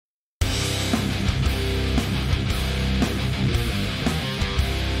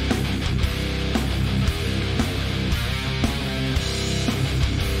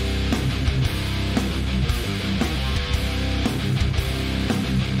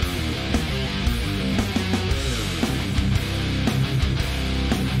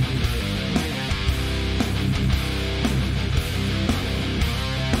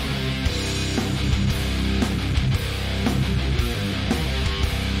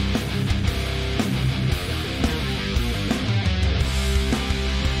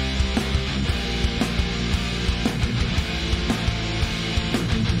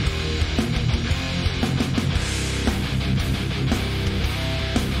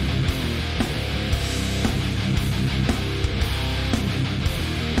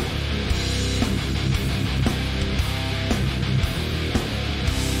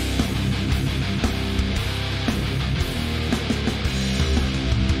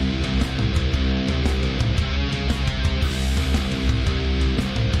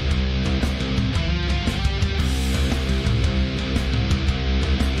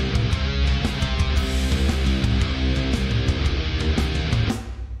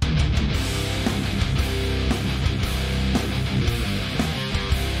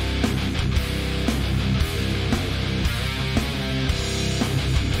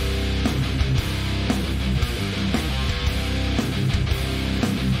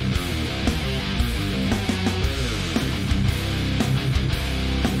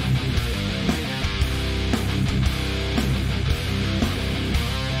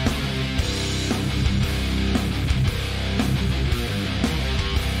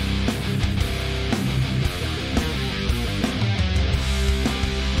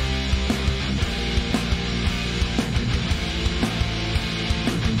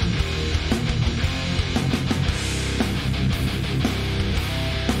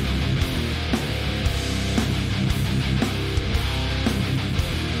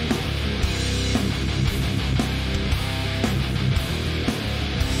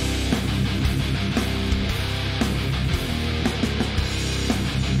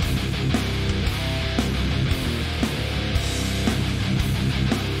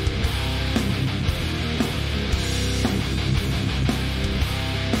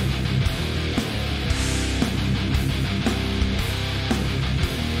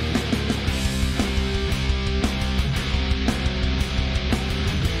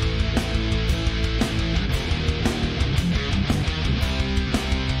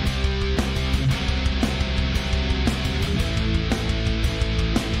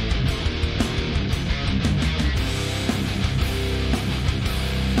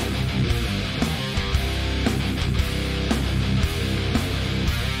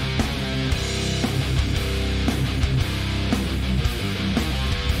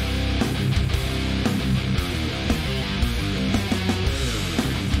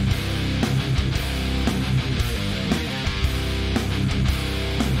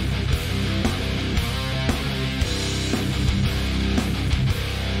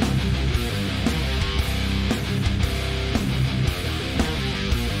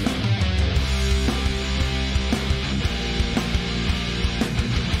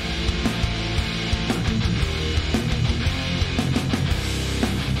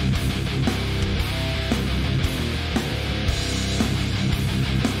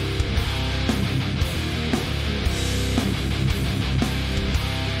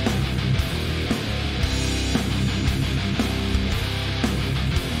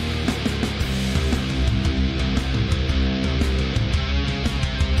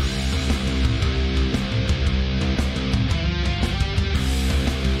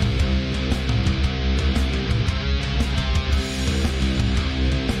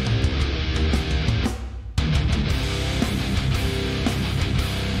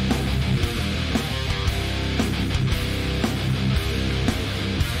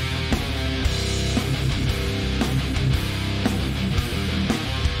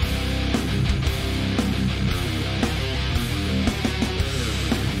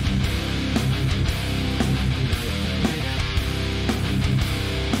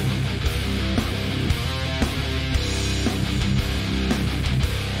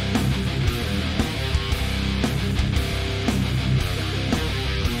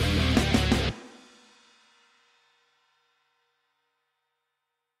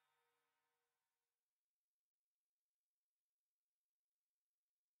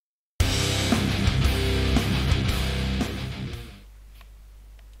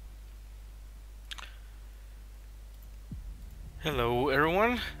Hello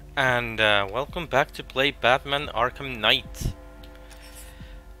everyone, and welcome back to play Batman Arkham Knight.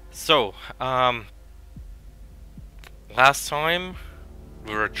 So, last time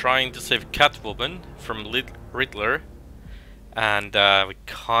we were trying to save Catwoman from Riddler, and we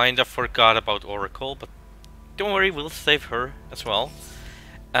kind of forgot about Oracle, but don't worry, we'll save her as well.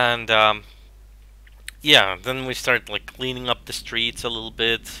 And yeah, then we start like cleaning up the streets a little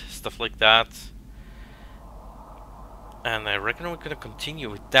bit, stuff like that. And I reckon we're gonna continue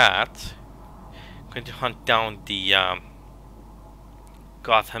with that. Going to hunt down the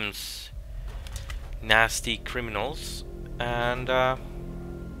Gotham's nasty criminals, and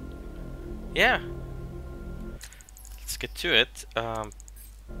yeah, let's get to it.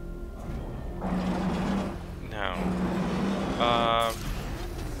 Now,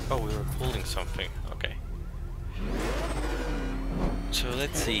 oh, we were pulling something. Okay, so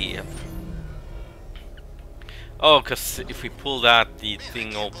let's see. Oh, because if we pull that, the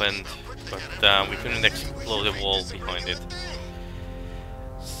thing opened, but we couldn't explode the wall behind it.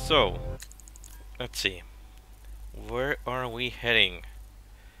 So, let's see. Where are we heading?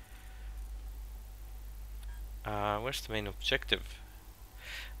 Where's the main objective?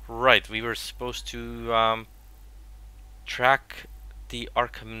 Right, we were supposed to track the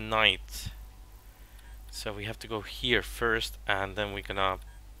Arkham Knight. So we have to go here first, and then we're gonna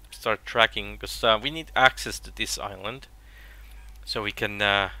start tracking, because we need access to this island, so we can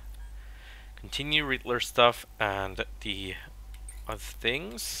continue Riddler stuff and the other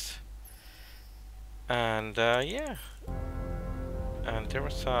things. And yeah, and there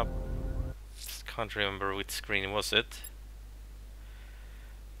was a, can't remember which screen was it.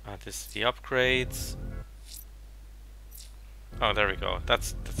 This is the upgrades. Oh, there we go.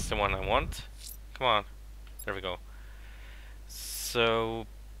 That's the one I want. Come on, there we go. So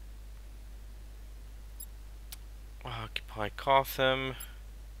occupy Gotham.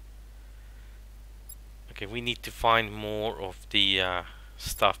 Okay, we need to find more of the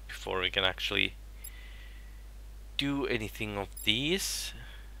stuff before we can actually do anything of these.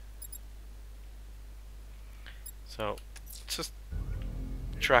 So just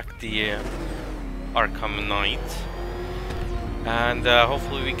track the Arkham Knight, and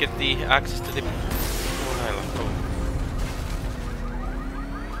hopefully we get the access to the island. Oh.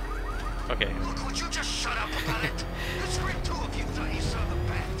 Okay. Look, would you just shut up about it? It's for two of you thought you saw the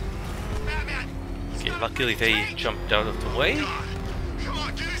bat. Batman! Okay, luckily they jumped out of the way. Come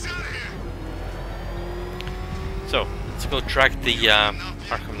on, get us out of here! So, let's go track the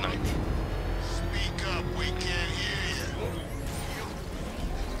Arkham Knight. Speak up, we can't hear you.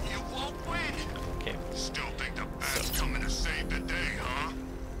 You won't win. Okay. Still think the bat's coming to save the day, huh?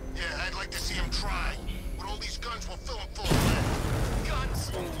 Yeah, I'd like to see him try. With all these guns, we'll fill him full of lead. Guns,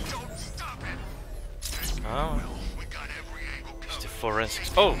 don't stop it. Oh. We got every angle covered. The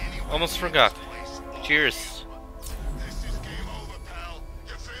forensics. Oh, almost forgot. Cheers. This is game over, pal.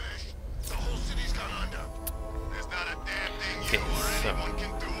 You're finished. The whole city's gone under. There's not a damn thing Okay, you or so anyone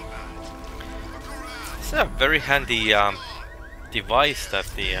can do about it. Look around. this is a very handy device that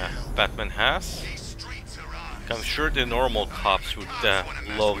the Batman has. These streets are ours. I'm sure the normal cops would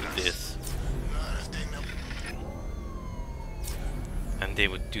love this, and they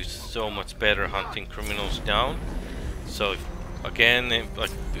would do so much better hunting criminals down. So again, if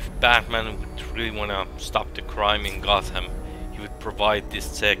Batman would really want to stop the crime in Gotham, he would provide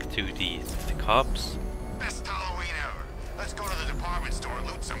this tech to the cops. Best Halloween ever. Let's go to the department store and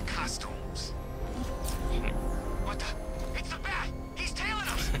loot some costumes. What the? It's the bat! He's tailing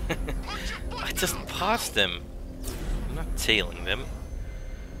us! Put your foot I just down. passed them. I'm not tailing them.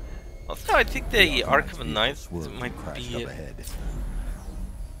 Also, I think the Arkham Knight might be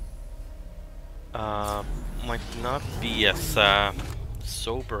might not be as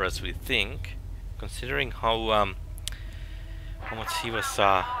sober as we think, considering how much he was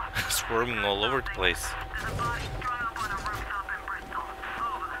swerving all over the place.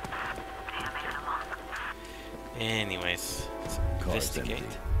 Anyways, let's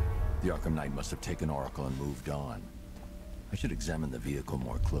investigate. The Arkham Knight must have taken Oracle and moved on. I should examine the vehicle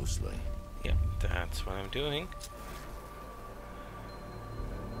more closely. Yeah, that's what I'm doing.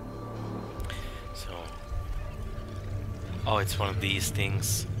 So, oh, it's one of these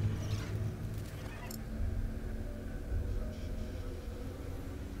things.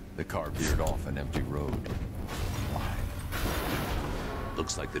 The car veered off an empty road.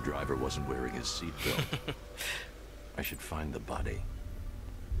 Looks like the driver wasn't wearing his seatbelt. I should find the body.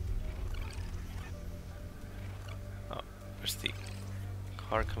 Oh, where's the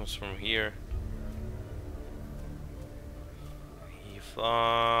car? Comes from here. He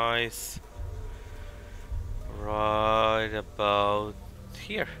flies Right about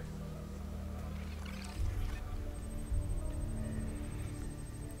here.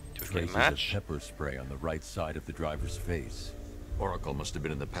 Do we get a Traces of match? pepper spray on the right side of the driver's face. Oracle must have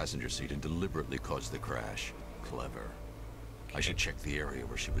been in the passenger seat and deliberately caused the crash. Clever. I should check the area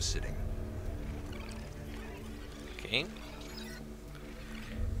where she was sitting. Okay.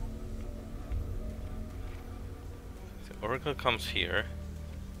 So Oracle comes here.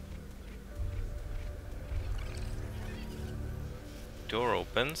 Door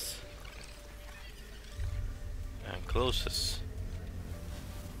opens and closes.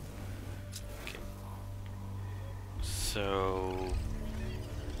 Okay. So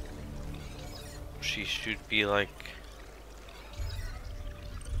she should be like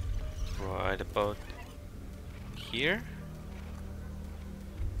right about here.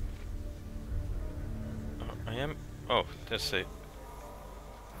 I am. Oh, that's it.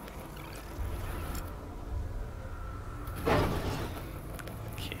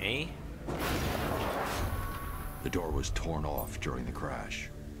 Okay. The door was torn off during the crash.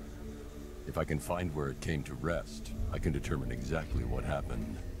 If I can find where it came to rest, I can determine exactly what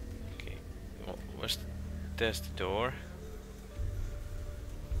happened. Okay. Well, there's the door.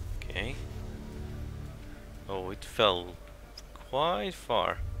 Okay. Oh, it fell quite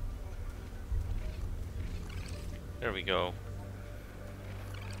far. There we go.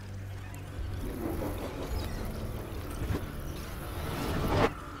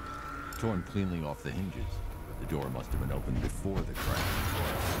 Torn cleanly off the hinges. The door must have been opened before the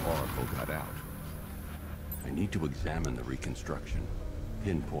crash. Oracle got out. I need to examine the reconstruction.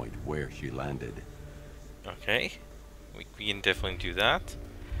 Pinpoint where she landed. Okay. We can definitely do that.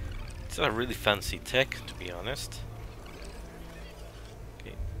 It's a really fancy tech, to be honest.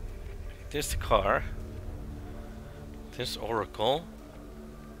 Okay. There's the car. There's Oracle.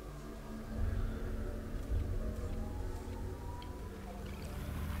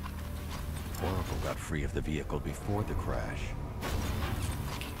 Oracle got free of the vehicle before the crash.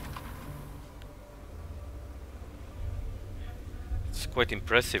 It's quite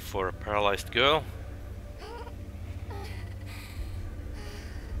impressive for a paralyzed girl.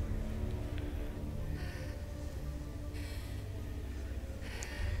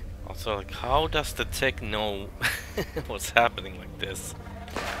 Also, like, how does the tech know what's happening like this?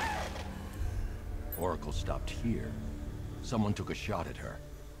 Oracle stopped here. Someone took a shot at her.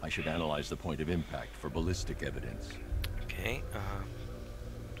 I should analyze the point of impact for ballistic evidence. Okay, oh,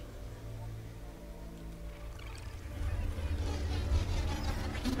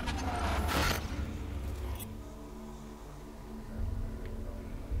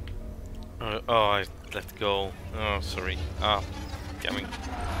 I let go. Oh, sorry. Ah, coming.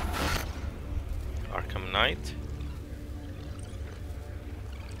 Arkham Knight.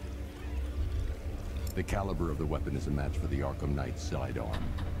 The caliber of the weapon is a match for the Arkham Knight sidearm.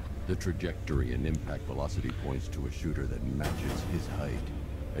 The trajectory and impact velocity points to a shooter that matches his height.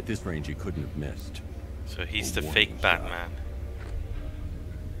 At this range, he couldn't have missed. So he's the A fake warning shot. Batman.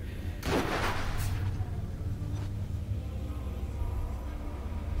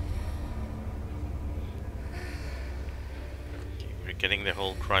 Okay, we're getting the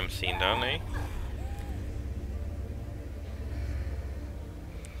whole crime scene down, eh?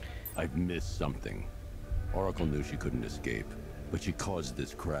 I've missed something. Oracle knew she couldn't escape, but she caused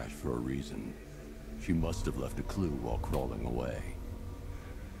this crash for a reason. She must have left a clue while crawling away.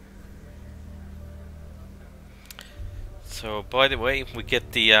 So, by the way, we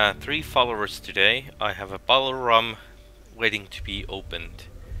get the 3 followers today. I have a bottle of rum waiting to be opened.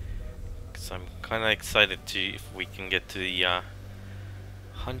 Because I'm kind of excited to if we can get to the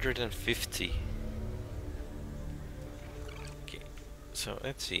 150. Okay, so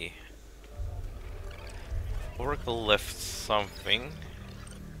let's see. Oracle left something.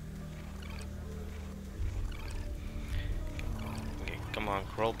 Okay, come on,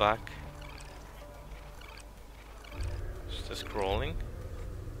 crawl back. Just crawling.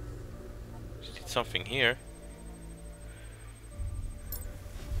 Just did something here.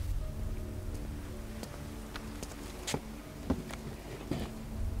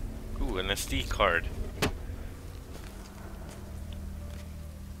 Ooh, an SD card.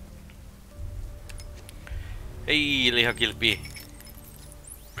 Hey, Lihakilpi.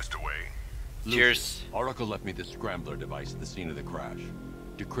 Mr. Wayne, Cheers. Oracle left me the scrambler device at the scene of the crash.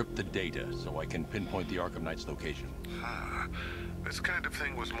 Decrypt the data so I can pinpoint the Arkham Knight's location. this kind of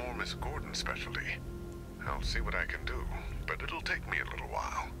thing was more Miss Gordon's specialty. I'll see what I can do, but it'll take me a little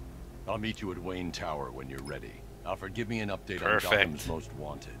while. I'll meet you at Wayne Tower when you're ready. Alfred, give me an update Perfect. on Gotham's Most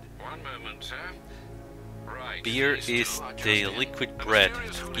Wanted. One moment, sir. Right. Beer These is two are just the in. liquid A bread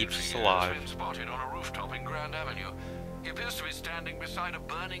mysterious that keeps us lunatic alive. has been spotted on a rooftop in Grand Avenue. He appears to be standing beside a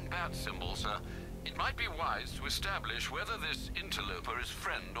burning bat symbol, sir. It might be wise to establish whether this interloper is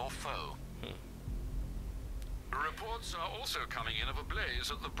friend or foe. Reports are also coming in of a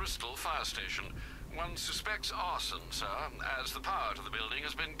blaze at the Bristol fire station. One suspects arson, sir, as the power to the building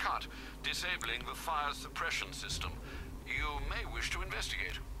has been cut, disabling the fire suppression system. You may wish to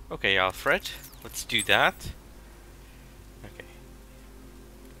investigate. Okay, Alfred, let's do that. Okay.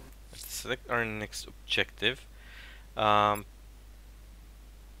 Let's select our next objective. Yeah,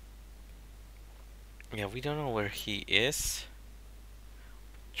 we don't know where he is.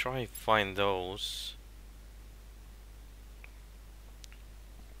 Try and find those.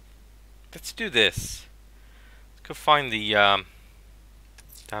 Let's do this. Let's go find the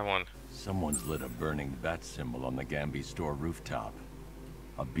that one. Someone's lit a burning bat symbol on the Gamby store rooftop.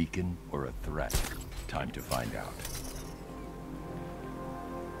 A beacon or a threat? Time to find out.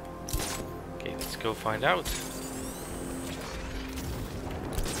 Okay, let's go find out.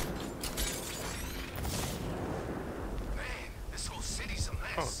 Man, this whole city's a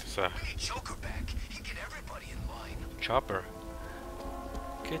Oh, mess. it's a We need Joker back. He'd get everybody in line. chopper.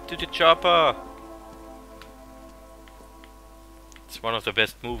 Get to the chopper! It's one of the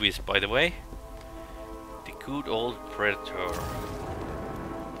best movies, by the way. The good old Predator.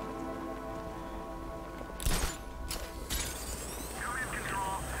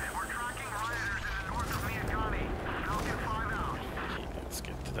 Okay, let's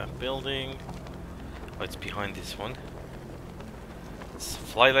get to that building. Oh, it's behind this one. Let's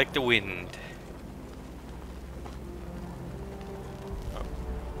fly like the wind. Oh.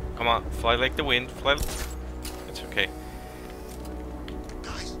 Come on, fly like the wind. Fly. It's okay.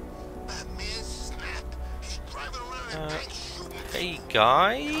 Guys, Batman snapped. He's driving around in tanks shooting. Hey,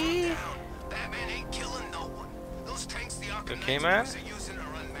 guy. Down. Batman ain't killing no one. Those tanks the Arkham Okay, Knight man. boys are using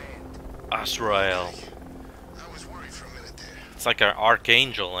are unmanned. Azrael. I was worried for a minute there. It's like an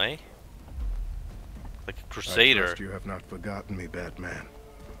archangel, eh? Like a I crusader. trust you have not forgotten me, Batman.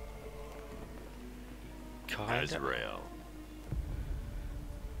 Kinda. Azrael.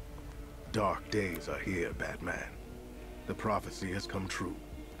 Dark days are here, Batman. The prophecy has come true.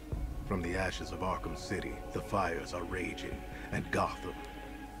 From the ashes of Arkham City, the fires are raging, and Gotham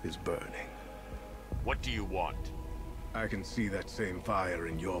is burning. What do you want? I can see that same fire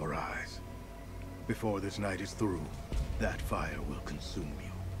in your eyes. Before this night is through, that fire will consume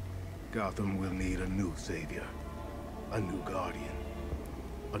you. Gotham will need a new savior, a new guardian,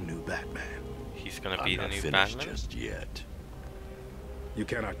 a new Batman. He's gonna I'm be the not new finished Batman. just yet. You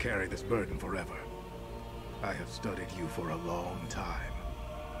cannot carry this burden forever. I have studied you for a long time.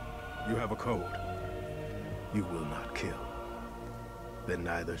 You have a code. You will not kill. Then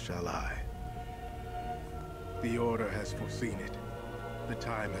neither shall I. The Order has foreseen it. The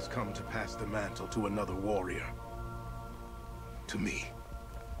time has come to pass the mantle to another warrior. To me.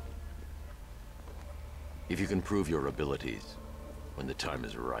 If you can prove your abilities, when the time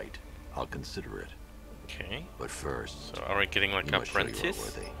is right, I'll consider it. Okay. But first, So are we getting like you an must show you are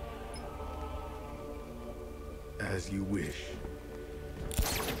apprentice? worthy. As you wish.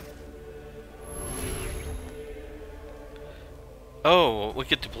 Oh, we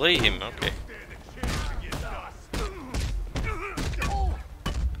get to play him. Okay.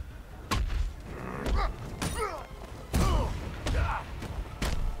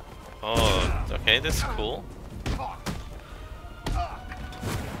 Oh, okay, that's cool.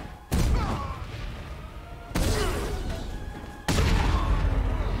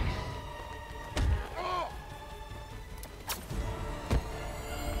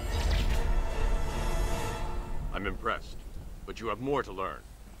 I'm impressed, but you have more to learn.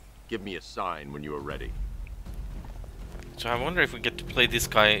 Give me a sign when you are ready. So I wonder if we get to play this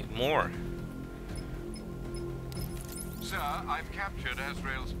guy more. Sir, I've captured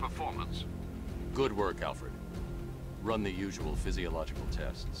Azrael's performance. Good work, Alfred. Run the usual physiological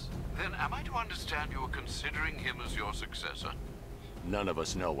tests. Then am I to understand you are considering him as your successor? None of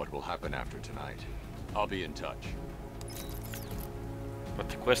us know what will happen after tonight. I'll be in touch. But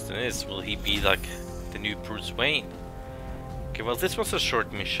the question is, will he be like the new Bruce Wayne? Okay, well this was a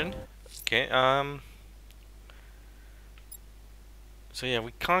short mission. Okay, so yeah,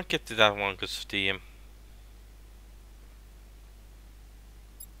 we can't get to that one because of the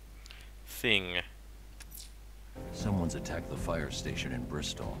thing. Someone's attacked the fire station in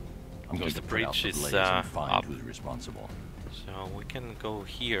Bristol. I'm going Because to the put out breach the is, blaze and find up. who's responsible. So we can go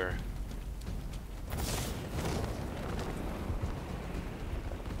here.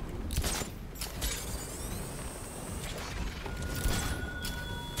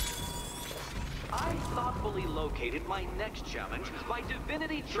 I thought successfully located my next challenge, my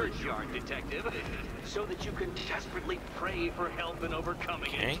Divinity Churchyard Detective, so that you can desperately pray for help in overcoming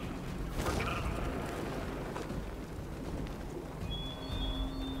Okay. it.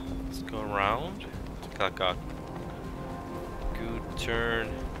 Let's go around. It's like a good turn.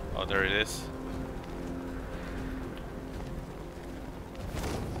 Oh, there it is.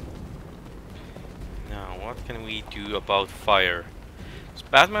 Now, what can we do about fire? So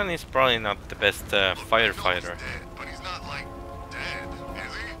Batman is probably not the best firefighter. He's dead, but he's not like dead,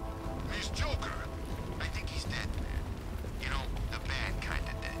 is he? He's Joker. I think he's dead, man. You know, the bad kind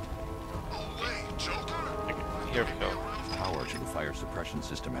of dead. Oh wait, Joker? Here we go. Power to the fire suppression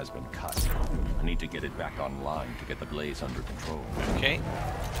system has been cut. I need to get it back online to get the blaze under control. Okay.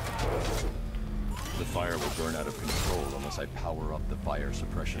 The fire will burn out of control unless I power up the fire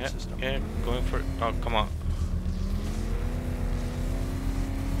suppression system. Yeah, going for it. Oh, come on.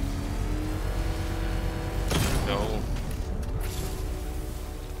 Go.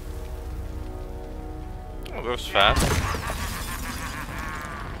 Oh, that was fast.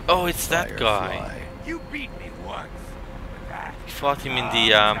 Oh, it's that guy. Firefly. You beat me once. But that We fought him in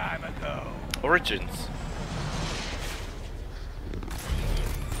the time ago. Origins.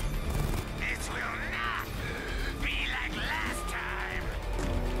 This will not be like last time.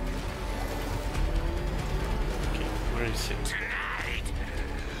 Okay, where is it? Tonight,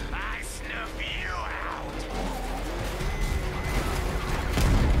 I snuff you out.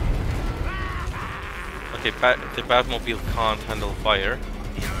 Okay, the Batmobile can't handle fire.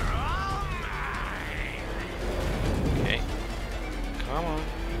 You're all mine. Okay. Come on.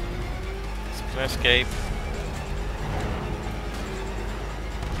 It's gonna escape.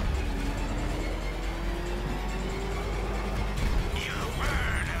 You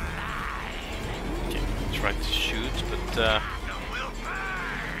burn alive. Okay, try to shoot, but Gotham will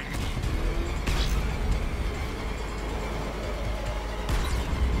burn.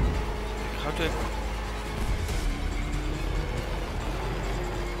 how do I...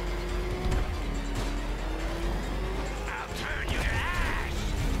 I'll turn you to ash.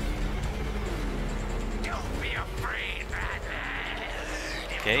 Don't be afraid,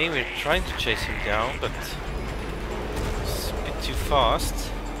 Batman. Okay, we're trying to chase him down, but it's a bit too fast.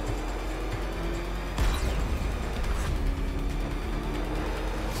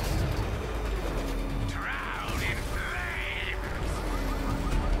 Drown in flames.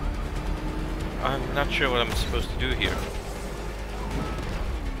 I'm not sure what I'm supposed to do here.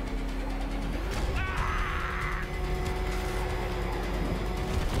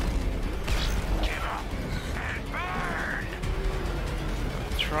 Give up and burn.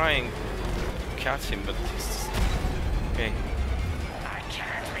 Trying to catch him, but he's... Okay. I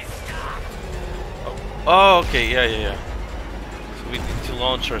can't be stopped. Oh, okay, yeah. So we need to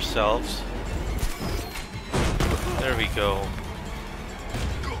launch ourselves. There we go.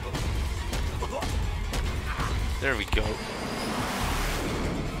 There we go.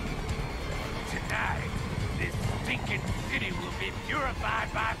 Tonight, this stinking city will be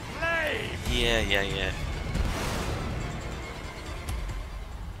purified by flame. Yeah.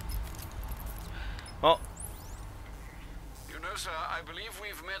 Well, You know, sir, I believe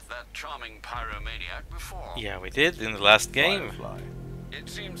we've met that charming pyromaniac before. yeah, we did in the last game. Firefly. It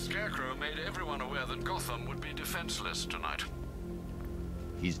seems Scarecrow made everyone aware that Gotham would be defenseless tonight.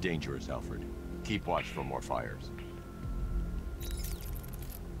 He's dangerous, Alfred. Keep watch for more fires.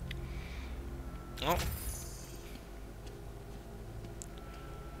 Oh.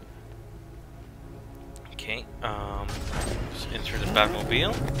 Okay, just enter the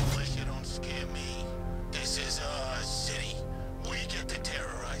Batmobile. Militia don't scare me. This is our city. We get to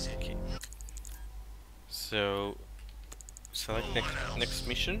terrorize it. Okay. So, select next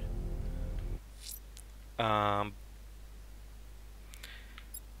mission.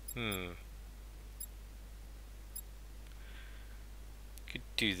 Could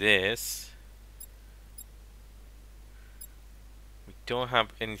do this. We don't have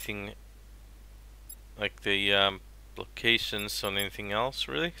anything like the locations on anything else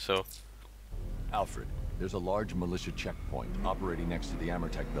really, so Alfred, there's a large militia checkpoint operating next to the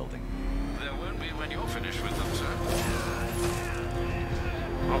Amertech building. There won't be when you're finished with them, sir.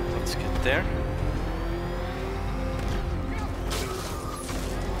 oh, let's get there.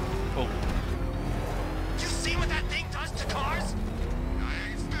 Oh, You see what that thing does to cars? I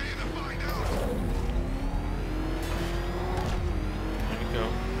ain't staying to find out. there we go.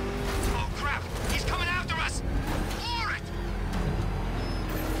 Oh crap! He's coming after us! For it!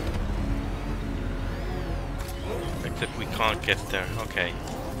 Except we can't get there. Okay.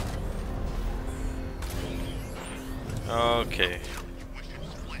 Okay. Wish it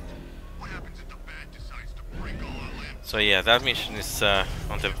split. What happens if the bad decides to So yeah, that mission is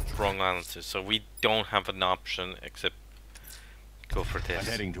on the wrong answer, so we don't have an option except go for I'm this.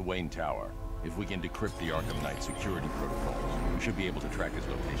 heading to Wayne Tower. If we can decrypt the Arkham Knight security protocols, we should be able to track his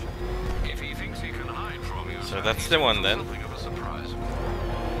location. If he thinks he can hide from you, So sir, that's he's the in one for then. Something of a surprise.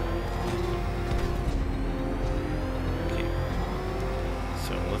 Okay.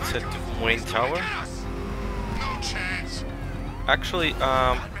 So let's head to Wayne Tower. Get us. No chance. Actually,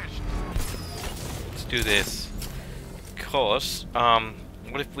 let's do this. Because,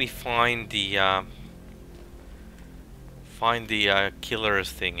 what if we find the killer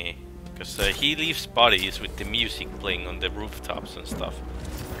thingy? Because he leaves bodies with the music playing on the rooftops and stuff.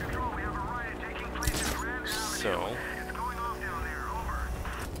 So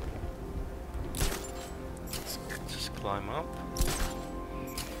let's just climb up.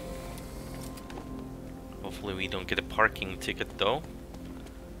 Hopefully we don't get a parking ticket though.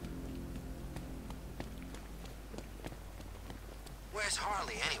 Where's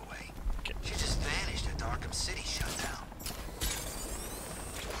Harley anyway? Okay. She just vanished after Arkham City shut down.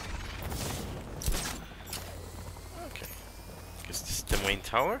 Okay. Guess this is the main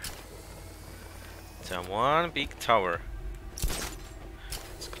tower. It's a one big tower.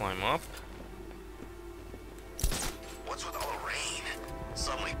 Let's climb up. What's with all the rain?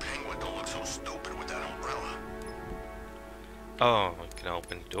 Suddenly Penguin don't look so stupid with that umbrella. Oh, we can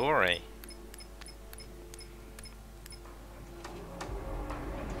open the door, eh?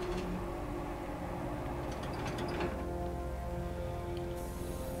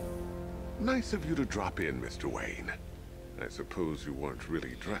 Nice of you to drop in, Mr. Wayne. I suppose you weren't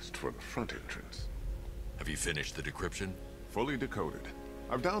really dressed for the front entrance. Have you finished the decryption? Fully decoded.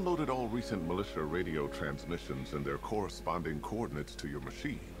 I've downloaded all recent militia radio transmissions and their corresponding coordinates to your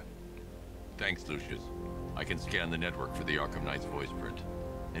machine. Thanks, Lucius. I can scan the network for the Arkham Knight's voice print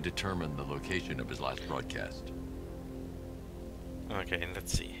and determine the location of his last broadcast. Okay,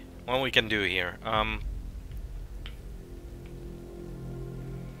 let's see what we can do here.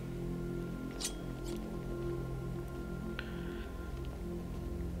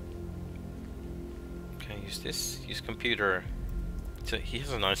 Can I use this? Use computer. He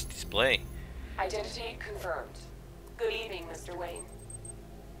has a nice display. Identity confirmed. Good evening, Mr. Wayne.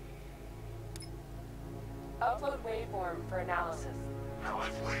 Upload waveform for analysis. Now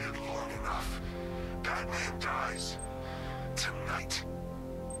I've waited long enough. Batman dies. Tonight.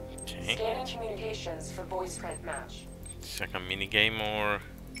 Okay. Scanning communications for voice print match. It's like a mini game or.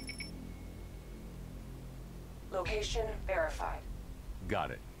 Location verified.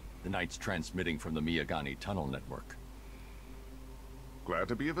 Got it. The Knight's transmitting from the Miyagani tunnel network. Glad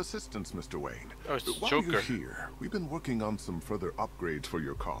to be of assistance, Mr. Wayne. Oh, it's While Joker. you're here, we've been working on some further upgrades for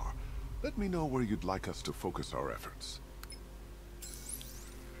your car. Let me know where you'd like us to focus our efforts.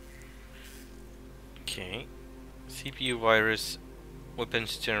 Okay. CPU virus,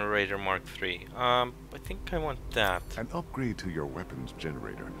 weapons generator Mark III. I think I want that. An upgrade to your weapons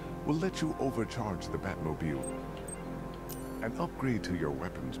generator will let you overcharge the Batmobile. An upgrade to your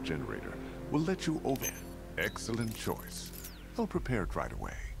weapons generator will let you over... Excellent choice. I'll prepare it right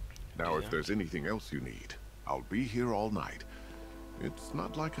away. Now, if there's anything else you need, I'll be here all night. It's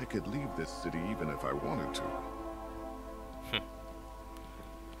not like I could leave this city even if I wanted to.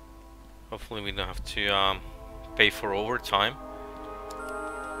 Hopefully we don't have to pay for overtime.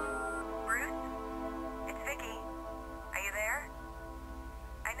 Bruce? It's Vicky. Are you there?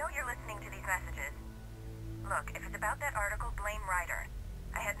 I know you're listening to these messages. Look, if it's about that article, blame Ryder.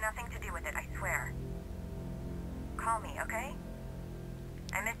 I had nothing to do with it, I swear. Call me, okay?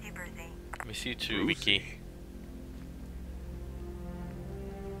 I miss you, Brucey. Miss you too, Vicky.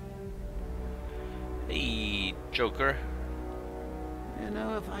 Hey, Joker. You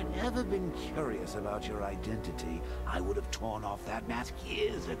know, if I'd ever been curious about your identity, I would have torn off that mask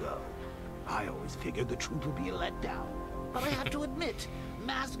years ago. I always figured the truth would be a letdown. But I have to admit,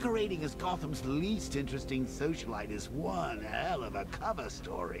 masquerading as Gotham's least interesting socialite is one hell of a cover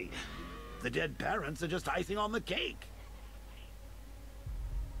story. The dead parents are just icing on the cake.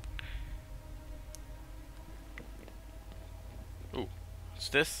 Ooh, what's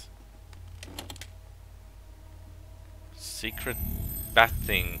this? Secret bat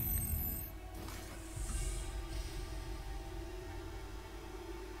thing.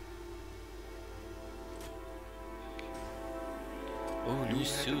 Oh, You new had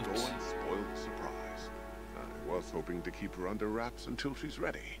suit. to go and spoil the surprise. I was hoping to keep her under wraps until she's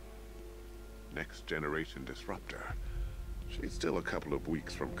ready. Next generation disruptor. She's still a couple of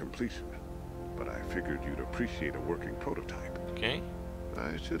weeks from completion, but I figured you'd appreciate a working prototype. Okay.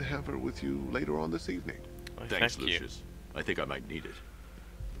 I should have her with you later on this evening. Well, Thanks, thank you. Lucius. I think I might need it.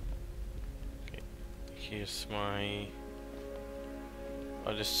 Okay. Here's my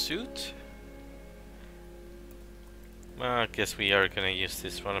Oh, the suit? Well, I guess we are gonna use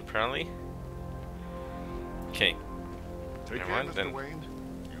this one apparently. Okay. Take Never care, mind Mr. then. Wayne.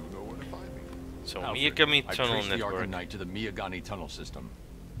 You know where to find me. So Alfred, Miyagami I've Tunnel traced the Network. Arkham Knight to the Miyagani Tunnel System.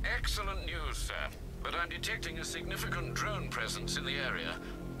 Excellent news, sir. But I'm detecting a significant drone presence in the area.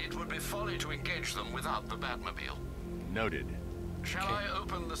 It would be folly to engage them without the Batmobile. Noted. Shall I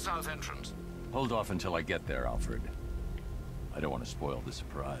open the south entrance? Hold off until I get there, Alfred. I don't want to spoil the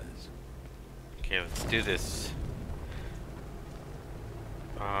surprise. Okay, let's do this.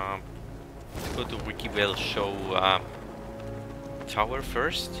 Let's go to Wikibell show tower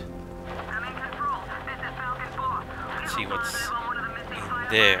first. Let's see what's in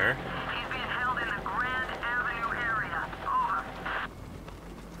there.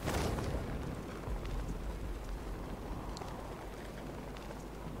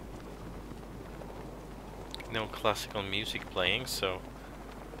 No classical music playing, so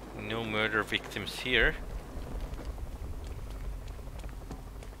no murder victims here.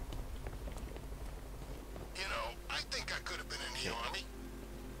 You know, I think I could have been in the army.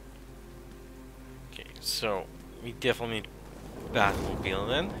 Okay, so we definitely need Batmobile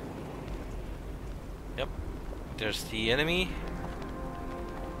then. Yep, there's the enemy.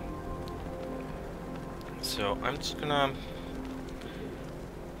 So I'm just gonna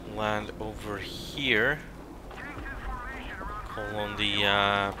land over here. Call on the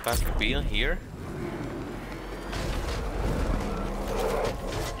Batmobile here.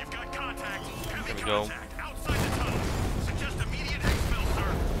 You've got contact. There we go. Outside the tunnel. Suggest immediate exfil, sir.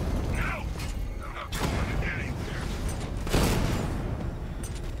 No! I'm not going anywhere.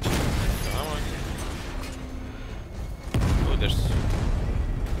 Come on. Oh, there's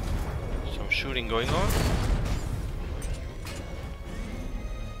some shooting going on.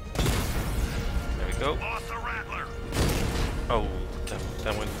 There we go. Lost the Rattler. Oh,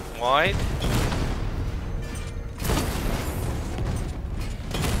 that went wide.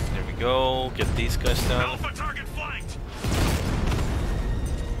 There we go. Get these guys down. Alpha target flanked.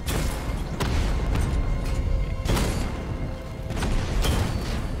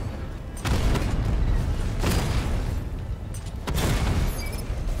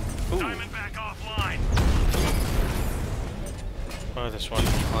 Ooh. Diamond back offline. Oh, there's one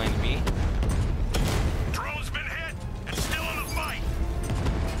behind me. Drone's been hit and still in the fight.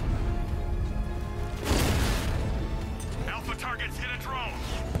 Alpha targets hit a drone.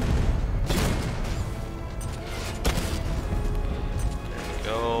 There we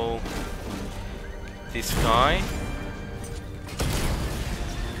go. This guy.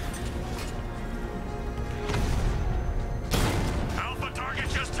 Alpha target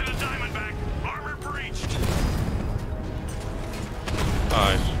just hit a Diamondback. Armor breached. Oh,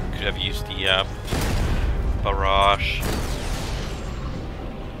 I could have used the barrage.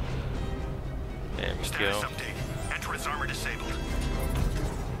 There we Status go. update. Entrance armor disabled.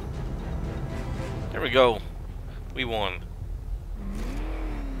 There we go. We won.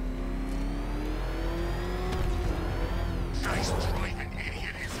 Nice driving,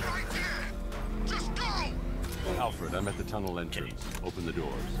 idiot. He's right there. Just go. Alfred, I'm at the tunnel entrance. Open the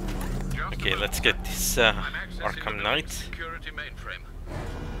doors. Just Okay, a let's moment. get this I'm accessing Arkham the main Knight. security mainframe.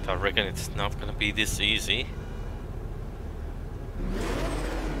 I reckon it's not gonna be this easy.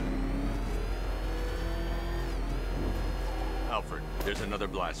 Alfred, there's another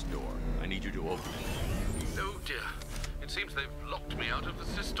blast door. I need you to open it. Oh dear. It seems they've locked me out of the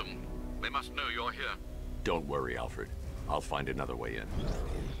system. They must know you're here. Don't worry, Alfred. I'll find another way in.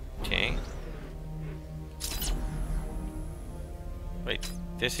 Okay. Wait,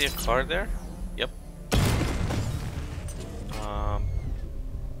 do you see a car there? Yep.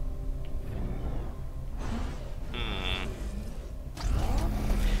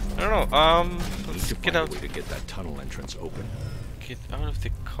 I don't know. Let's get out. way to get that tunnel entrance open. Get out of the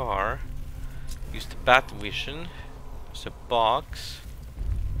car. Use the bat vision. There's a box.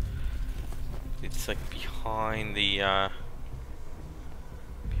 It's like behind the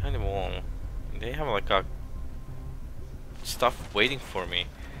wall. They have like a stuff waiting for me.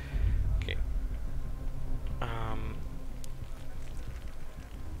 Okay.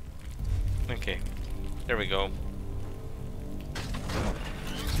 Okay. There we go.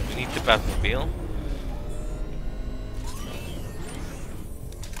 We need the Batmobile.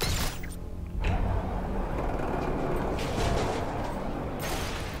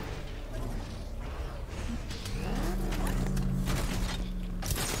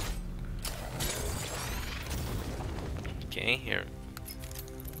 Okay, here.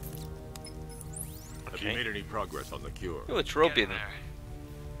 Have you made any progress on the cure? Oh, it's Robin.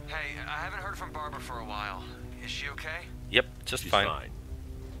 Hey, I haven't heard from Barbara for a while. Is she okay? Yep, just She's fine. fine.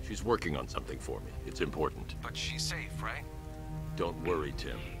 She's working on something for me. It's important. But she's safe, right? Don't worry,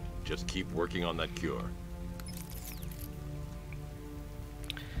 Tim. Just keep working on that cure.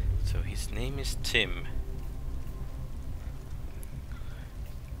 So his name is Tim.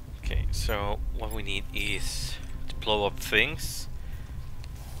 Okay, so what we need is to blow up things.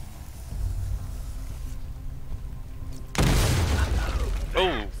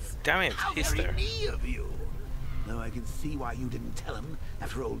 Oh, damn it, he's there. Me of you. Though I can see why you didn't tell him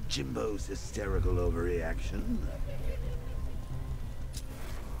after old Jimbo's hysterical overreaction.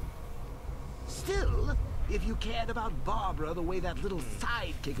 Still, if you cared about Barbara the way that little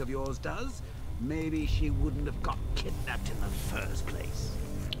sidekick of yours does, maybe she wouldn't have got kidnapped in the first place.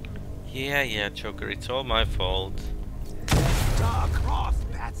 Yeah, Joker, it's all my fault.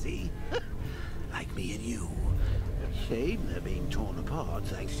 Star-crossed, Patsy. Like me and you. Shame they're being torn apart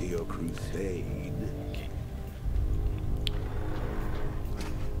thanks to your crusade. Okay.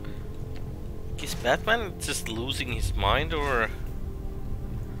 Is Batman just losing his mind, or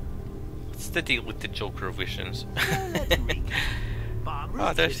what's the deal with the Joker visions?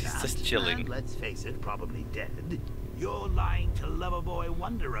 Oh, there's he's just chilling. And let's face it, probably dead. You're lying to Loverboy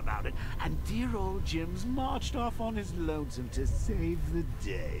Wonder about it, and dear old Jim's marched off on his lonesome to save the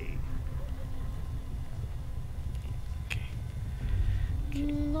day.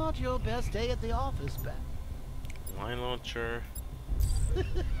 Not your best day at the office, Bat. Line launcher.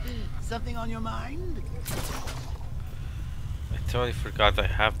 Something on your mind? I totally forgot I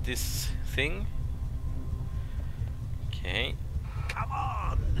have this thing. Okay. Come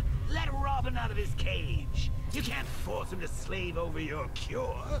on! Let Robin out of his cage! You can't force him to slave over your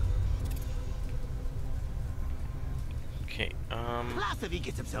cure. Okay, Plus, if he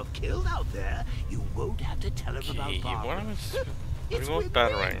gets himself killed out there, you won't have to tell him about Barbara. Remote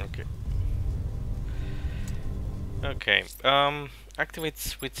batarang, okay. Okay, activate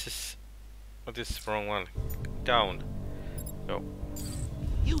switches. What is the wrong one? Down. Go.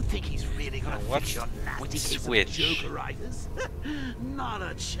 You think he's really gonna fix your nasty which case switch? of Jokeritis? Not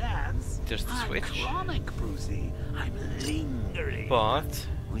a chance. There's the I'm switch. chronic, Brucey. I'm lingering. But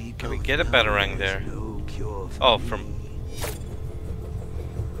can we get a batarang there? No cure for oh, me. from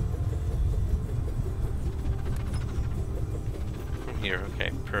here.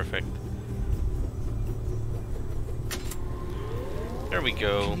 Okay, perfect. There we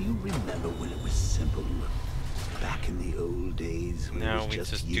go. Can you remember when it was simple? Back in the old days when now it was we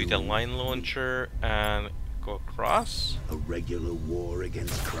just you, do the line launcher and go across. a regular war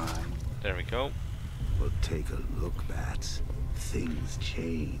against crime. There we go. Well, take a look, Bats. Things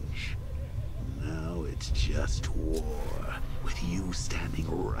change. Now it's just war, with you standing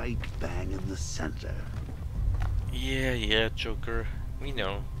right bang in the center. Yeah, Joker. We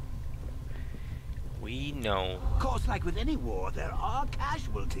know. We know. Of course, like with any war, there are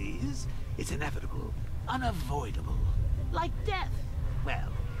casualties. It's inevitable, unavoidable. Like death.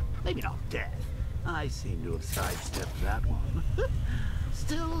 Well, maybe not death. I seem to have sidestepped that one.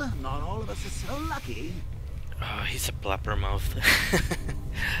 Still, not all of us are so lucky. Oh, he's a blabbermouth.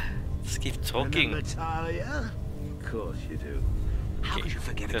 Let's keep talking. Remember Talia? Of course you do. How could you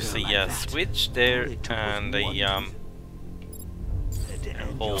forget a There's girl a like that? switch there All it took was and a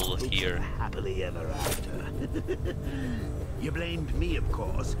one hole here. Happily ever after. You blamed me, of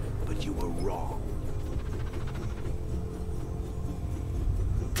course, but you were wrong.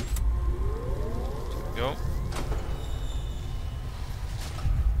 Go.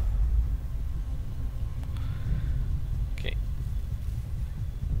 Okay.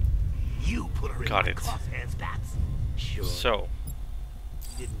 You put her Got in it. the crosshairs, Bats. Sure. So.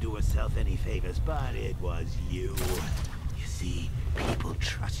 Didn't do herself any favors, but it was you. You see, people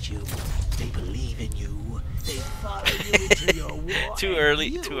trust you. They believe in you. They follow you into your war. Too and early,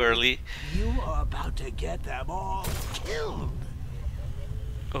 you, too early. You are about to get them all killed.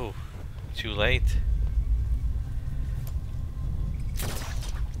 Oh, too late.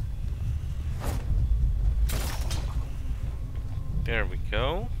 There we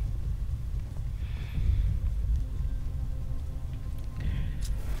go.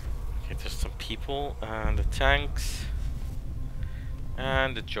 Okay, there's some people and the tanks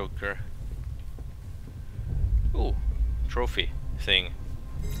and the Joker. Ooh, trophy thing.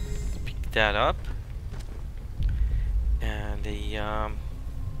 Pick that up. And the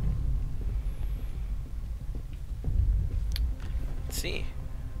let's see.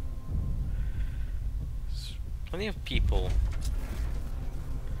 There's plenty of people.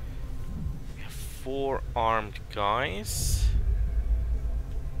 We have 4 armed guys.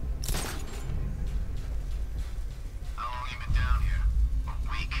 How long you been down here? A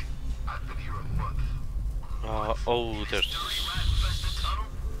week? I've been here a month. Oh, there's. Dirty rat infested tunnel?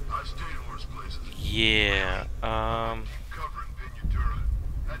 Yeah. Covering Pinyatura.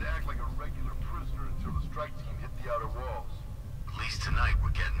 Had to act like a regular prisoner until the strike team hit the outer walls. At least tonight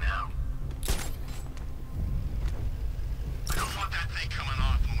we're getting out. I don't want that thing coming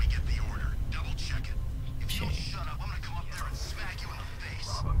off when we get the order. Double check it. If you don't shut up, I'm gonna come up there and smack you in the face.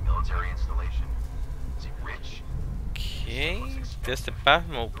 A military installation. Is it rich? Okay, there's the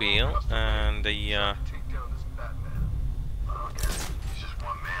Batmobile and the Take down this Batman. Okay, he's just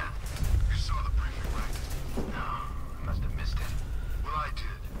one man. You saw the briefing, right? No, I must have missed it. What I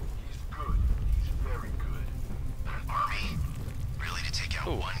did. He's good. He's very good. An army? Really, to take out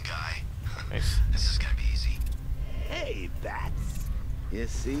Ooh. one guy? nice. This is gonna be easy. Hey, Bats. You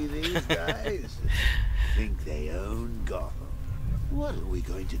see these guys? Think they own Gotham. What are we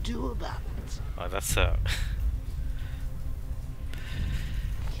going to do about it? Oh, that's She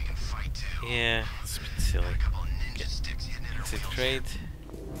can fight too. yeah, it's a bit silly. Got a couple of ninja sticks hidden in her Is it wheelchair. trade?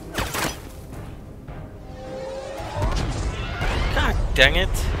 God dang it!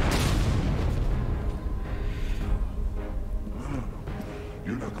 No.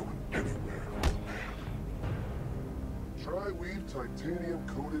 You're not going anywhere. Tri-weave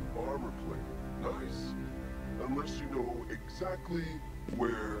titanium-coated armor plate. Nice. Unless you know exactly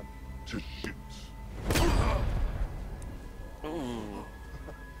where to shoot.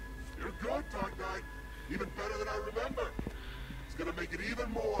 You're good, Dark Knight. Even better than I remember. It's gonna make it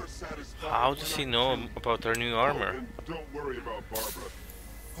even more satisfying. How does he know about our new armor? And don't worry about Barbara.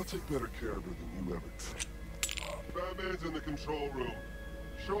 I'll take better care of her than you ever could. Batman's in the control room.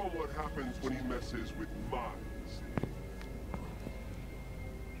 Show him what happens when he messes with minds.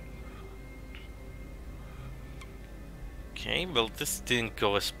 Okay, well this didn't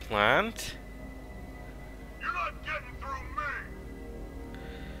go as planned. You're not getting through me!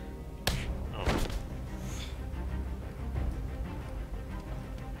 Oh.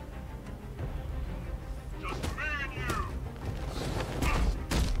 Just me and you!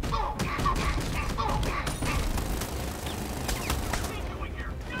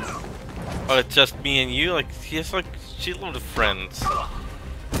 Oh, it's just me and you? Like, he has like a shitload of friends.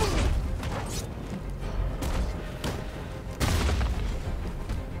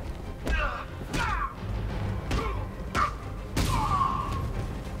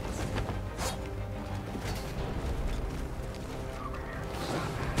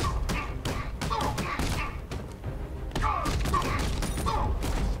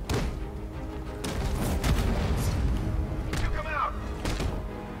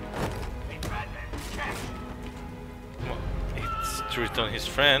 It's truth on his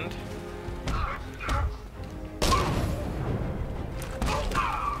friend.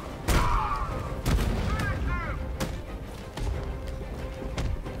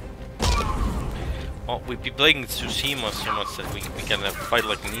 Oh, we'd be playing Tsushima so much that we can fight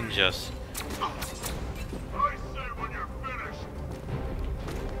like ninjas. I say when you're finished!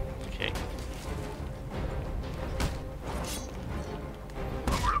 Okay.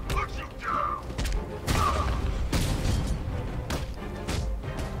 I'm gonna put you down!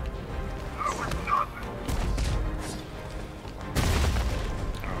 That was nothing!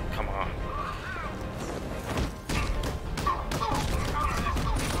 Oh, come on.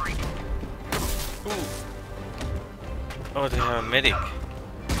 Ooh. Oh, they have a medic.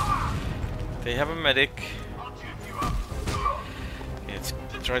 They have a medic. Okay, let's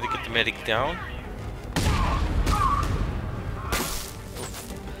try to get the medic down.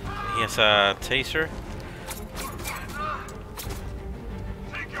 He has a taser.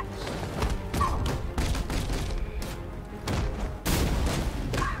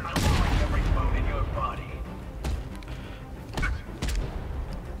 Every bone in your body.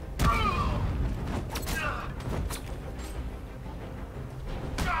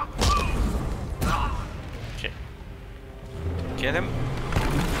 Okay. Get him.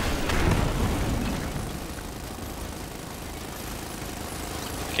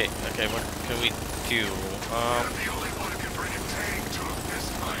 Okay, okay, what can we do? The only one who can bring a tank to a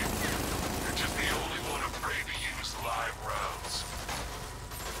fist fight. You're just the only one afraid to use live rounds.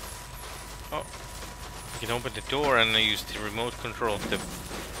 Oh, we can open the door and use the remote control of the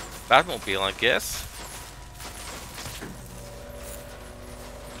Batmobile, I guess.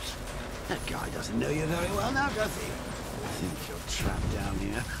 That guy doesn't know you very well now, does he? I think you're trapped down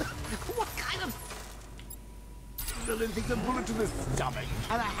here. What kind of... I don't think a bullet to the stomach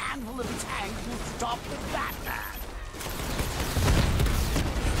and a handful of tanks will stop the Batman.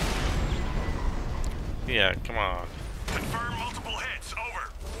 Yeah, come on. Confirm multiple hits, over.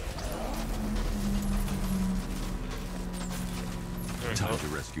 There we Time go. to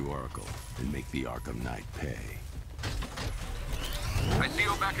rescue Oracle and make the Arkham Knight pay. I see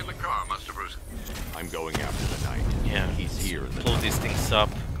you're back in the car, Master Bruce. I'm going after the Knight. Yeah. He's here in the Pull these things up.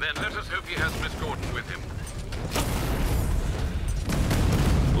 Then let us hope he has Miss Gordon with him.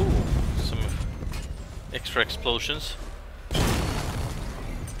 Ooh, some extra explosions.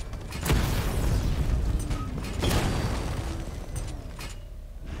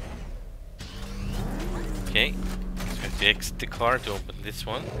 Okay, so I have to exit the car to open this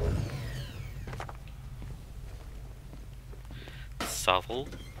one. Subtle.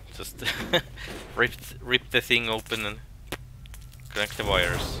 Just rip the thing open and connect the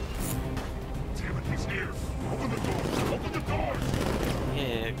wires. Damn it, he's here. Open the doors. Open the doors.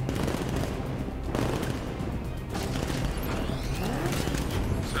 Yeah.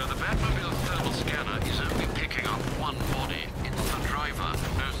 So the Batmobile's thermal scanner is only picking up one body. It's the driver.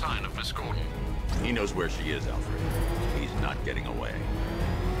 No sign of Miss Gordon. He knows where she is, Alfred. He's not getting away.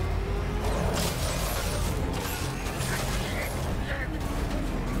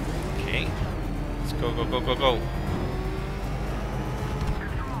 Okay. Let's go, go, go, go, go.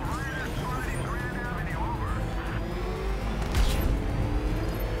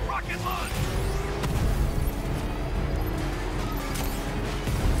 Rocket launch!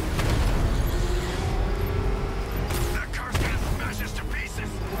 That car's gonna smash us to pieces!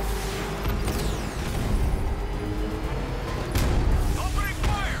 Opening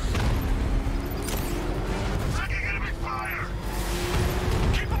fire! Taking enemy fire!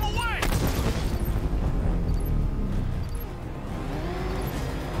 Keep him away!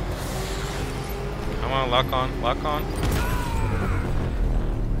 Come on, lock on, lock on.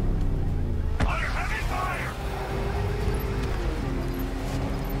 Under heavy fire!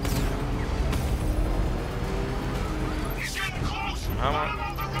 He's getting close! Come on. Let him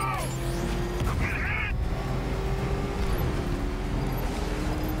on the road! I'm getting hit!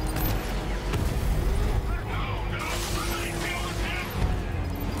 No, somebody deal with him!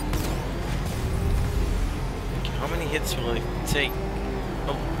 How many hits will it take?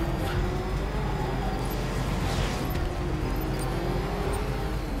 Oh.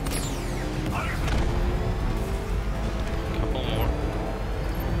 Couple more.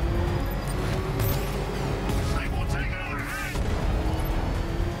 Snake will take another hit!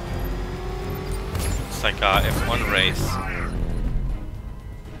 It's like a F1 race.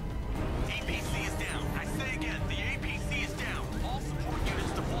 APC is down. I say again, the APC is down. All support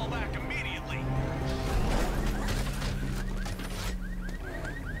units to fall back immediately.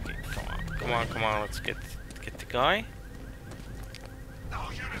 Okay, come on, come on. Let's get the guy.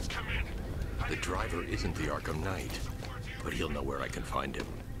 All units come in. The driver isn't the Arkham Knight, but he'll know where I can find him.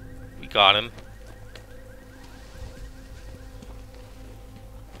 We got him.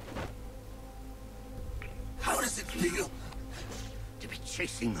 How does it feel to be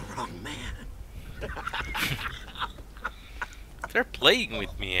chasing the wrong man? They're playing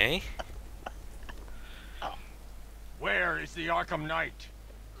with me, eh? Where is the Arkham Knight?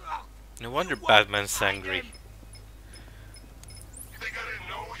 No wonder Batman's angry. You think I didn't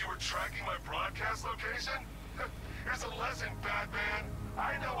know you were tracking my broadcast location? Here's a lesson, Batman.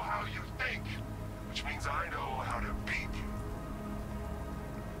 I know how you think, which means I know how to beat you.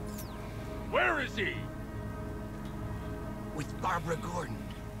 Where is he? With Barbara Gordon.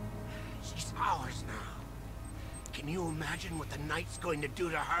 She's ours now. Can you imagine what the Knight's going to do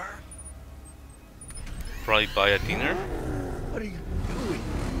to her? Probably buy a dinner. What are you doing?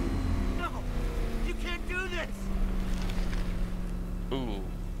 No! You can't do this! Ooh.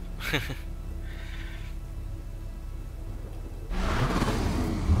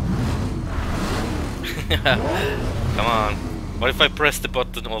 Come on. What if I press the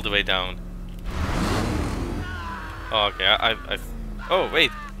button all the way down? Oh, okay, oh, wait.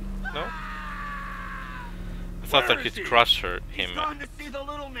 No? I thought I could crush him. He's gone to see the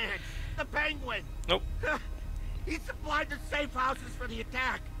little man, the Penguin. Nope. He supplied the safe houses for the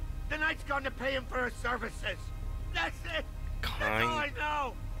attack. The Knight's gone to pay him for his services. That's it. That's all I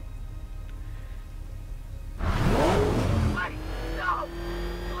know. Wait, no!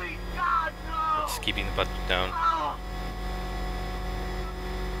 Please, God, no! Just keeping the button down. Oh.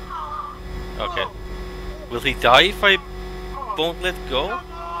 Okay. Will he die if I won't let go? No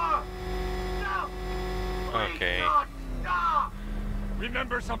more! No! Please, Okay. God, stop!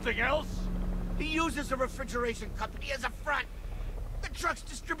 Remember something else? He uses a refrigeration company as a front. The trucks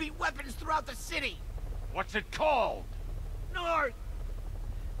distribute weapons throughout the city. What's it called? North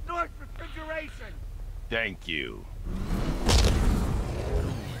Refrigeration. Thank you.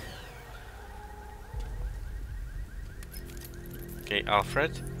 Okay,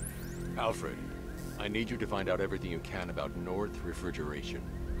 Alfred. Alfred, I need you to find out everything you can about North Refrigeration.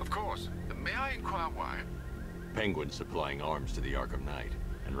 Of course. May I inquire why? Penguin's supplying arms to the Arkham Knight,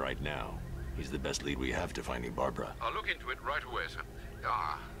 and right now, he's the best lead we have to finding Barbara. I'll look into it right away, sir.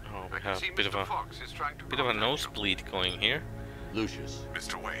 Oh, we I can have see a bit of Mr. a Fox is trying to bit of a contact you. nosebleed going here. Lucius.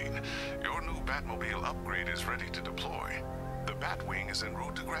 Mr. Wayne, your new Batmobile upgrade is ready to deploy. The Batwing is en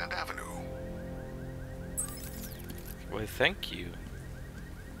route to Grand Avenue. Well, thank you.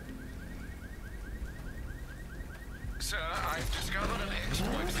 Sir, I've discovered an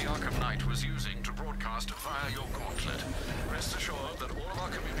exploit the Arkham Knight was using to broadcast via your gauntlet. Rest assured that all of our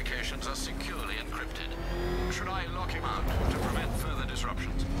communications are securely encrypted. Should I lock him out to prevent further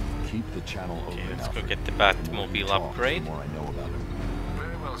disruptions? Keep the channel open. Okay, let's go Alfred. get the Batmobile upgrade. The more I know about him.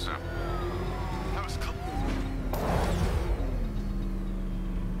 Very well, sir. That was cool.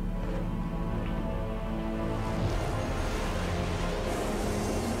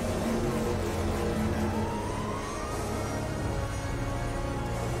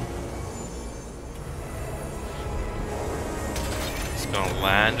 It's gonna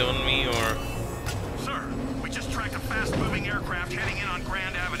land on me, or Sir, we just tracked a fast-moving aircraft heading in on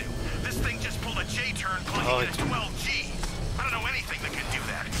Grand Avenue. This thing just pulled a J-turn clocking in at 12 Gs. I don't know anything that can do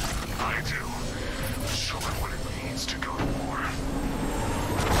that. I do. Show it what it means to go to war.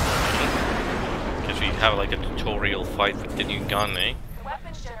 because we have like a tutorial fight with the new gun, eh? The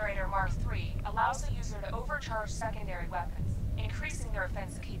weapons generator Mark III allows the user to overcharge secondary weapons, increasing their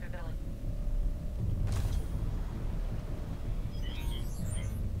offensive capability.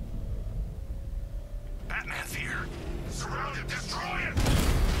 Batman's here. Surround it, destroy it!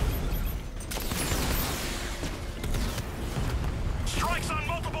 Strikes on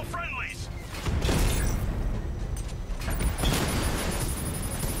multiple friendlies!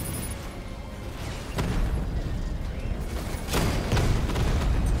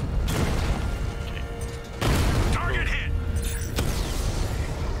 Target hit!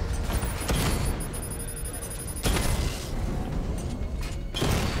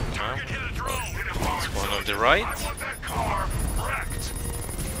 Target hit a drone! One on the right. I want that car wrecked!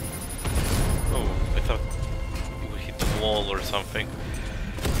 Oh, I thought it would hit the wall or something.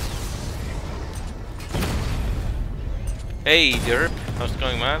 Hey, Derp, how's it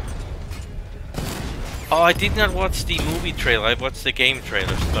going, man? Oh, I did not watch the movie trailer. I watched the game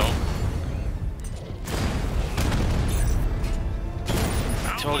trailers, though.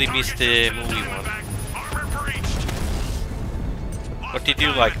 Totally missed the movie one. What did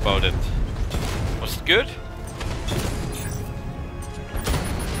you like about it? Was it good?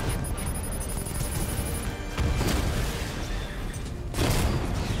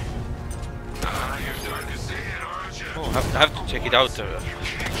 Oh, I have to check it out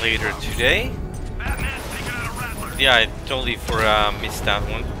later today. Yeah, I totally missed that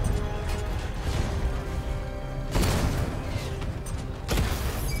one.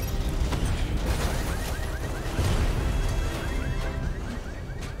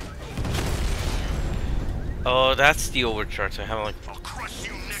 Oh, that's the overcharge. I have like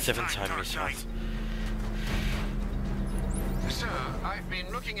 7 times missiles. Sir, I've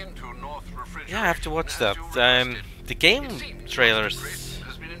been looking into North Refrigeration. Yeah, I have to watch that. The game trailers.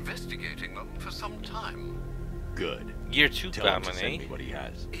 Has been investigating them for some time. Good. Year 2 Tell him Batman, to send eh? me what he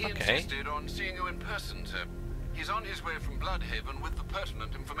has. He Okay. insisted on seeing you in person, sir. He's on his way from Bloodhaven with the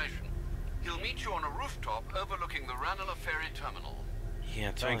pertinent information. He'll meet you on a rooftop overlooking the Ranelagh Ferry Terminal.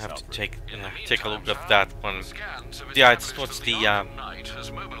 Yeah, so I'll Thanks, have to Alfred. take a look at that one. Yeah, it's what's the Knight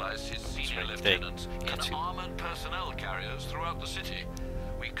has mobilized his senior right, lieutenants cut in to. armored personnel carriers throughout the city.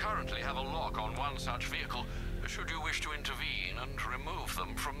 We currently have a lock on one such vehicle. Should you wish to intervene and remove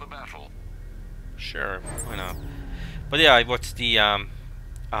them from the battle? Sure, why not? But yeah, I watched the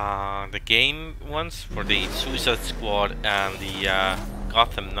game ones for the Suicide Squad and the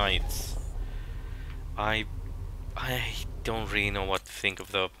Gotham Knights. I don't really know what to think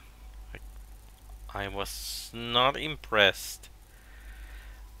of them. I was not impressed.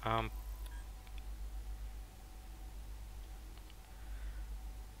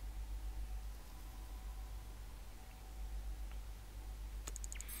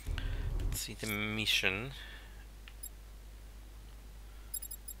 Let's see the mission.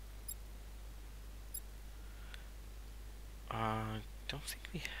 Don't think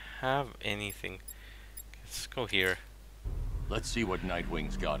we have anything. Let's go here. Let's see what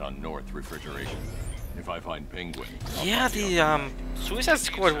Nightwing's got on North Refrigeration. If I find Penguin, I'll Yeah, find the Suicide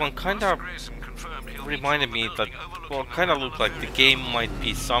Squad one kind of reminded me that, well, kind of looked like the game might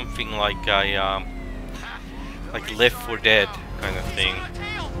be something like a like Left 4 Dead kind of thing,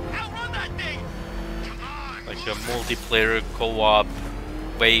 like a multiplayer co-op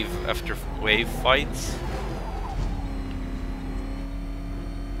wave after wave fights.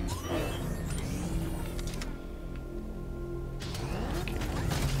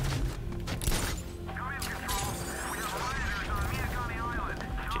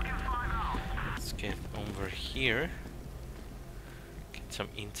 here. Get some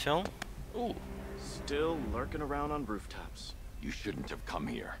intel. Ooh. Still lurking around on rooftops. You shouldn't have come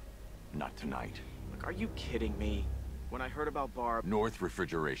here. Not tonight. Look, are you kidding me? When I heard about Barb... North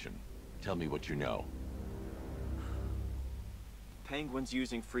Refrigeration. Tell me what you know. Penguin's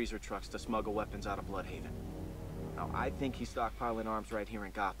using freezer trucks to smuggle weapons out of Bloodhaven. Now, I think he's stockpiling arms right here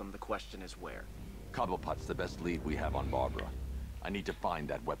in Gotham. The question is where. Cobblepot's the best lead we have on Barbara. I need to find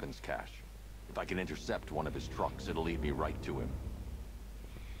that weapons cache. If I can intercept one of his trucks, it'll lead me right to him.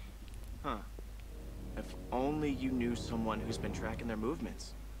 Huh. If only you knew someone who's been tracking their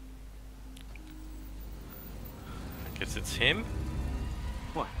movements. I guess it's him?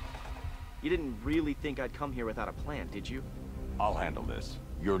 What? You didn't really think I'd come here without a plan, did you? I'll handle this.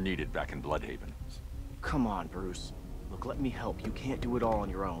 You're needed back in Bloodhaven. Come on, Bruce. Look, let me help. You can't do it all on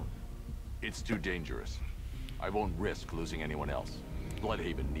your own. It's too dangerous. I won't risk losing anyone else.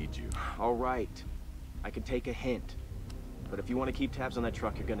 Bloodhaven needs you. All right. I can take a hint. But if you want to keep tabs on that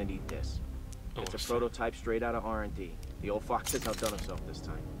truck, you're gonna need this. It's a prototype straight out of R&D. The old fox has outdone himself this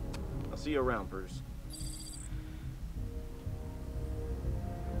time. I'll see you around, Bruce.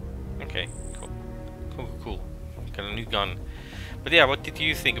 Okay, cool. Got a new gun. But yeah, what did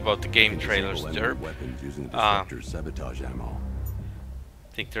you think about the game trailers, Derp? Weapons using the disruptor's sabotage ammo.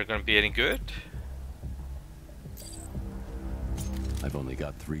 Think they're gonna be any good? I've only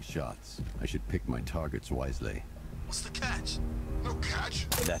got 3 shots. I should pick my targets wisely. What's the catch? No catch?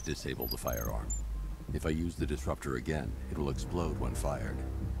 That disabled the firearm. If I use the disruptor again, it will explode when fired,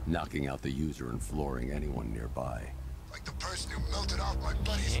 knocking out the user and flooring anyone nearby. Like the person who melted off my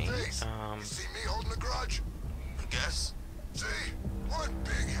buddy's face. You see me holding a grudge? I guess. See? One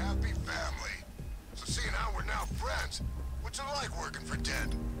big happy family. So seeing how we're now friends, what's it like working for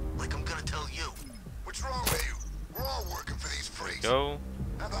Dead? Like I'm gonna tell you. What's wrong with you? We're all working for these freaks. Go.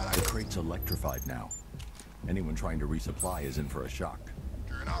 The crate's electrified now. Anyone trying to resupply is in for a shock.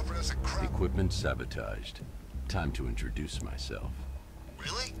 You're offering us a crap. Equipment sabotaged. Time to introduce myself.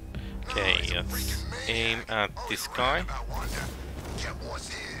 Really? Okay, let's aim at this guy. Get what's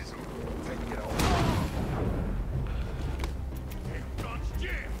his. Take it all.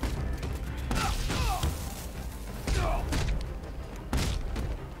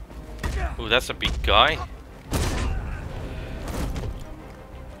 Ooh, that's a big guy.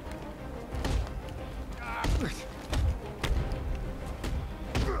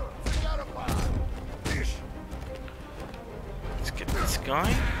 Let's get this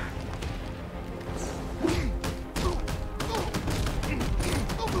guy.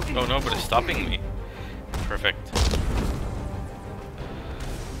 Oh, nobody's stopping me. Perfect.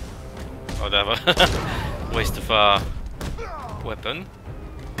 Oh, that was a waste of a weapon.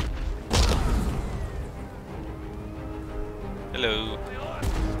 Hello.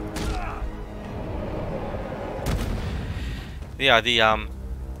 Yeah, the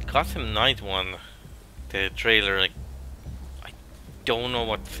Arkham Knight one, the trailer, like, I don't know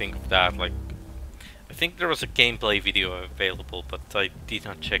what to think of that. Like, I think there was a gameplay video available, but I did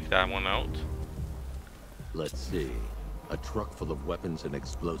not check that one out. Let's see. A truck full of weapons and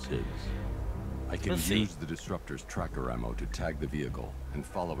explosives. I can use the disruptor's tracker ammo to tag the vehicle and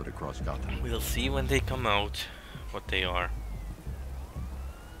follow it across Gotham. We'll see when they come out what they are.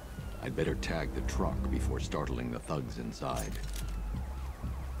 I'd better tag the truck before startling the thugs inside.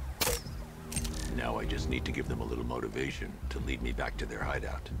 Now I just need to give them a little motivation to lead me back to their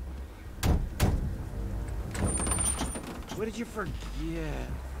hideout. What did you forget?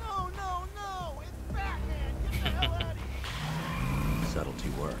 No, it's Batman! Get the hell out of here! Subtlety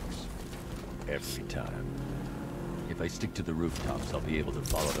works. Every time. If I stick to the rooftops, I'll be able to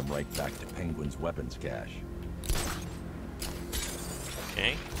follow them right back to Penguin's weapons cache.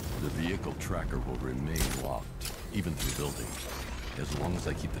 Okay. The vehicle tracker will remain locked, even through buildings, as long as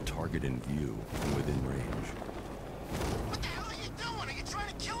I keep the target in view and within range. What the hell are you doing? Are you trying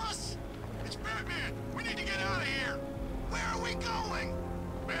to kill us? It's Batman. We need to get out of here. Where are we going?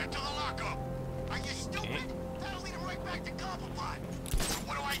 Back to the lockup. Are you stupid? That'll lead him right back to Cobblepot. So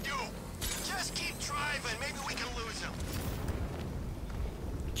what do? Just keep driving. Maybe we can lose him.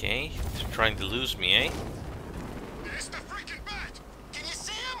 Okay, they're trying to lose me, eh? It's the freaking Bat. Can you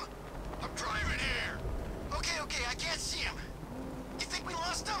see him? I'm driving here. Okay, I can't see him. You think we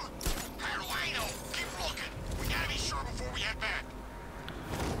lost him? How do I know? Keep looking. We gotta be sure before we head back.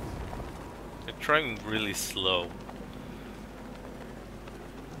 They're driving really slow.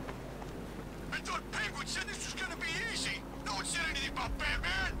 I thought Penguin said this was gonna be easy. No one said anything about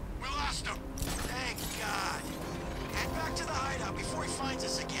Batman. We lost him. Thank God. Head back to the hideout before he finds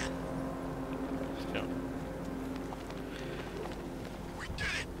us again. Let's go. We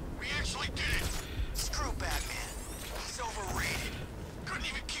did it. We actually did it. Screw Batman.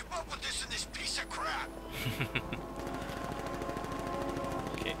 crap.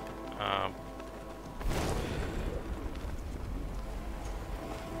 Okay.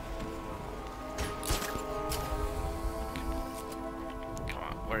 Come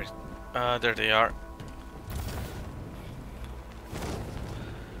on, where is... there they are.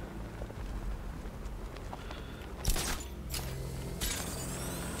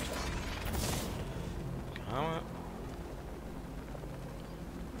 Come on.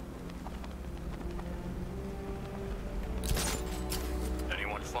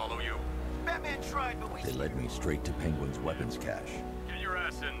 Anyone follow you? Batman tried, but we... They led me straight to Penguin's weapons cache. Get your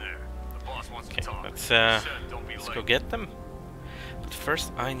ass in there. The boss wants to talk. Let's Said, don't be let's late. go get them. But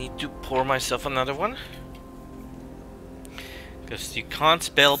first, I need to pour myself another one. Because you can't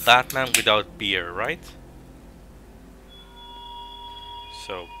spell Batman without beer, right?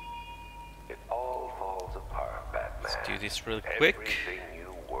 So It all falls apart, Batman. let's do this real quick. Everything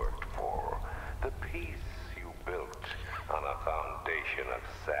you worked for, the peace you built on a foundation of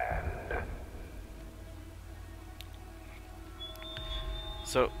sand.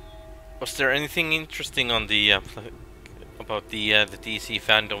 So, was there anything interesting on the about the DC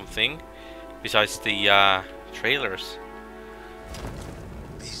fandom thing besides the trailers?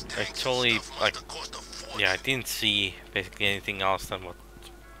 I totally like. Yeah, I didn't see basically anything else than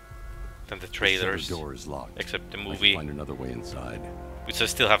the trailers, The door is locked. except the I should movie, find another way inside. which I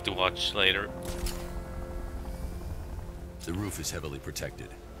still have to watch later. The roof is heavily protected.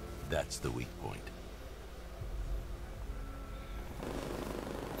 That's the weak point.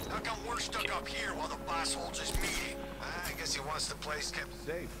 How come we're stuck up here while the boss holds his meeting? I guess he wants the place kept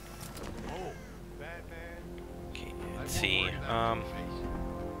safe. Oh, Batman. Okay, let's see. I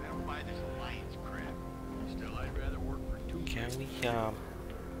don't buy this alliance crap. Still, I'd rather work for two. Can we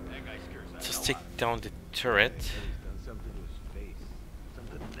That guy scares just take down the turret? He's done something to his face.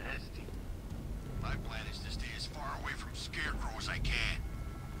 Something nasty. My plan is to stay as far away from Scarecrow as I can.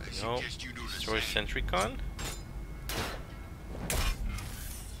 I No, suggest you do the destroy same. Sentricon.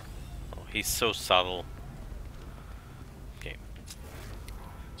 Oh, he's so subtle. Okay,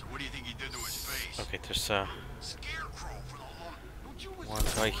 So what do you think he did to his face? okay. There's Scarecrow for the long. Don't you one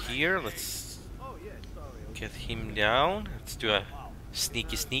guy here. Let's get him down. Let's do a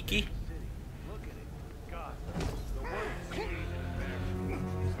sneaky sneaky.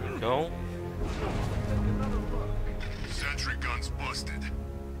 There we go. Sentry gun's busted.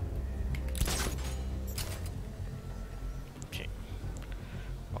 Okay.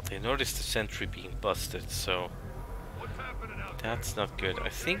 Well, they noticed the sentry being busted, so that's not good. I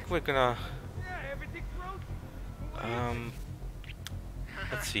think we're gonna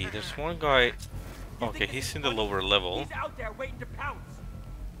let's see, there's one guy. Okay, he's in the lower level. He's out there waiting to pounce.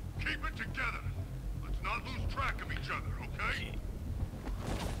 Keep it together. Let's not lose track of each other, okay?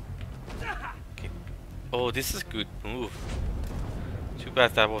 Okay. Oh, this is a good move. Too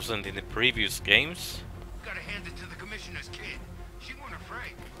bad that wasn't in the previous games. Gotta hand it to the commissioner's kid. She wasn't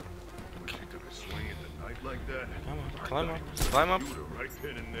afraid. She took a swing at the night like that. Come on, climb up, climb up. Shoot her right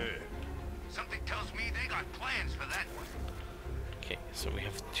then and there. Something tells me they got plans for that one. Okay, so we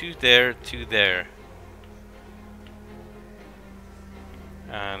have two there, two there.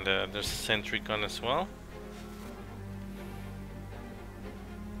 And there's a sentry gun as well.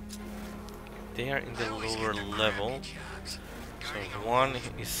 They are in the lower level. So one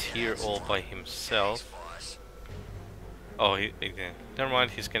is here all by himself. Oh, never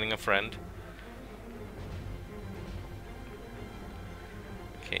mind, he's getting a friend.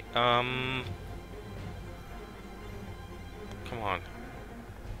 Okay, come on.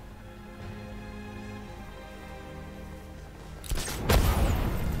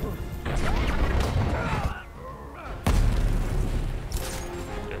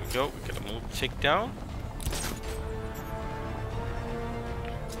 There we go, we got a move takedown.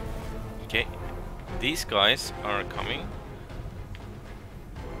 Okay, these guys are coming.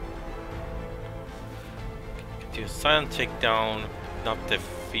 Do a silent takedown, not the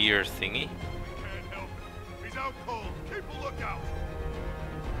fear thingy. Can't help it. He's out cold. Keep a lookout.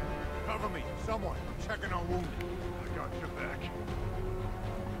 Cover me. Someone. I'm checking on wounded. I got your back.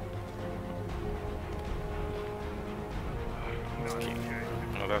 Okay.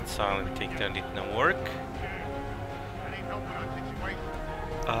 Well, that silent takedown did not work.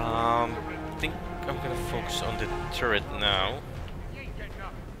 I think I'm gonna focus on the turret now.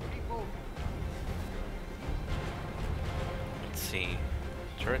 Let's see.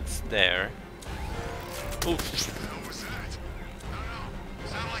 Turret's there. Oof.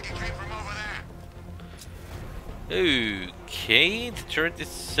 Okay, the turret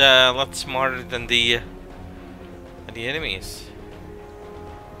is a lot smarter than the enemies.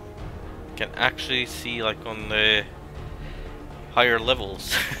 can actually see like on the higher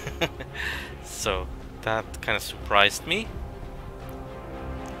levels. So that kind of surprised me.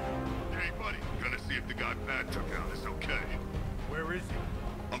 Hey, buddy, gonna see if the guy Pat took out is okay. Where is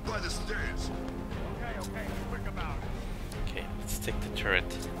he? I'm by the stairs. Okay, quick about it. Okay, let's take the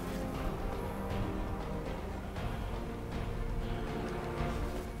turret.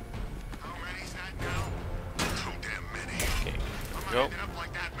 How many's that now? Too damn many. Okay, I'm go. ending up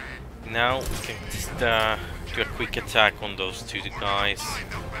like that, man. Now we can just do a quick attack on those two guys. Find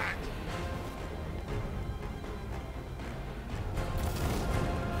the bat.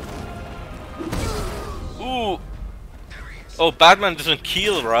 Ooh! Oh, Batman doesn't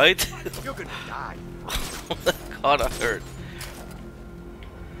kill, right? You're gonna die. God, I heard.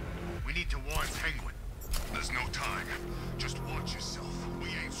 We need to warn Penguin. There's no time. Just watch yourself. We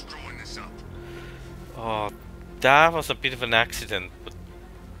ain't screwing this up. Oh, that was a bit of an accident, but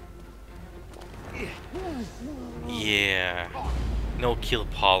yeah, no kill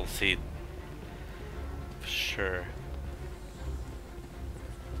policy for sure.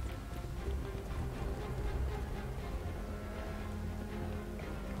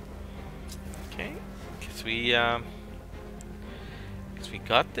 Okay, guess we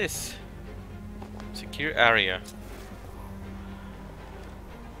got this. Secure area.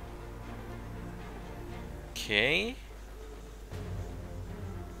 Okay.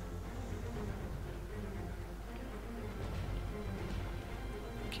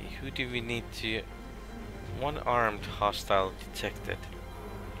 Okay, who do we need to... One armed hostile detected.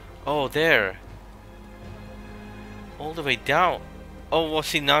 Oh, there! All the way down. Oh,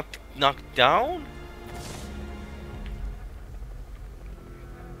 was he not knocked down?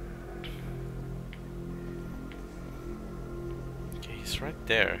 Okay, he's right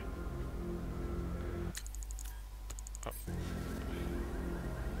there. Oh.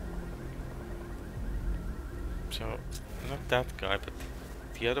 So, not that guy, but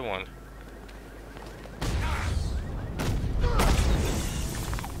the other one.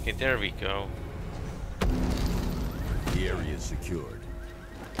 Okay, there we go. The area is secured.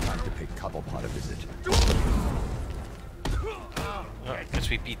 Time to pay Cobblepot a visit. Oh, guess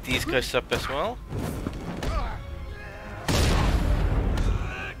we beat these guys up as well.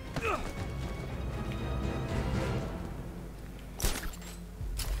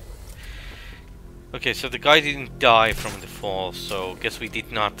 Okay, so the guy didn't die from the fall, so guess we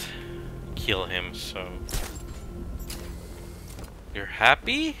did not kill him, so... You're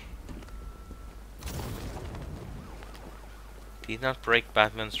happy? Did not break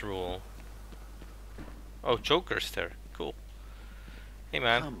Batman's rule. Oh, Joker's there. Cool. Hey,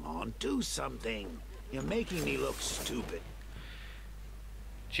 man. Come on, do something. You're making me look stupid.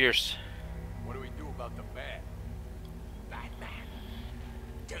 Cheers. What do we do about the bat? Batman.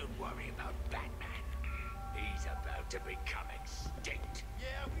 Don't worry about Batman. He's about to become extinct.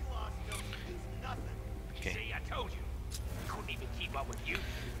 Yeah, we lost him. He's nothing. Okay. See, I told you. Couldn't even keep up with you.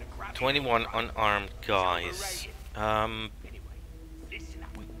 21 unarmed guys.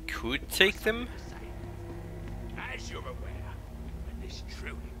 We could take them. As you're aware, and this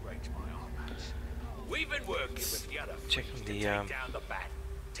truly breaks my heart, we've been working with the other Check freaks the, to take down the bat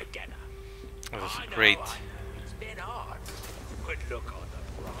together. That was I know, great. It's been hard, but look on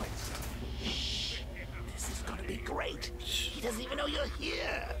the bright side. Shh. This is gonna be great. He doesn't even know you're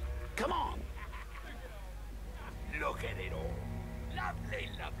here. Come on. Look at it all. Lovely,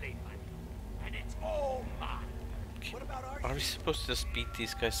 lovely money. And it's all mine. What about our Are we supposed to just beat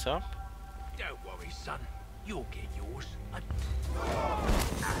these guys up? Don't worry, son. You'll get yours.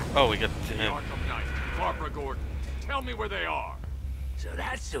 Oh, we got the Arkham Knight, Barbara Gordon. Tell me where they are. So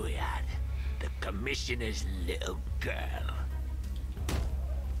that's who we had. The commissioner's little girl.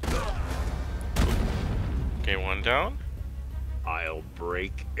 Okay, one down. I'll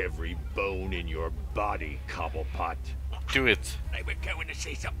break every bone in your body, Cobblepot. Do it. They were going to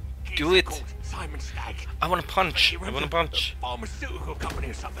say something. Do it. Simon Stagg. I want to punch. I want to punch. Pharmaceutical company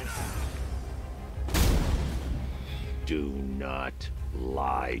or something. Do not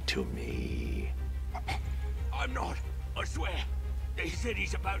lie to me. I'm not. I swear. They said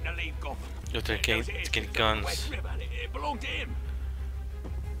he's about to leave Gotham. You're taking guns. West River. It belonged to him.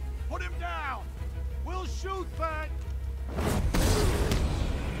 Put him down. We'll shoot, Pat.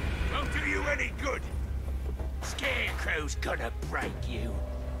 Won't do you any good. Scarecrow's gonna break you.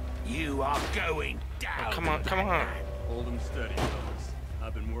 You are going down. Oh, come on, come on. Hold him steady, fellas.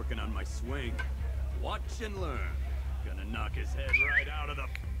 I've been working on my swing. Watch and learn. Gonna knock his head right out of the...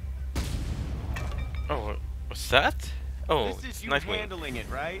 Oh, what's that? Oh, This is it's you Nightwing. handling it,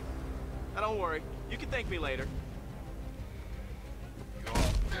 right? Now, don't worry. You can thank me later.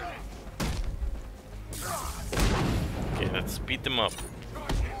 Let's beat them up.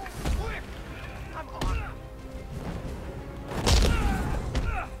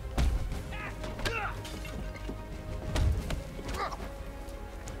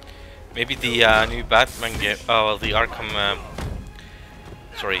 Maybe the new Batman game, well, the Arkham,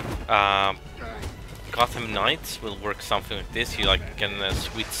 Gotham Knights will work something like this. You like can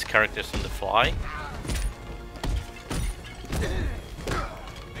switch characters on the fly.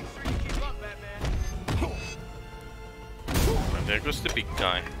 And there goes the big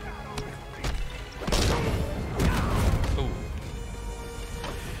guy. Ooh.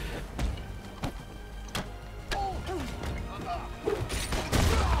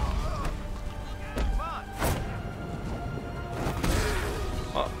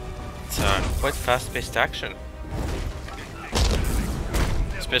 Well, it's quite fast-paced action.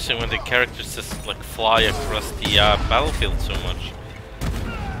 Especially when the characters just like fly across the battlefield so much.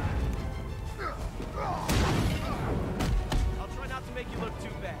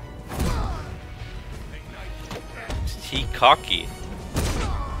 He cocky.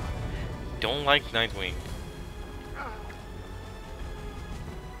 Don't like Nightwing.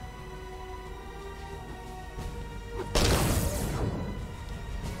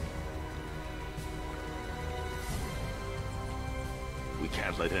 We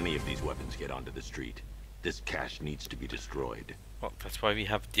can't let any of these weapons get onto the street. This cache needs to be destroyed. Well, that's why we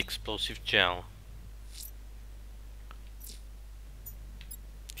have the explosive gel.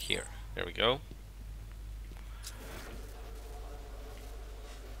 Here. There we go.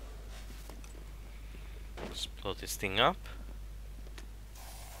 Let's blow this thing up.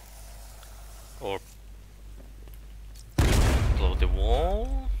 Or blow the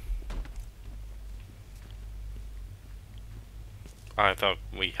wall. I thought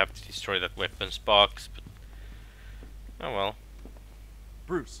we have to destroy that weapons box, but oh well.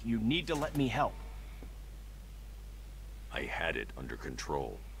 Bruce, you need to let me help. I had it under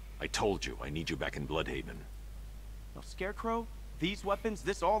control. I told you, I need you back in Bloodhaven. Now, Scarecrow, these weapons,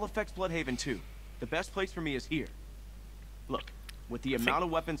 this all affects Bloodhaven too. The best place for me is here. Look, with the amount of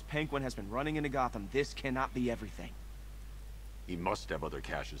weapons Penguin has been running into Gotham, this cannot be everything. He must have other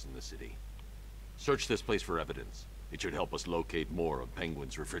caches in the city. Search this place for evidence. It should help us locate more of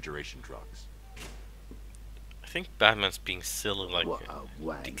Penguin's refrigeration trucks. I think Batman's being silly, like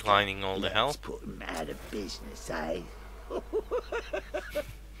declining all the help. Put him out of business, eh?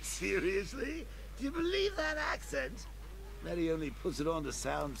 Seriously? Do you believe that accent? That he only puts it on to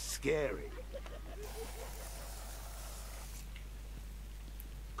sound scary.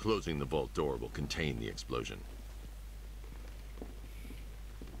 Closing the vault door will contain the explosion.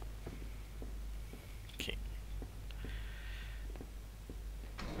 Okay.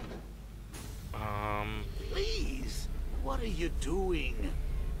 Please, what are you doing?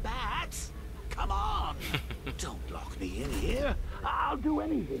 Bats? Come on! Don't lock me in here. I'll do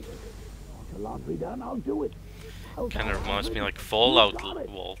anything. Want your laundry done? I'll do it. Kind of reminds me like Fallout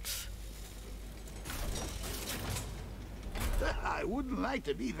vaults. I wouldn't like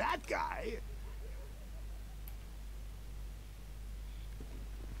to be that guy.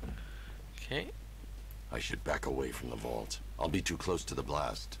 Okay. I should back away from the vault. I'll be too close to the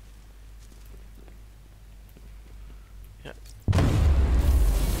blast. Yeah.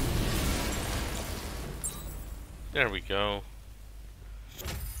 There we go.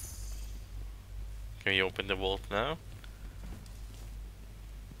 Can you open the vault now?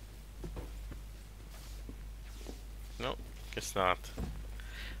 No, guess not.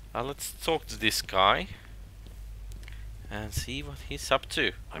 Let's talk to this guy and see what he's up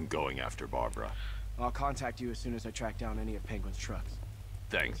to. I'm going after Barbara. I'll contact you as soon as I track down any of Penguin's trucks.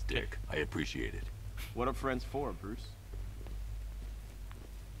 Thanks, Dick. I appreciate it. What are friends for, Bruce?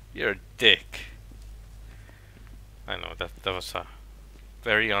 You're a dick. I know, that was a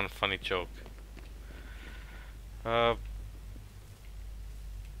very unfunny joke.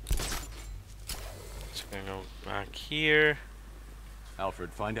 Just gonna go back here.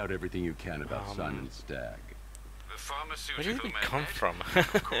 Alfred, find out everything you can about Simon Stagg. Where did we come from?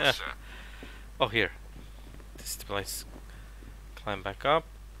 Course, sir. Oh, here. This place. Climb back up.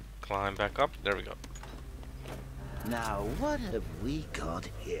 Climb back up. There we go. Now, what have we got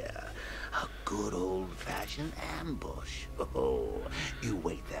here? A good old-fashioned ambush. Oh, you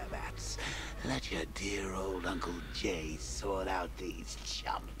wait there, Bats. Let your dear old Uncle Jay sort out these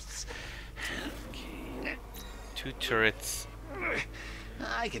chumps. Okay. 2 turrets.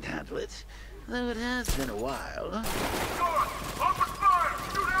 I can handle it, though it has been a while. Open fire!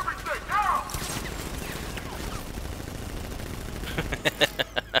 Shoot everything! Now!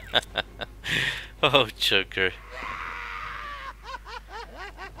 Oh, Joker.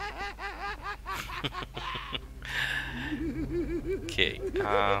 Okay.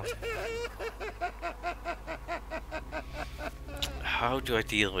 How do I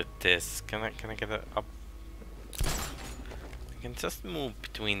deal with this? Can I get it up? I can just move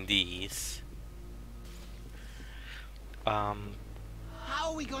between these. How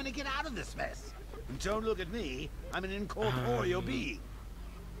are we going to get out of this mess? Don't look at me. I'm an incorporeal being.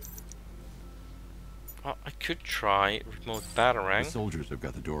 Well, I could try remote batarang. The soldiers have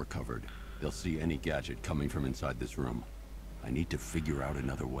got the door covered. They'll see any gadget coming from inside this room. I need to figure out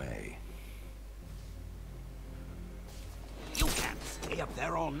another way. You can't stay up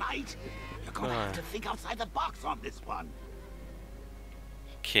there all night. You're gonna have to think outside the box on this one.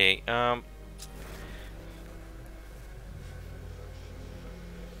 Okay, oh,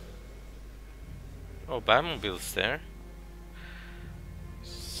 Batmobile's there.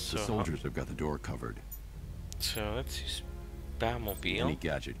 So the soldiers have got the door covered. So let's use Batmobile. Any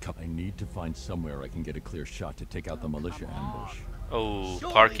gadget. I need to find somewhere I can get a clear shot to take out the militia ambush. Oh,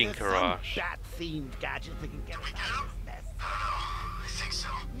 Surely parking there's garage. some bat-themed gadget that can get us out of this mess. I think so.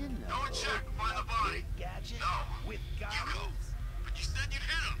 You know, Go and check. Find the body. Gadget No. with You go. guns. But you said you'd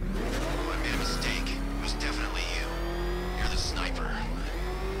hit him. Oh, I made a mistake. It was definitely you. You're the sniper.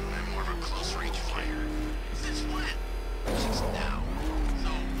 I'm more of a close-range fire. Since when? Since now. So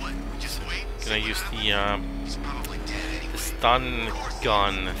what? We just wait? Can I use He's probably dead anyway. the stun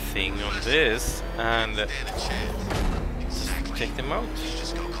gun thing on this and take them out?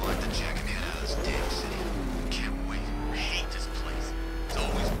 Just go collect the jack and get out of this damn city. Can't wait. I hate this place. It's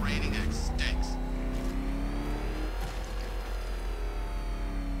always raining and it stinks.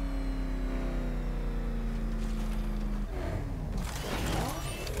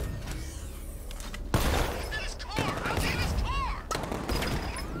 He's in his car! How's he in his car?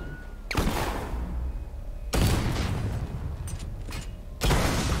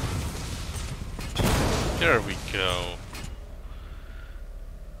 There we go.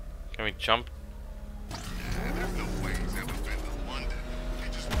 Can we jump? There's no way he's ever been to London. He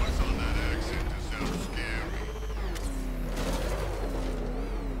just puts on that accent to sound scary.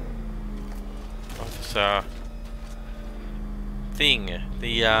 Oh, this thing.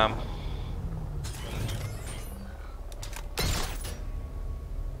 The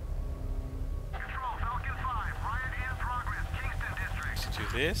let's do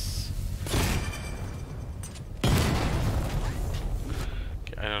this.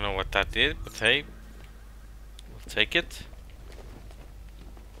 Okay, I don't know what that did, but hey, we'll take it.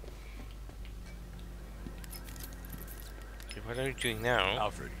 Okay, what are you doing now?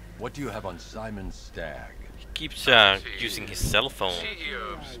 Alfred, what do you have on Simon Stagg? He keeps using his cell phone.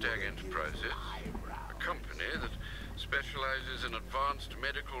 CEO of Stagg Enterprises, a company that specializes in advanced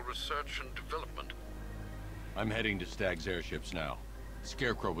medical research and development. I'm heading to Stagg's airships now.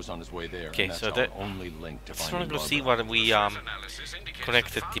 Scarecrow was on his way there, Okay, and that's so our that only link to just finding want to see Barbara. what we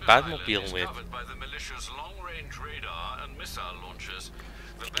connected the Batmobile with. By the militia's long-range radar and missile launchers.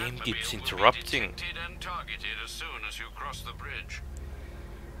 The game keeps Batmobile will be interrupting. detected and targeted as soon as you cross the bridge.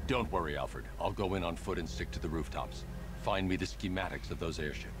 Don't worry, Alfred. I'll go in on foot and stick to the rooftops. Find me the schematics of those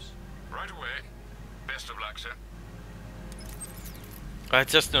airships. Right away. Best of luck, sir. I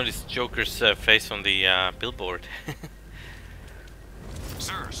just noticed Joker's face on the billboard.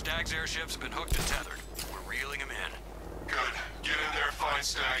 Sir, Stagg's airships have been hooked and tethered. We're reeling him in. Good. Get in there, find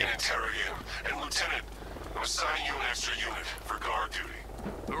Stagg, and interrogate him. And Lieutenant, I'm assigning you an extra unit for guard duty.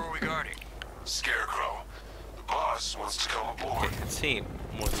 Who are we guarding? Scarecrow. The boss wants to come aboard. Okay, let's see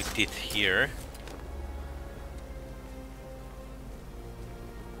what we did here.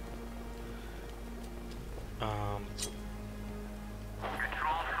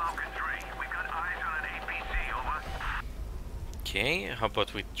 Okay, how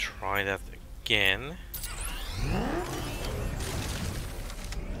about we try that again?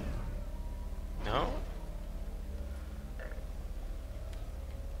 No?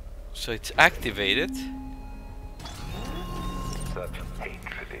 So it's activated. Such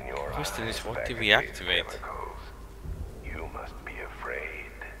hatred in your Question is, eyes what did back we at these activate? chemicals. You must be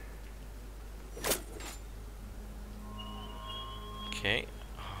afraid. Okay.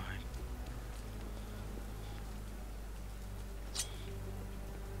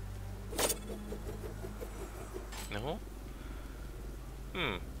 No?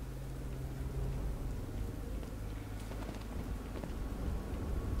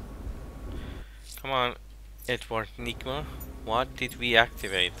 Come on, Edward Nigma. What did we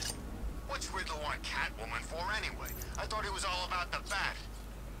activate? What's Riddler want Catwoman for anyway? I thought it was all about the bat.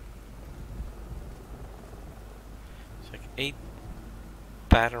 It's like 8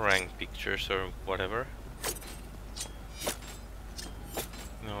 Batarang pictures or whatever.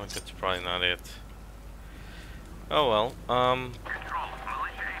 No, that's probably not it. Oh well,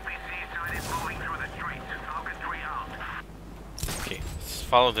 okay, let's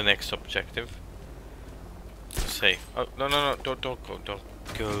follow the next objective. Safe. Oh, no, no, no, don't go, don't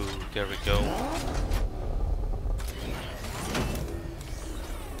go. There we go.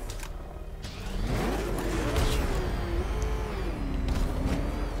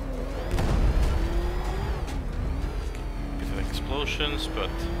 Bit of explosions, but...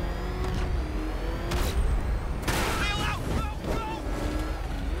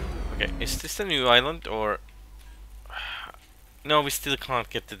 Okay, is this a new island, or... No, we still can't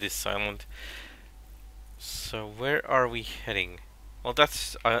get to this island. So where are we heading? Well,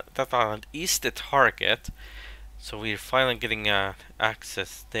 that's that island is the target, so we're finally getting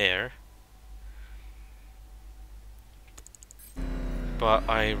access there. But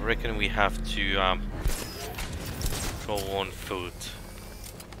I reckon we have to go on foot.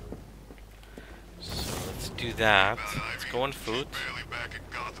 So let's do that. Let's go on foot.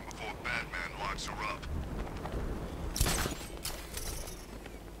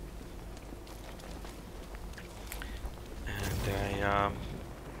 And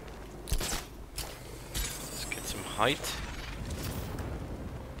let's get some height.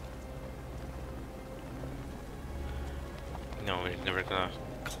 No, we're never gonna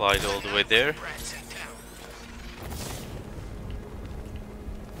glide all the way there.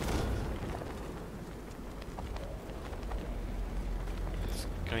 Just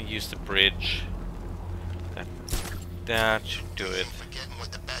gonna use the bridge. That should do it.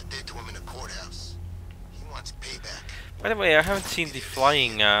 By the way, I haven't seen the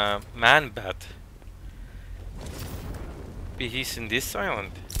flying man bat. But he's in this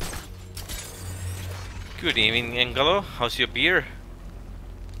island. Good evening, Engalo. How's your beer?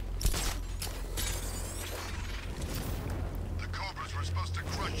 The Cobras were supposed to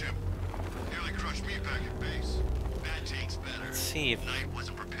crush him. Nearly crushed me back at base. That takes better. Let's see if... Knight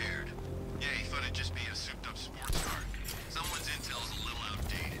wasn't prepared. Yeah, he thought it'd just be a souped-up sports car. Someone's intel's a little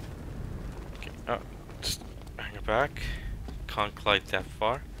outdated. Okay, just hang it back. Can't glide that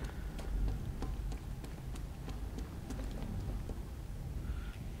far.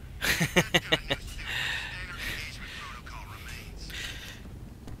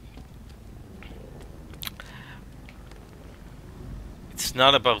 It's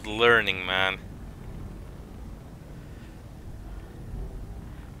not about learning, man.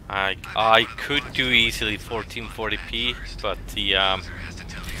 I could do easily 1440p, but the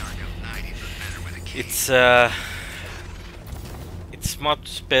it's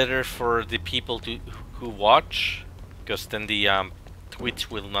much better for the people who watch, because then the Twitch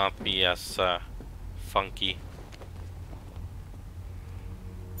will not be as funky.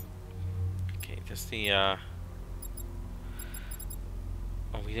 Okay, that's the oh,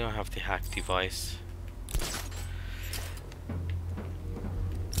 we don't have the hack device.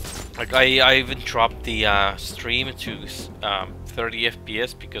 Like I even dropped the stream to 30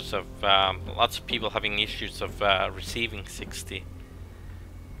 FPS because of lots of people having issues of receiving 60.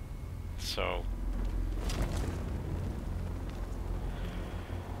 So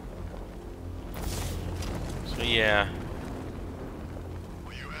yeah.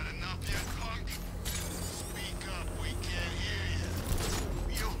 Well, you had enough yet, punk? Speak up, we can't hear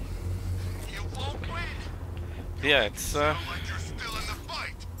you. You won't win. Yeah, it's Sound like you're still in the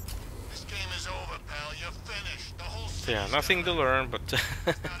fight. This game is over, pal. You're finished. The whole yeah, nothing to learn, but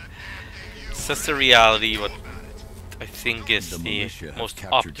it's just the reality. What I think is the most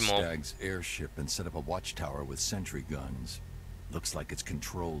optimal. Stag's airship and set up a watchtower with sentry guns. Looks like it's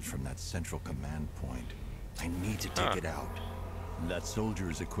controlled from that central command point. I need to take it out. That soldier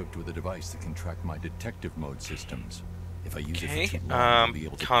is equipped with a device that can track my detective mode systems. If I use it for too long, I'll be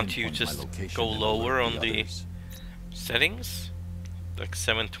able to can't you pinpoint my just location go and lower alert on the others. settings? Like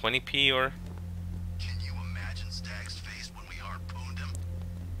 720p or? Can you imagine Stag's face when we harpooned him?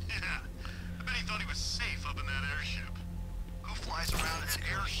 Yeah, I bet he thought he was safe up in that airship. Who flies around in an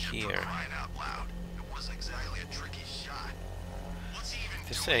airship for crying out loud? It wasn't exactly a tricky shot. What's he even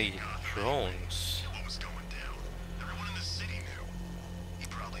They say drones. What was going down? Everyone in the city knew. He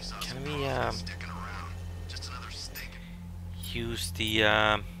probably saw Can some we profits sticking around. Just another stink. use the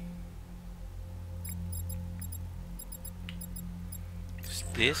use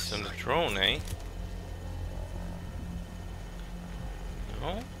this on the drone, eh?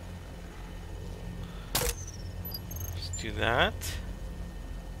 No. Let's do that.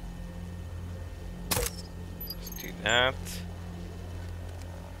 Let's do that.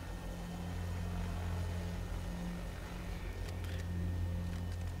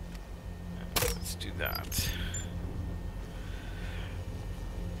 Let's do that.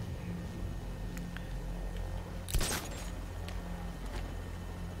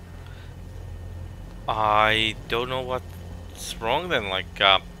 I don't know what's wrong then, like,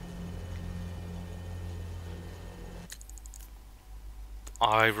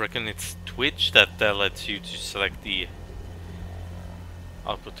 I reckon it's Twitch that lets you to select the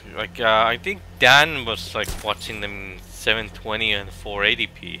output. Like, I think Dan was like watching them in 720 and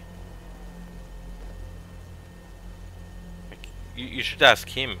 480p. Like, you should ask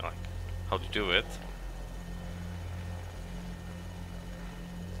him, like, how to do it.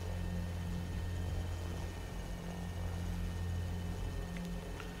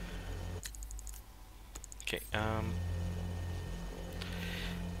 Okay,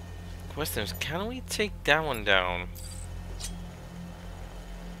 question is, can we take that one down?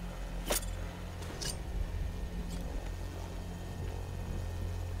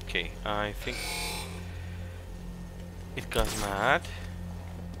 Okay, I think it got mad.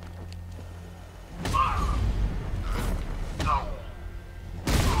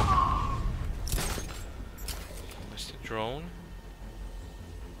 Where's the drone?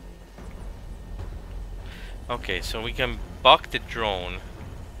 Okay, so we can bug the drone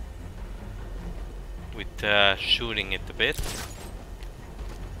with shooting it a bit.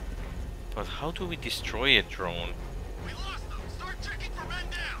 But how do we destroy a drone? We lost them. Start checking for men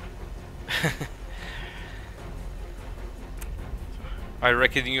down. I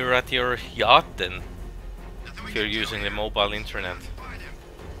reckon you're at your yacht then, if you're using the mobile internet.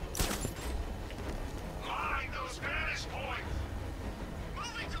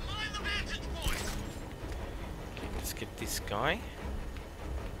 Okay, let's get this guy.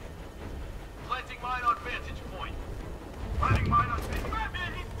 Planting mine on vantage point. Planting mine on vantage point.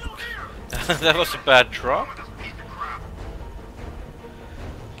 Batman, he's still here. That was a bad drop.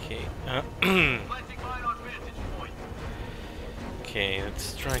 Okay. Planting mine on vantage point. Okay,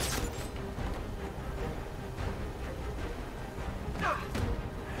 let's try.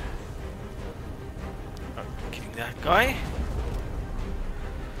 Getting that guy.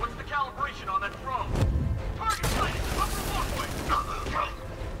 What's the calibration on that drone? Target sighted. Upper walkway.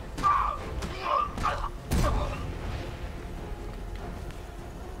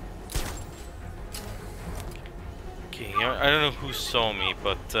 Okay, I don't know who saw me,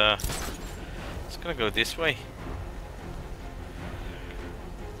 but it's gonna go this way.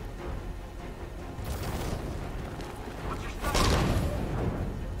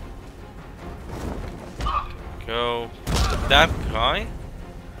 Go that guy.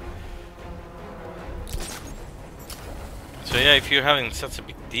 So yeah, if you're having such a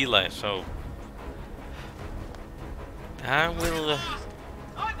big delay, so that will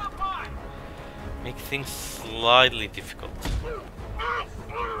make things slightly difficult.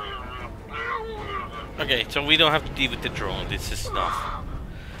 Okay, so we don't have to deal with the drone. This is enough.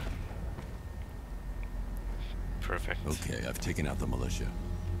 Perfect. Okay, I've taken out the militia.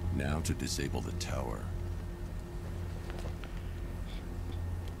 Now to disable the tower.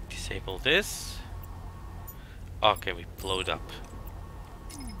 Disable this. Okay, we blow it up.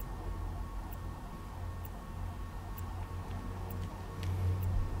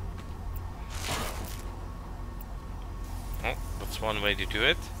 Oh, that's one way to do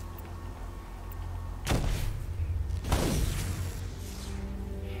it.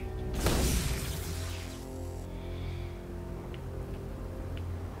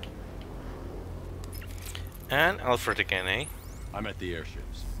 And Alfred again, eh? I'm at the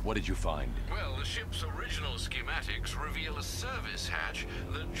airships. What did you find? Well, the ship's original schematics reveal a service hatch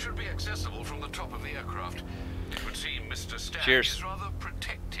that should be accessible from the top of the aircraft. It would seem Mr. Stagg is rather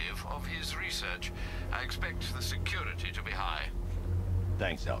protective of his research. I expect the security to be high.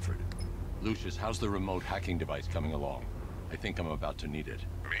 Thanks, Alfred. Lucius, how's the remote hacking device coming along? I think I'm about to need it.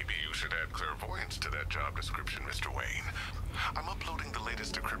 Maybe you should add clairvoyance to that job description, Mr. Wayne. I'm uploading the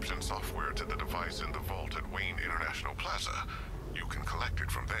latest decryption software to the device in the vault at Wayne International Plaza. You can collect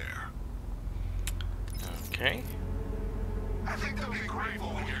it from there. Okay. I think they'll be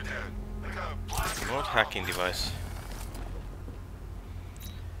grateful when you're dead. Like a black Remote hacking device.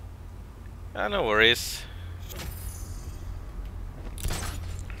 No worries.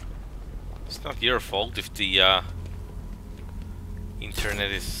 It's not your fault if the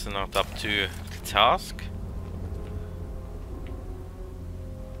internet is not up to the task.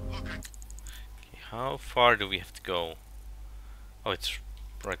 Okay, how far do we have to go? Oh, it's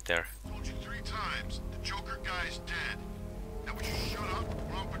right there. Told you 3 times. The Joker guy's dead. Now would you shut up?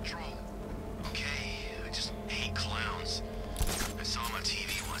 We're on patrol. Okay, I just hate clowns. I saw him on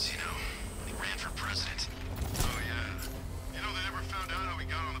TV once, you know. He ran for president. Oh yeah. You know they never found out how he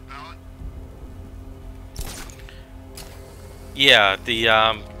got on the ballot? Yeah, the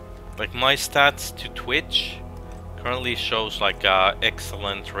like my stats to Twitch currently shows like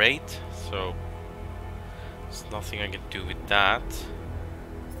excellent rate, so There's nothing I can do with that.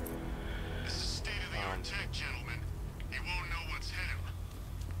 This is state-of-the-art tech, gentlemen. You won't know what's hell.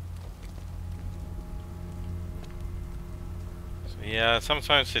 So yeah,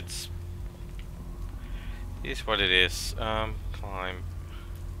 sometimes it is what it is. Climb.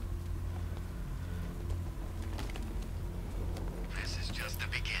 This is just the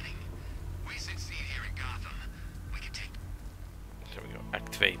beginning. We succeed here in Gotham. We can take. There we go.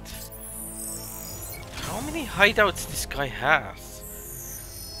 Activate. How many hideouts this guy has?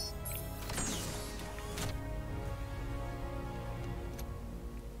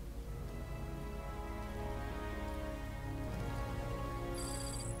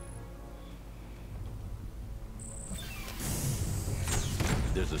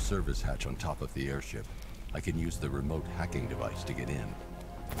 There's a service hatch on top of the airship. I can use the remote hacking device to get in.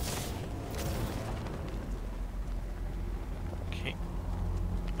 Okay.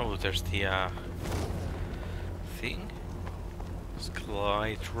 Oh, there's the thing. Let's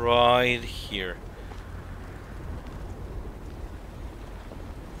glide right here.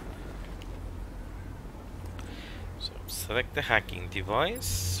 So select the hacking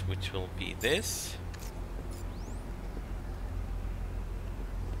device, which will be this.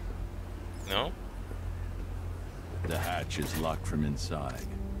 No? The hatch is locked from inside.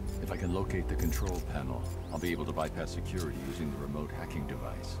 If I can locate the control panel, I'll be able to bypass security using the remote hacking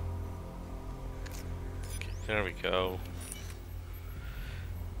device. Okay, there we go.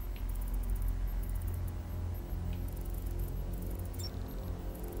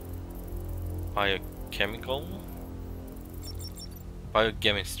 Biochemical?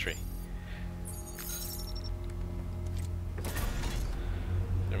 Biochemistry.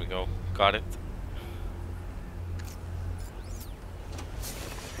 There we go. Got it.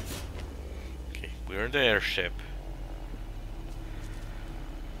 Okay, we're in the airship.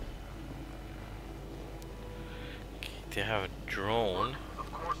 Okay, they have a drone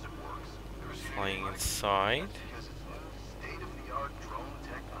flying inside.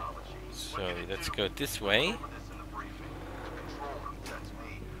 So let's go this way.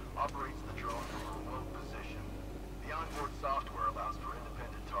 Operates the drone from a remote position. The onboard software allows for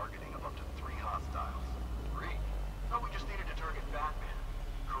independent targeting of up to 3 hostiles. 3? No, we just needed to target Batman.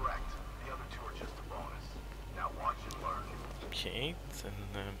 Correct. The other 2 are just a bonus. Now watch and learn. Okay,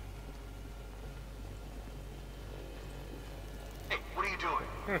 then Hey, what are you doing?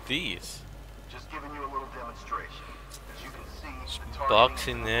 what are these? Just giving you a little demonstration. As you can see, the Box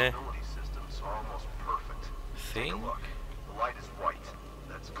targeting in there. ability systems are almost perfect. Take a Thing? look. The light is white.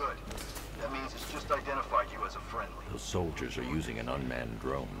 That's good. That means it's just identified you as a friendly. Those soldiers are using an unmanned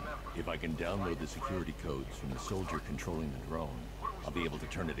drone. If I can download the security codes from the soldier controlling the drone, I'll be able to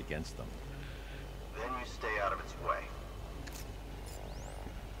turn it against them. Then you stay out of its way.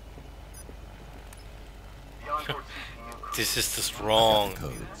 The onboard CPU This is just wrong.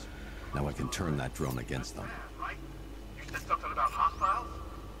 Codes. Now I can turn that drone against them. right? You said something about hostiles?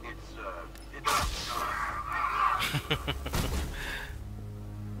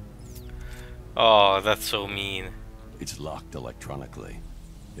 Oh, that's so mean. It's locked electronically.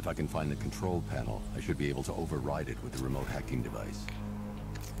 If I can find the control panel, I should be able to override it with the remote hacking device.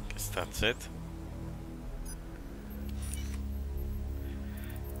 Guess that's it.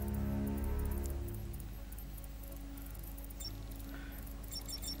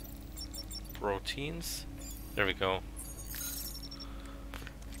 Proteins. There we go.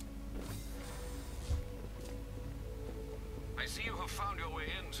 I see you have found your way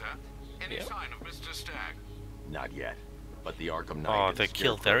in, sir. Any sign of Mr. Stagg? Not yet. But the Arkham Knight Oh, and they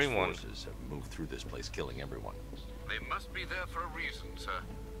killed Scarecrow's everyone. forces have moved through this place, killing everyone. They must be there for a reason, sir.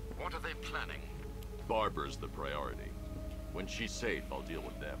 What are they planning? Barbara's the priority. When she's safe, I'll deal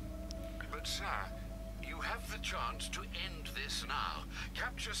with them. But, sir, you have the chance to end this now.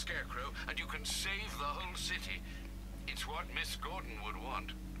 Capture Scarecrow, and you can save the whole city. It's what Miss Gordon would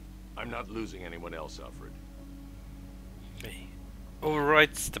want. I'm not losing anyone else, Alfred. Okay.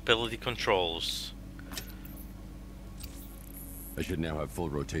 Override stability controls. I should now have full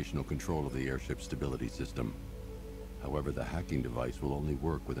rotational control of the airship's stability system. However, the hacking device will only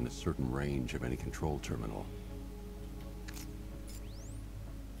work within a certain range of any control terminal.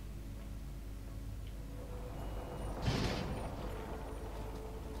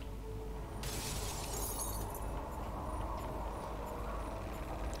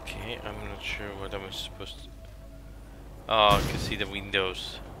 Okay, I'm not sure what I'm supposed to... Oh, I can see the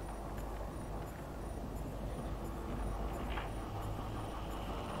windows.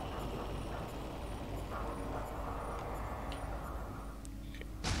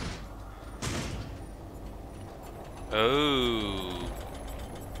 Oh.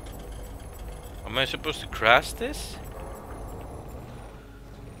 A Am I supposed to crash this?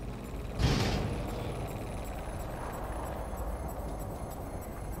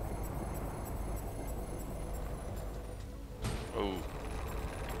 Oh.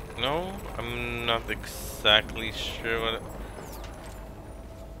 No, I'm not exactly sure what...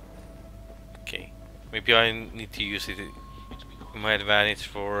 Okay. Maybe I need to use it to my advantage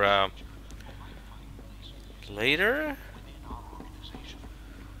for later?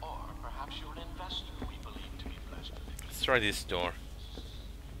 Let's try this door.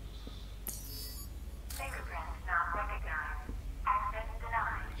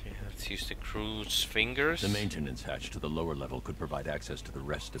 Okay, let's use the crew's fingers. The maintenance hatch to the lower level could provide access to the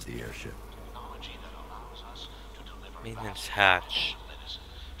rest of the airship. Maintenance hatch.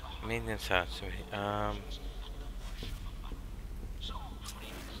 Maintenance hatch.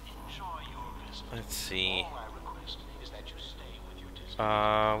 Let's see.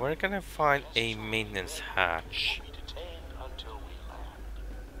 Where can I find a maintenance hatch?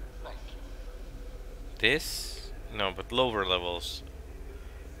 This? No, but lower levels.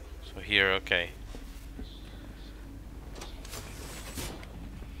 So here, okay.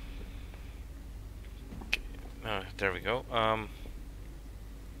 There we go.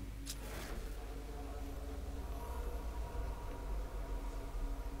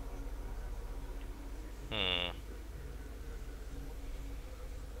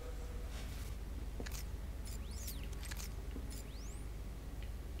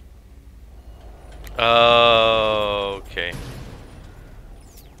 Oh, okay.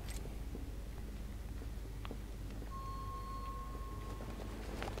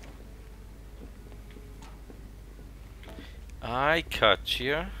 I cut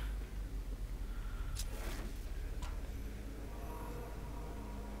you.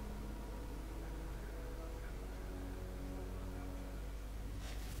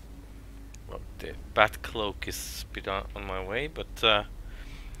 Well, the bat cloak is a bit on my way, but no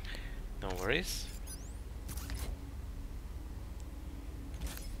worries.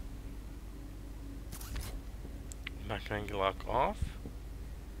 Back lock off.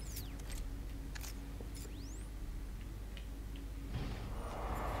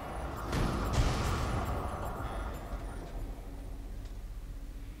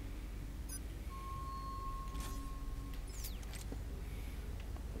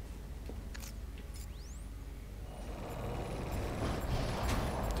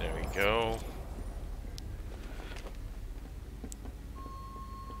 There we go.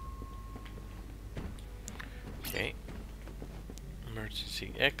 Okay.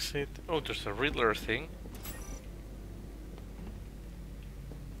 Emergency exit. Oh, there's a Riddler thing.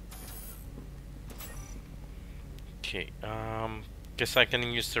 Okay, guess I can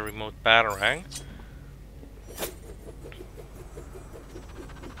use the remote batarang.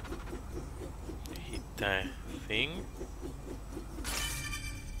 Hit the thing.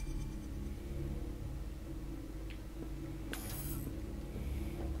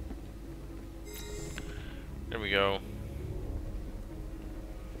 There we go.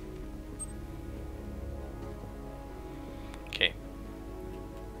 Okay.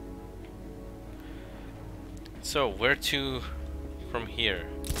 So, where to from here?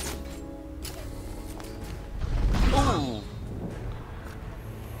 Ooh!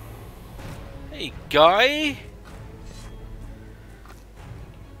 Hey, guy!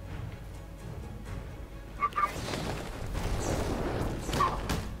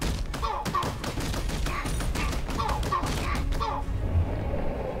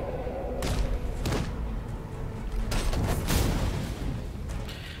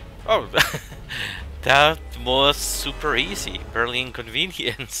 Oh, that was super easy, barely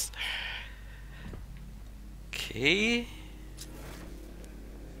inconvenience. Okay.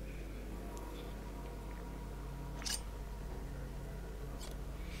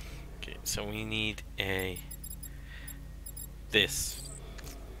 Okay, so we need a this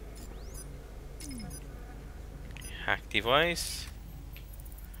hack device.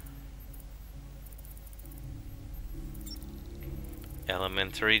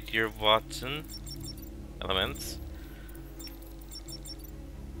 Elementary, dear Watson. Elements.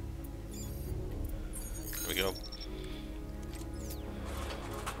 There we go.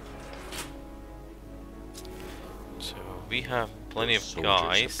 So we have plenty of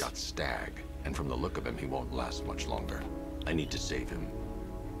guys. Have got Stag, and from the look of him, he won't last much longer. I need to save him.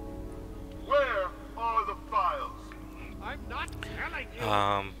 Where are the files? I'm not telling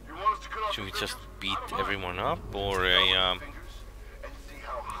you. Should we just beat everyone up, or a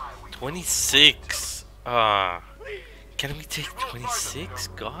 26? Can we take 26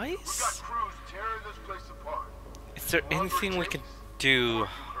 guys? Is there anything we can do?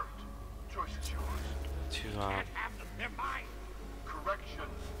 They're mine. Correction,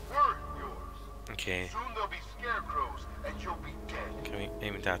 we're yours. Okay. Soon there'll be scarecrows, and you'll be dead. Can we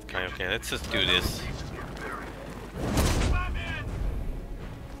aim at that guy? Okay, let's just do this.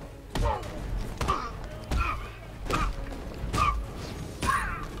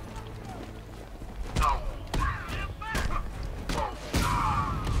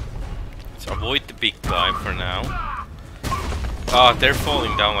 Let's avoid the big guy for now. Ah, they're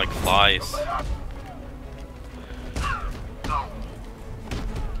falling down like flies.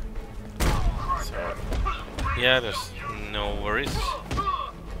 So, yeah, there's no worries.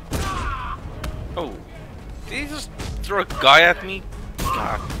 Oh, did he just throw a guy at me?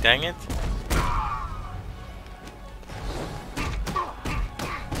 God dang it.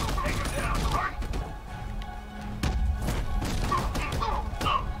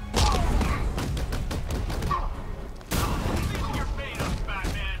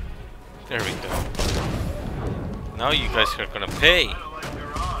 There we go. Now you guys are gonna pay.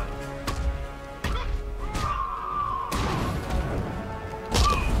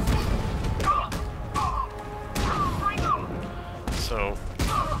 So,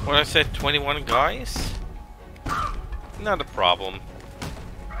 what I said, 21 guys? Not a problem.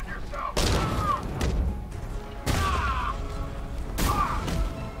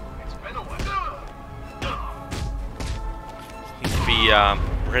 Need to be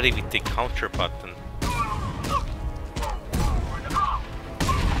ready with the counter button.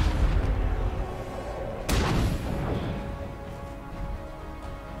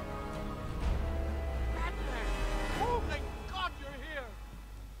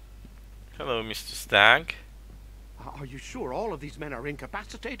 Hello, Mr. Stag. Are you sure all of these men are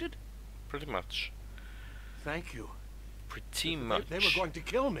incapacitated? Pretty much. Thank you. Pretty much. They were going to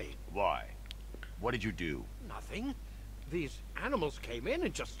kill me. Why? What did you do? Nothing. These animals came in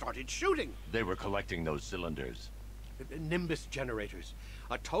and just started shooting. They were collecting those cylinders. Nimbus generators.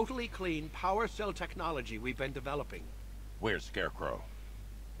 A totally clean power cell technology we've been developing. Where's Scarecrow?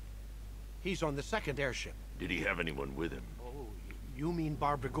 He's on the second airship. Did he have anyone with him? Oh, you mean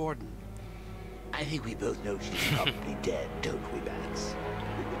Barbara Gordon? I think we both know she's probably dead, don't we, Max?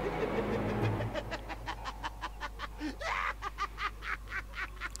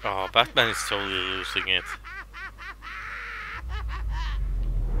 Oh, Batman is totally losing it.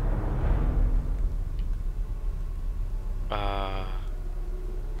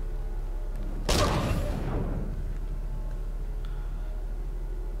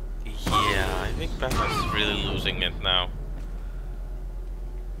 Yeah, I think Batman's really losing it now.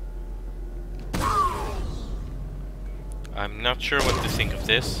 I'm not sure what to think of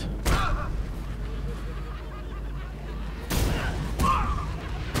this.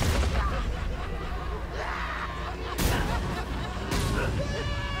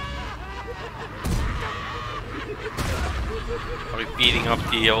 Are we beating up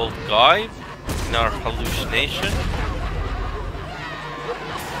the old guy in our hallucination?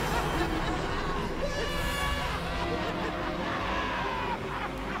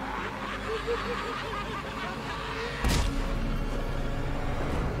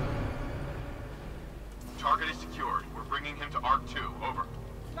 Target is secured. We're bringing him to Arc 2. Over.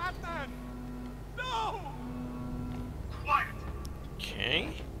 Batman! No! Quiet! Okay.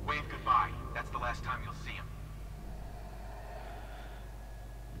 Wave goodbye. That's the last time you'll see him.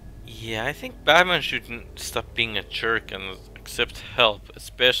 Yeah, I think Batman shouldn't stop being a jerk and accept help,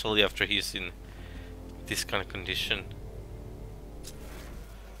 especially after he's in this kind of condition.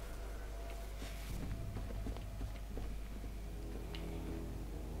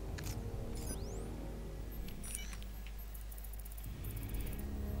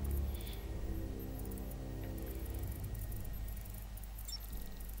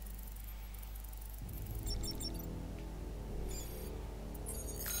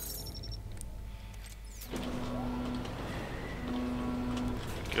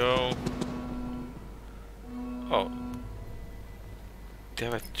 Go. Oh. They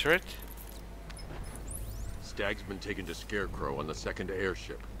have a turret? Stag's been taken to Scarecrow on the second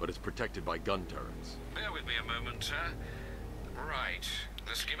airship, but it's protected by gun turrets. Bear with me a moment, sir. Right.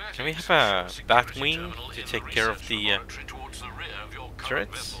 The schematics Can we have show a security Batwing terminal to in take the care of research the laboratory towards the rear of your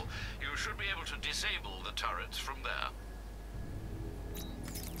current turrets? vessel. You should be able to disable the turrets from there.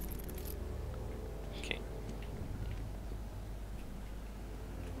 Okay.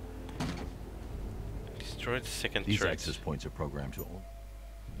 Destroy the second These turret. access points are programmed to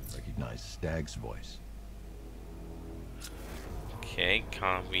recognize Stag's voice. Okay,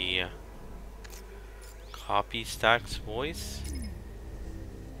 can we copy Stag's voice?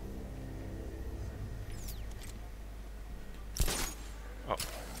 Oh,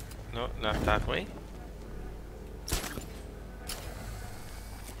 no, not that way.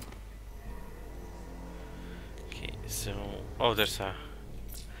 Oh, there's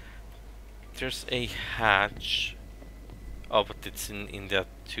a hatch. Oh, but it's in that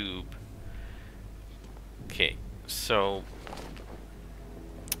tube. Okay, so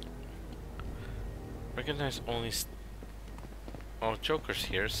recognize only oh, Joker's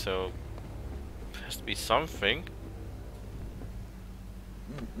here, so it has to be something.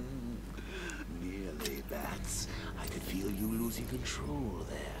 Nearly, Bats. I could feel you losing control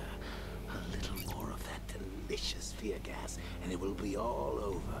there. A little more of that delicious fear gas, and it will be all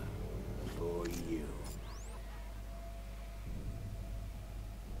over for you.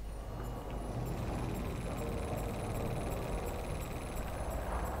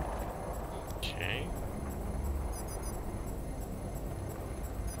 Okay.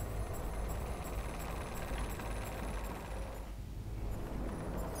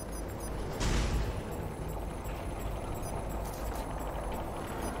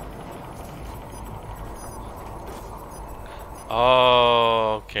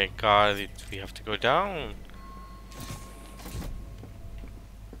 Oh, okay, got it. We have to go down.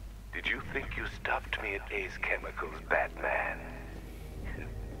 Did you think you stopped me at Ace Chemicals, Batman?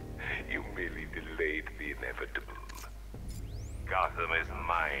 You merely delayed the inevitable. Gotham is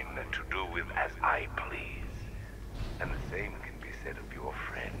mine to do with as I please. And the same can be said of your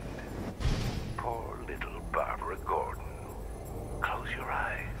friend. Poor little Barbara Gordon. Close your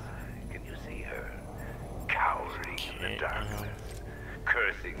eyes. Can you see her? Cowering in the darkness,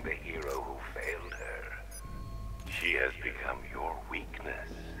 cursing the hero who failed her. She has become your weakness,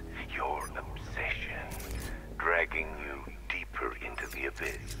 your obsession, dragging you deeper into the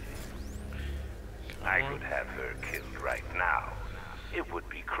abyss. I could have her killed right now. It would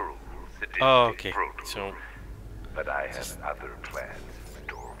be cruel, sadistic, brutal. So but I have other plans in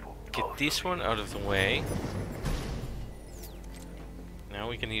store for get this one out of the way. Now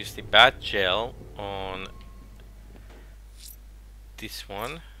we can use the bat gel on this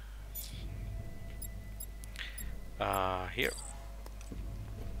one. Here.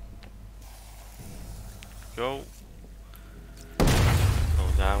 Go.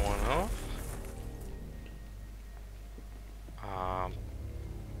 Pull that one off.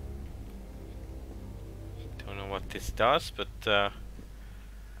 Don't know what this does, but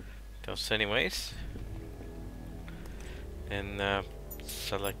does anyways. And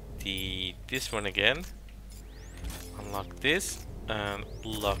select this one again. Unlock this and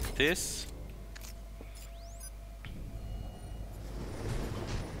lock this.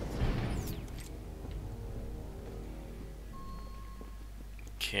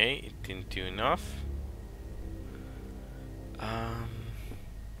 Okay, it didn't do enough.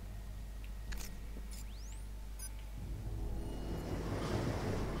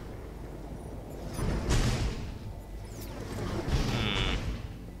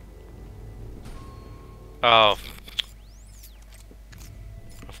 Oh,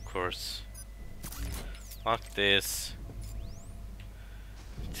 of course. Lock this.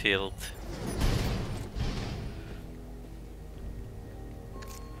 Tilt.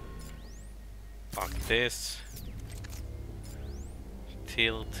 Lock this.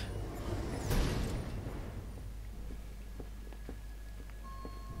 Tilt.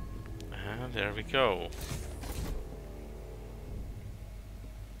 And there we go.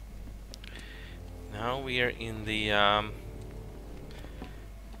 Now we are in the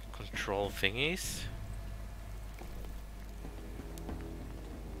control thingies.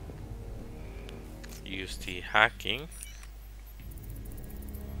 Use the hacking.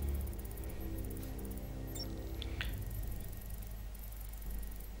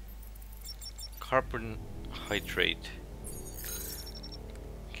 Carbon hydrate.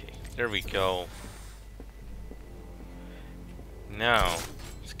 Okay, there we go. Now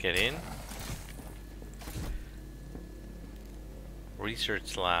let's get in.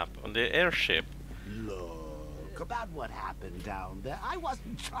 Research lab on the airship. Look, about what happened down there. I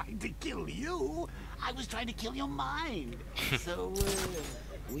wasn't trying to kill you. I was trying to kill your mind. So,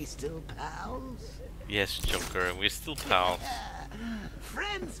 we still pals? Yes, Joker, we're still pals.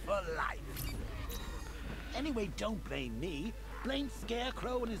 Friends for life. Anyway, don't blame me. Blame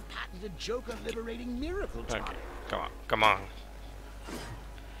Scarecrow and his patented Joker-liberating miracle tonic. Okay, come on, come on.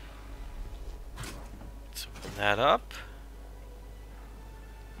 Let's open that up.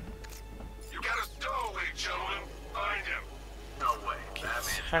 Got a stowaway, gentlemen. Find him. No way.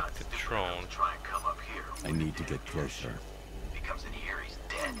 Let's hack the drone. Try and come up here. I need to get closer. If he comes in here, he's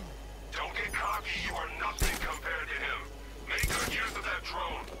dead. Don't get cocky. You are nothing compared to him. Make good use of that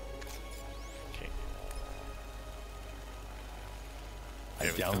drone. Okay. I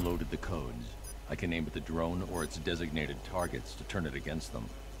downloaded the codes. I can aim at the drone or its designated targets to turn it against them.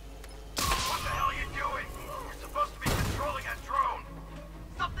 What the hell are you doing? You're supposed to be controlling a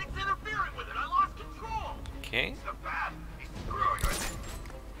Okay.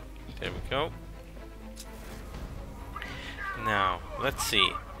 There we go. Now, let's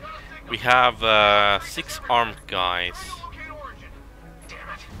see. We have 6 armed guys.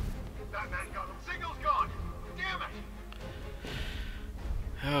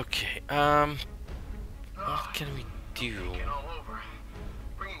 Okay, what can we do?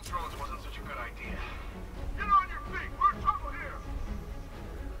 Bringing drones wasn't such a good idea. Get on your feet, we're in trouble here.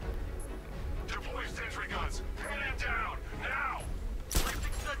 Deploy sentry guns. Man down, now.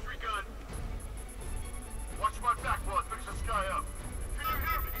 Placing sentry gun. Watch my back while I fix this guy up. Can you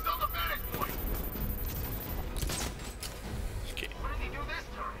hear me? He's on the vantage point. Okay. What did he do this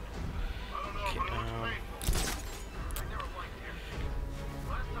time? I don't know, but it looks painful. I never liked him.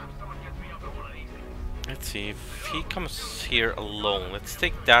 Last time someone gets me up, I want an easy. Let's see if he comes here alone. Let's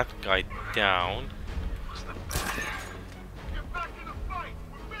take that guy down. Get back in the fight.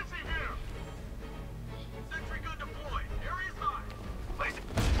 We're busy here. Sentry gun deployed. Area's hot.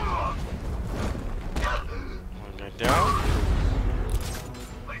 One guy down.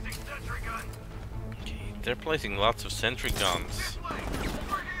 Placing sentry gun. Okay, they're placing lots of sentry guns.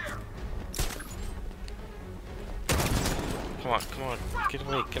 Come on, come on. Get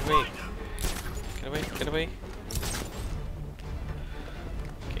away, get away. Get away, get away.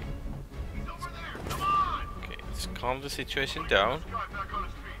 Okay. Okay, let's calm the situation down.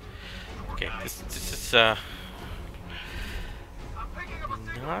 Okay, this is not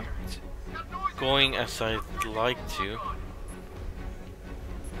going as I'd like to.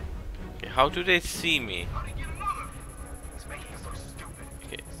 Okay, how do they see me?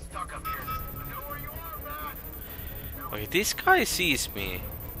 Okay. Okay, this guy sees me.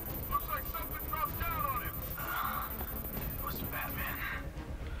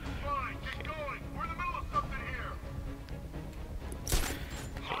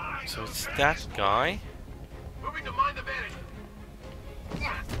 So it's that guy.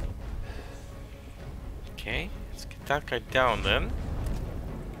 Okay, let's get that guy down then.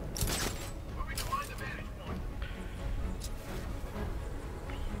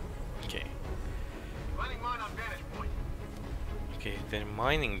 Okay. Okay, they're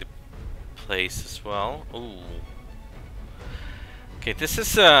mining the place as well. Ooh. Okay, this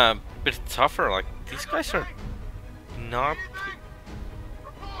is a bit tougher. Like, these guys are not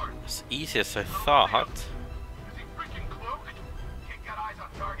as easy as I thought.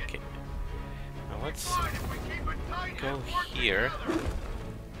 Okay. Now let's go here.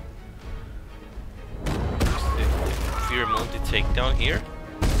 Fear multi takedown here.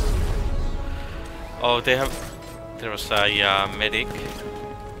 Oh, they have. There was a medic.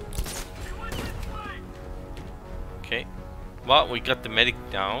 Okay. Well, we got the medic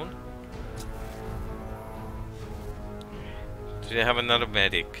down. Do they have another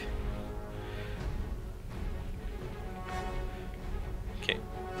medic? Okay.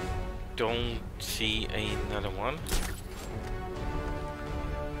 Don't see another one.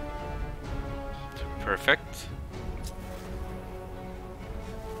 Perfect.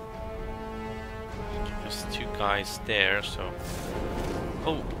 Okay, there's 2 guys there, so...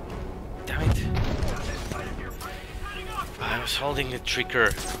 Oh! Damn it! I was holding the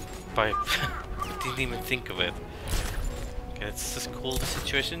trigger, but I didn't even think of it. Okay, let's just cool the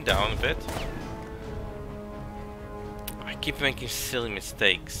situation down a bit. I keep making silly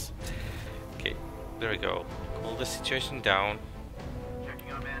mistakes. Okay, there we go. Cool the situation down.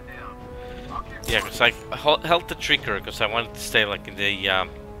 Yeah, because I held the trigger because I wanted to stay like in the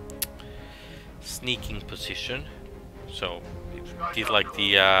sneaking position. So it did like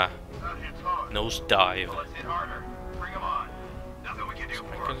the nose dive. So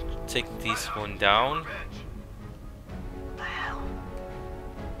I'm gonna take this one down.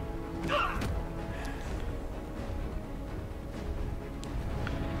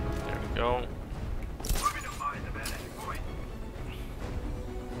 There we go.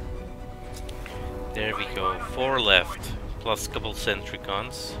 There we go. 4 left, plus a couple sentry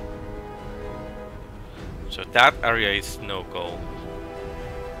guns. So that area is no go.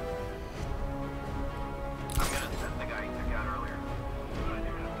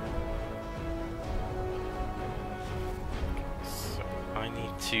 So I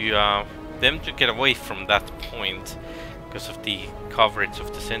need to them to get away from that point because of the coverage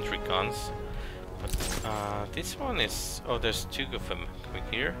of the sentry guns. But this one is... oh, there's 2 of them. Come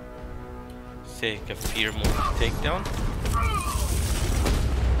here. Take a fear move takedown.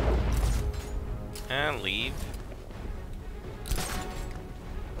 And leave.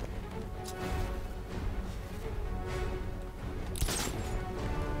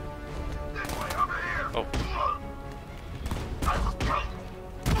 Oh.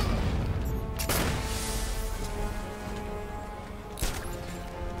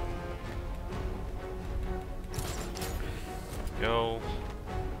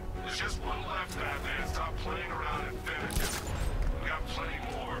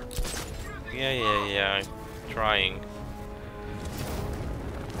 Yeah, I'm trying.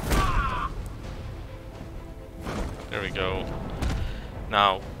 There we go.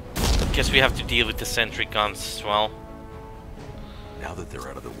 Now, guess we have to deal with the sentry guns as well. Now that they're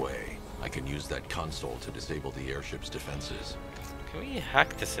out of the way, I can use that console to disable the airship's defenses. Can we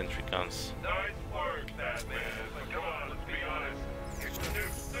hack the sentry guns? Nice work, Batman. But come on, let's be honest. It's the new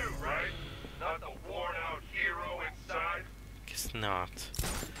suit, right? Not the worn-out hero inside? Guess not.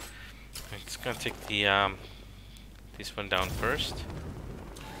 I'm just gonna take the this one down first.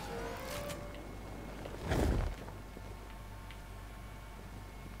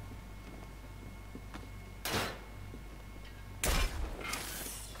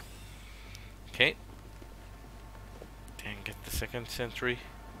 Okay. Then get the second sentry.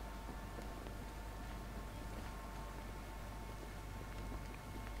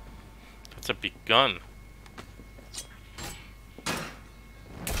 That's a big gun.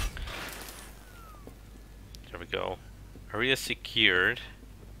 There we go. Area secured.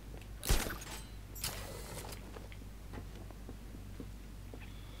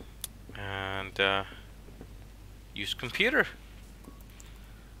 And use computer.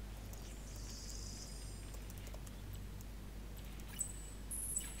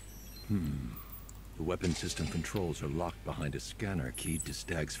 The weapon system controls are locked behind a scanner keyed to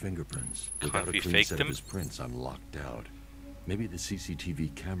Stag's fingerprints. Without a we clean fake set them? of his prints, I'm locked out. Maybe the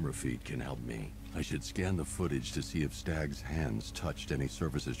CCTV camera feed can help me. I should scan the footage to see if Stag's hands touched any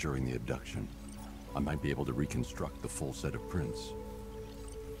surfaces during the abduction. I might be able to reconstruct the full set of prints.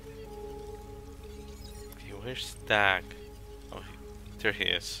 Okay, where's Stag? Oh, there he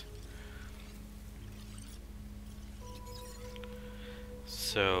is.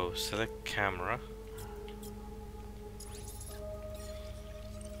 So, select camera.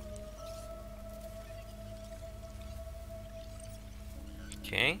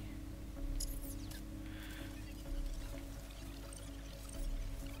 Okay.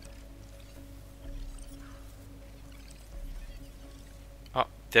 Oh,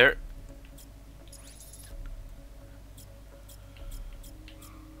 there.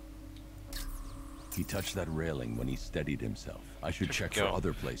 He touched that railing when he steadied himself. I should check for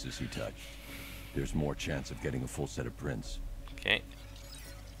other places he touched. There's more chance of getting a full set of prints. Okay.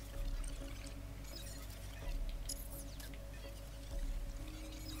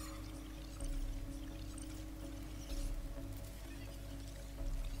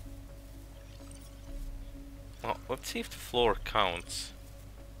 Well, let's see if the floor counts.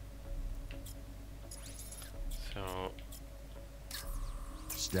 So...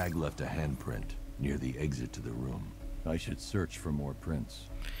 Stag left a handprint near the exit to the room. I should search for more prints.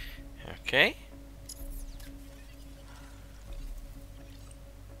 Okay.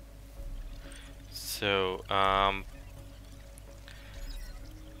 So,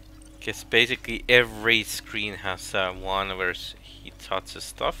 guess basically every screen has one where he touches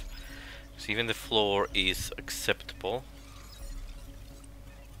stuff. So even the floor is acceptable.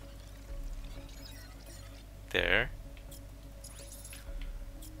 There.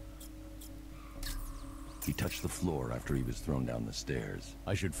 He touched the floor after he was thrown down the stairs.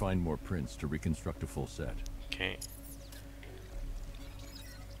 I should find more prints to reconstruct a full set. Okay.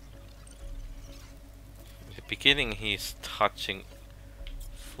 In the beginning he's touching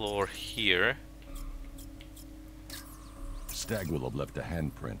floor here. Stag will have left a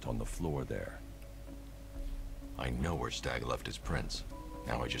handprint on the floor there. I know where Stag left his prints.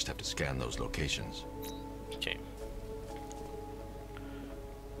 Now I just have to scan those locations. Okay.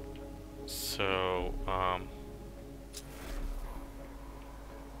 So,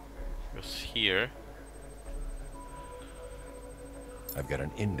 goes here. I've got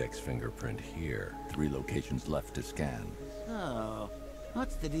an index fingerprint here. 3 locations left to scan. So,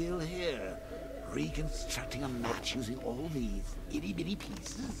 what's the deal here? Reconstructing a match using all these itty-bitty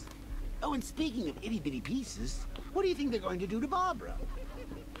pieces? Oh, and speaking of itty-bitty pieces, what do you think they're going to do to Barbara?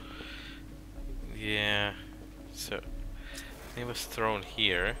 Yeah. So, he was thrown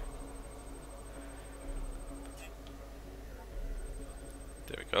here.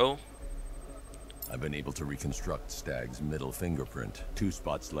 There we go. I've been able to reconstruct Stag's middle fingerprint. 2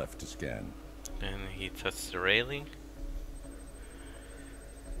 spots left to scan. And he touched the railing.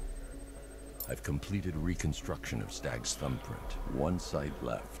 I've completed reconstruction of Stag's thumbprint. 1 site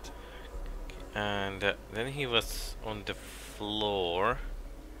left. And then he was on the floor.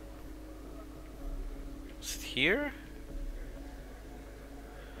 Was it here?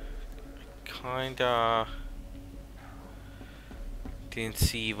 I kinda didn't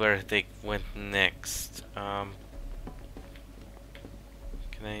see where they went next. Can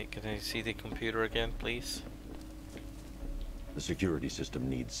I see the computer again, please? The security system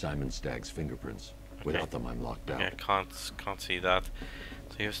needs Simon Stagg's fingerprints. Without them, I'm locked out. Okay, I can't see that.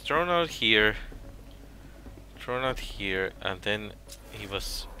 So he was thrown out here, and then he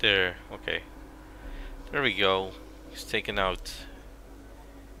was there. Okay, there we go. He's taken out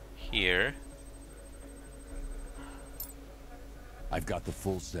here. I've got the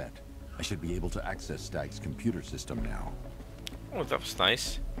full set. I should be able to access Stagg's computer system now. Oh, that was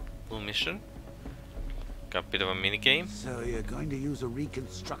nice. Little mission. Got a bit of a mini game. So you're going to use a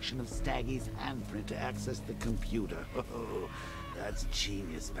reconstruction of Staggy's handprint to access the computer. Oh, that's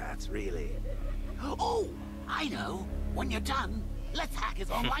genius, Pats, really. Oh, I know. When you're done, let's hack his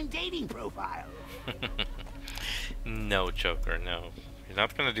online dating profile. No, Joker, no. You're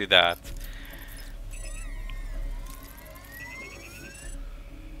not gonna do that.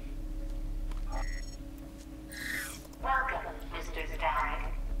 Welcome, Mr.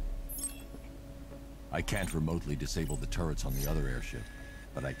 Stagg. I can't remotely disable the turrets on the other airship,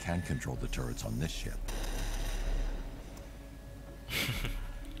 but I can control the turrets on this ship.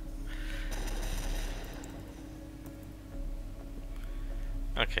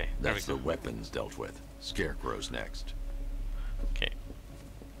 Okay, there That's we go. the weapons dealt with. Scarecrow's next. Okay.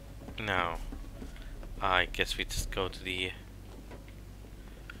 Now, I guess we just go to the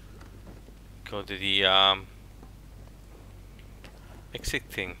exit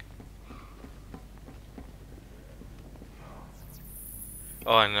thing.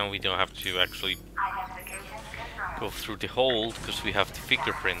 Oh, and now we don't have to actually go through the hole because we have the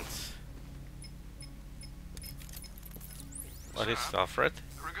fingerprints. What is it, Alfred?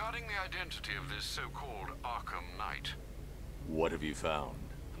 Regarding the identity of this so-called Arkham Knight. What have you found?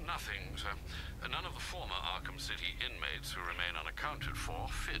 Nothing, sir. None of the former Arkham City inmates who remain unaccounted for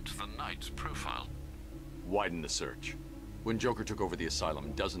fit the Knight's profile. Widen the search. When Joker took over the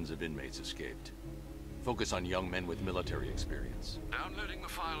asylum, dozens of inmates escaped. Focus on young men with military experience. Downloading the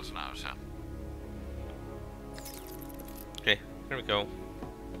files now, sir. Okay, here we go.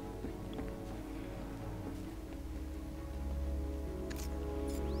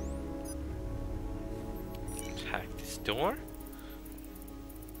 Let's hack this door.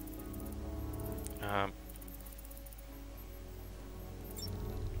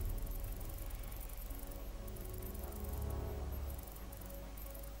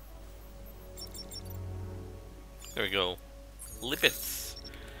 There we go. Lipids.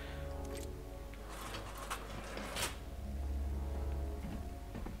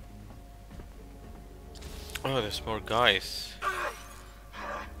 Oh, there's more guys.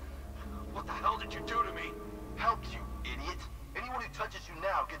 What the hell did you do to me? Help, you idiot. Anyone who touches you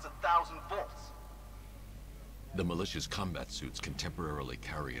now gets 1,000 volts. The militia's combat suits can temporarily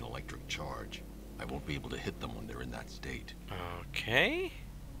carry an electric charge. I won't be able to hit them when they're in that state. Okay.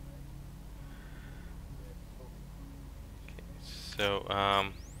 So,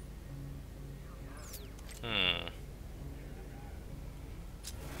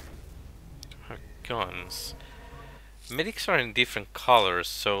 guns. Medics are in different colors,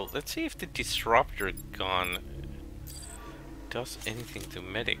 so let's see if the disruptor gun does anything to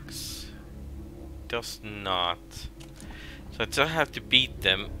medics. Does not. So I don't have to beat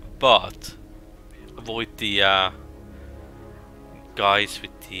them, but avoid the guys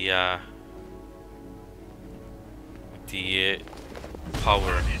with the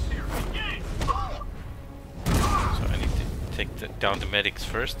power. So I need to take down the medics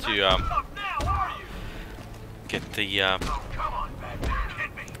first to get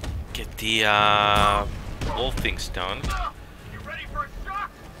the wall things done.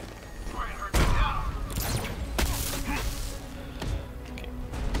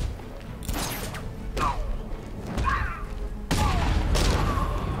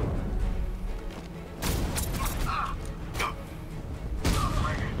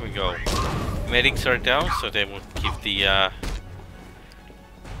 Go. Medics are down, so they won't give the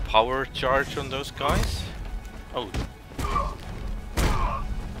power charge on those guys. Oh.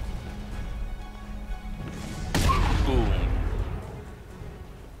 Boom.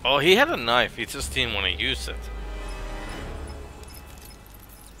 Oh, he had a knife, he just didn't want to use it.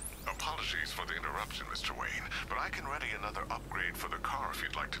 Apologies for the interruption, Mr. Wayne, but I can ready another upgrade for the car if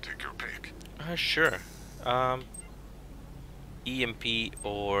you'd like to take your pick. Sure. EMP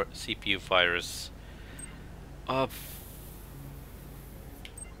or CPU virus.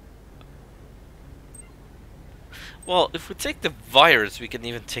 Well, if we take the virus, we can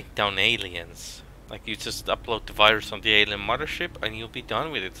even take down aliens. Like, you just upload the virus on the alien mothership and you'll be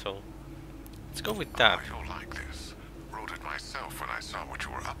done with it, so let's go with that. Oh, you'll like this. Wrote it myself when I saw what you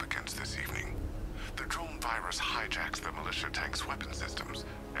were up against this evening. The drone virus hijacks the militia tank's weapon systems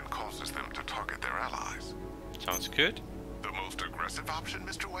and causes them to target their allies. Sounds good. The The most aggressive option,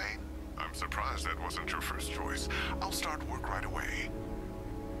 Mr. Wayne? I'm surprised that wasn't your first choice. I'll start work right away.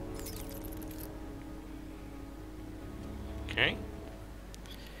 Okay.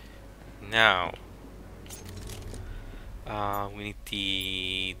 Now, we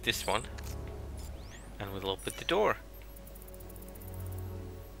need this one, and we'll open the door.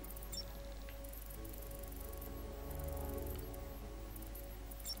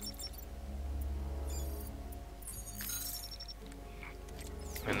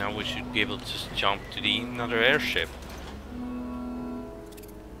 And now we should be able to just jump to the another airship.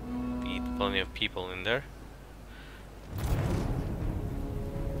 Be plenty of people in there.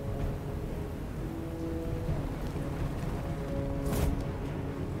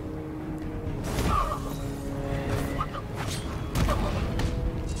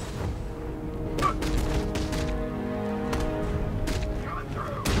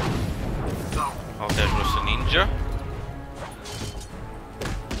 Oh, there was a ninja.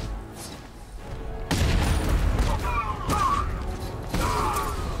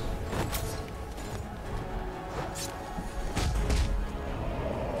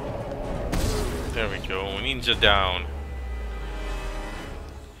 There we go, ninja down.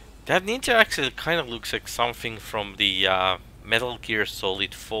 That ninja actually kind of looks like something from the Metal Gear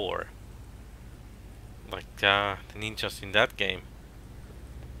Solid 4. Like the ninjas in that game.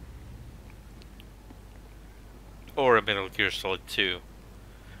 Or a Metal Gear Solid 2.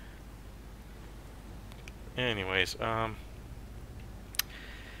 Anyways,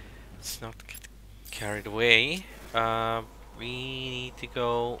 let's not get carried away. We need to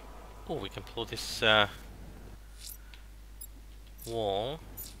go... Oh, we can pull this wall.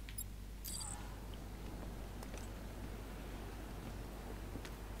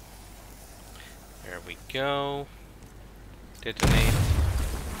 There we go. Detonate.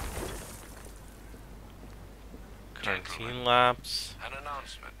 Quarantine labs. An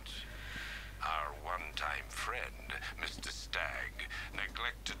announcement. Our one-time friend, Mr. Stagg,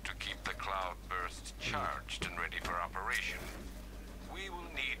 neglected to keep the cloudburst charged and ready for operation. We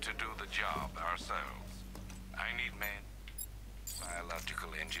will need to do the job ourselves. I need men, biological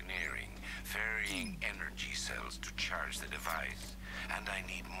engineering, ferrying energy cells to charge the device, and I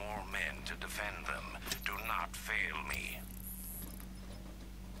need more men to defend them. Do not fail me.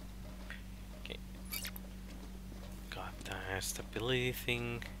 Okay. Got the stability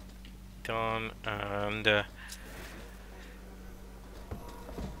thing done, and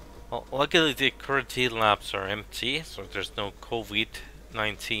well, luckily the quarantine labs are empty, so there's no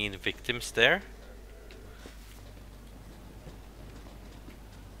COVID-19 victims there.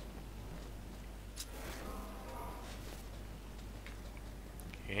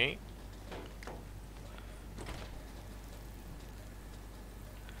 Okay.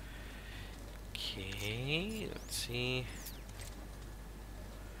 Okay, let's see.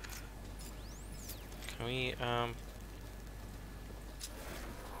 Can we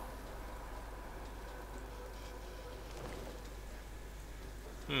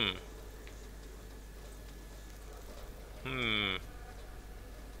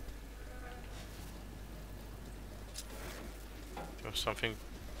There's something.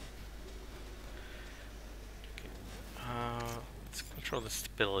 Okay. Let's control the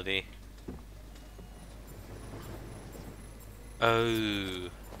stability. Oh.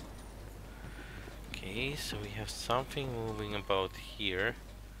 Okay, so we have something moving about here.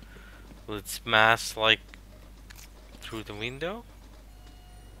 Will it smash like through the window?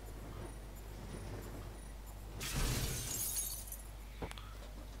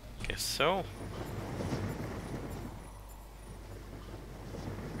 Guess so.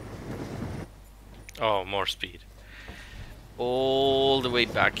 Oh, more speed. All the way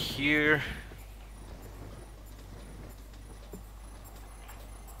back here.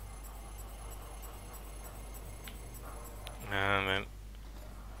 And then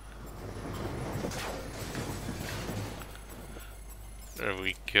there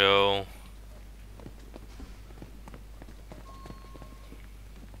we go.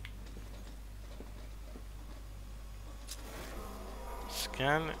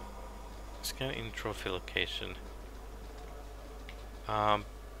 Scan in trophy location. Oh,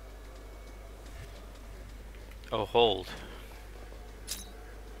 hold.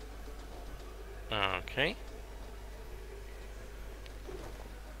 Okay.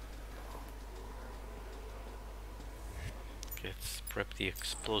 Let's prep the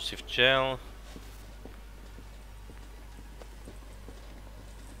explosive gel.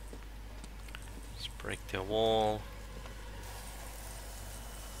 Let's break the wall.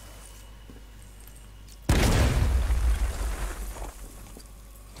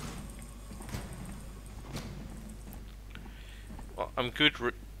 I'm good.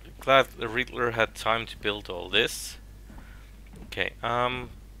 Glad the Riddler had time to build all this. Okay,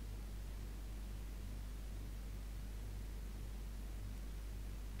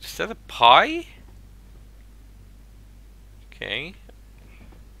 is that a pie? Okay.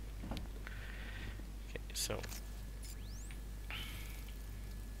 Okay, so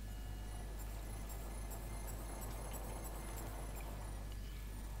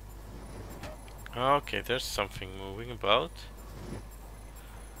okay, there's something moving about.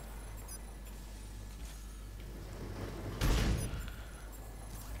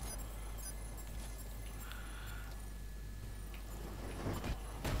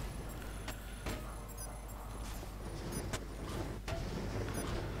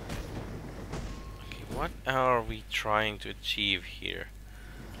 What are we trying to achieve here?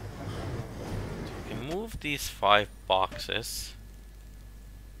 So we can move these 5 boxes.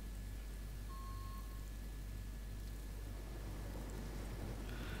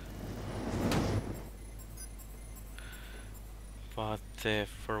 But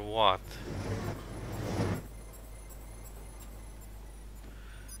for what?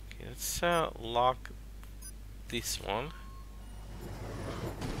 Okay, let's lock this one.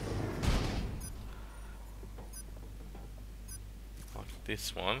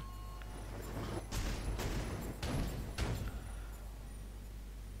 This one.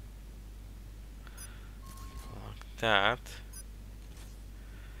 Like that.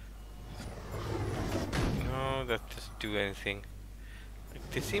 No, that doesn't do anything.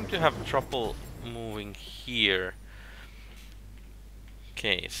 Like, they seem to have trouble moving here.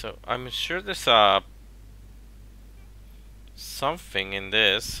 Okay, so I'm sure there's something in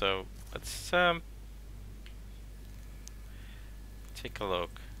this, so let's take a look.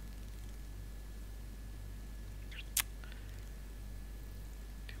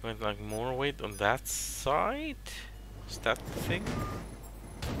 Do you want like more weight on that side? Is that the thing?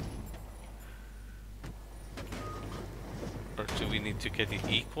 Or do we need to get it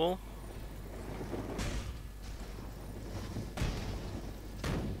equal?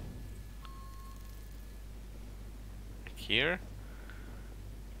 Like here?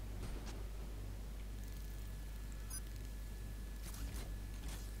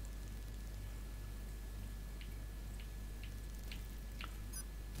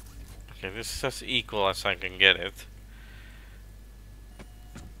 Okay, this is as equal as I can get it.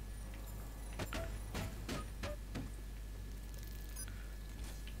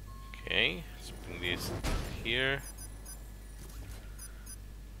 Okay, let's bring these here.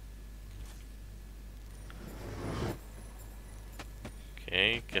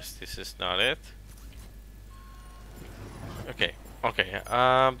 Okay, guess this is not it. Okay, okay,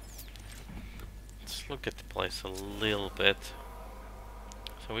 let's look at the place a little bit.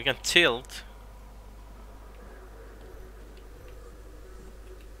 So we can tilt.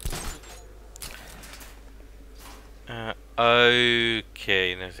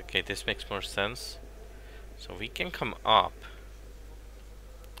 Okay, okay, this makes more sense. So we can come up.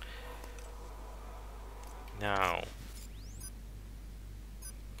 Now.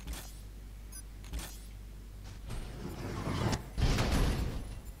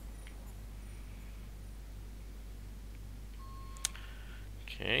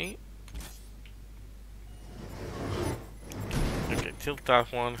 Okay. Okay, tilt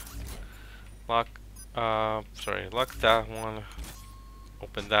that one. Lock, sorry, lock that one.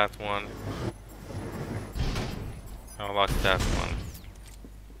 Open that one. I'll lock that one.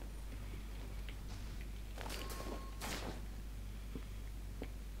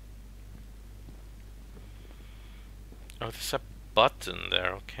 Oh, there's a button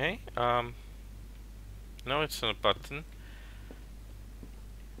there, okay. No, it's not a button.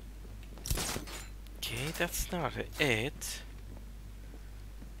 Okay, that's not it.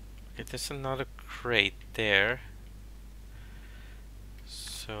 Okay, there's another crate there.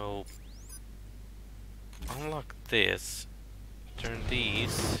 So unlock this. Turn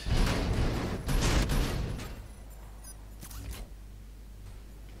these.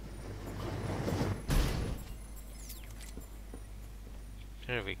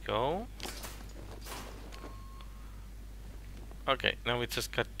 There we go. Okay, now we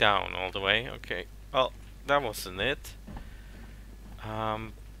just cut down all the way. Okay, well, that wasn't it.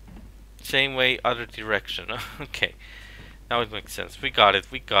 Same way, other direction. Okay, now it makes sense. We got it,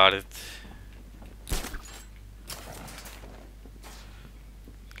 we got it.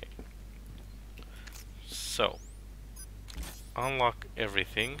 Okay. So, unlock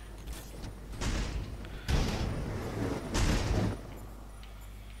everything.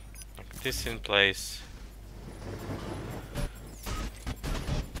 Lock this in place.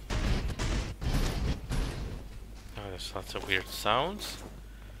 There's lots of weird sounds.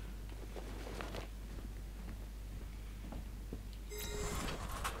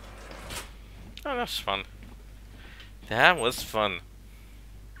 Oh, that's fun. That was fun.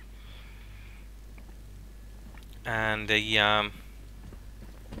 And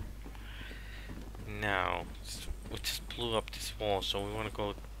now we just blew up this wall, so we want to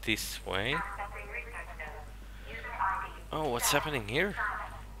go this way. Oh, what's happening here?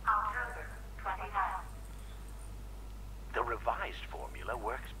 The revised formula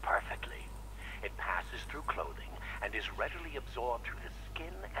works perfectly. It passes through clothing and is readily absorbed through the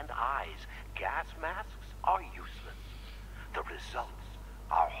skin and eyes. Gas masks are useless. The results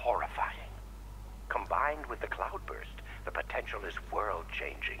are horrifying. Combined with the cloudburst, the potential is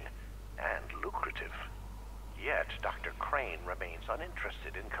world-changing and lucrative. Yet, Dr. Crane remains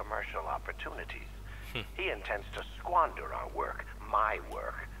uninterested in commercial opportunities. He intends to squander our work, my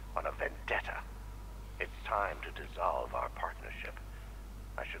work, on a vendetta. It's time to dissolve our partnership.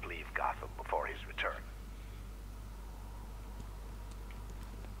 I should leave Gotham before his return.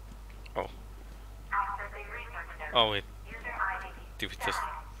 Oh. Oh, wait. Did we just...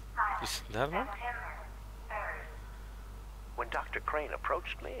 Is that one? When Dr. Crane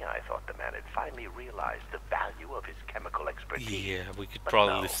approached me, I thought the man had finally realized the value of his chemical expertise. Yeah, we could But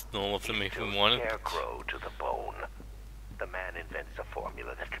probably no, list all of them he's if we still wanted. Scarecrow to the bone. The man invents a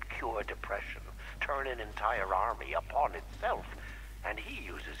formula that could cure depression, turn an entire army upon itself, and he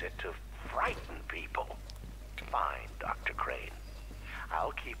uses it to frighten people. Fine, Dr. Crane.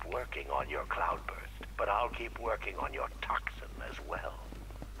 I'll keep working on your cloudburst, but I'll keep working on your toxin as well.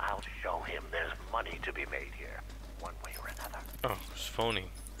 I'll show him there's money to be made here, one way or another. Oh, it's phoning.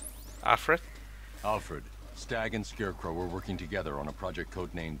 Alfred? Alfred, Stag and Scarecrow were working together on a project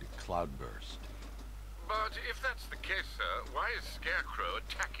codenamed Cloudburst. But if that's the case, sir, why is Scarecrow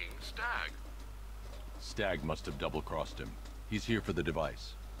attacking Stag? Stag must have double-crossed him. He's here for the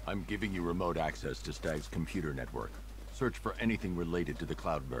device. I'm giving you remote access to Stag's computer network. Search for anything related to the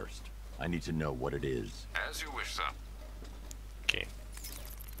Cloudburst. I need to know what it is. As you wish, sir. Okay.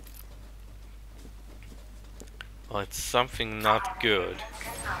 Well, it's something not good,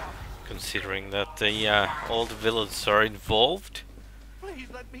 considering that the old villains are involved. Please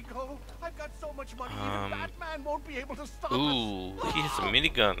let me go. I've got so much money, even Batman won't be able to stop Ooh, he has a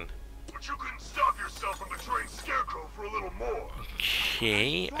minigun. But you couldn't stop yourself from betraying Scarecrow for a little more.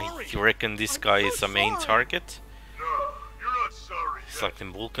 Okay, I reckon this guy is a main target. No, you're not sorry. It's like the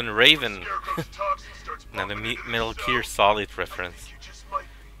Vulcan Raven. Another Metal Gear Solid reference.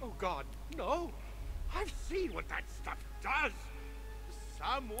 Oh God, no! I've seen what that stuff does.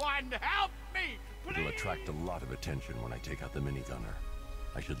 Someone help me, please! It'll attract a lot of attention when I take out the minigunner.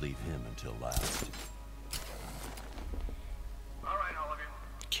 I should leave him until last. All right, all of you.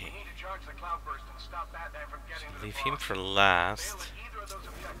 Okay. We need to charge the cloudburst and stop Batman from getting to the Leave him boss. for last. Fail at either of those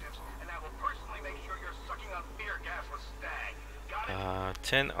objectives, and I will personally make sure you're sucking on fear gas with Stag. Got it?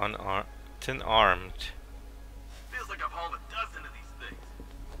 10 armed. Feels like I've hauled a dozen of these things.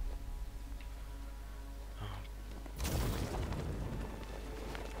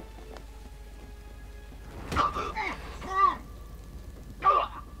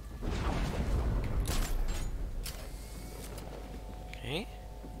 Okay.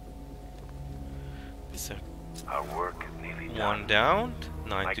 So Our work is nearly done. one down,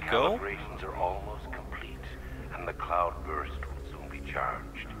 9 My to go. calibrations are almost complete, and the cloudburst will soon be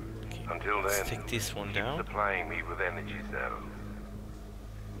charged. Until then, Let's take this one keep down. supplying me with energy cells.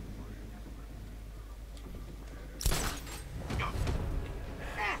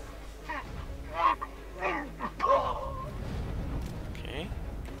 Okay.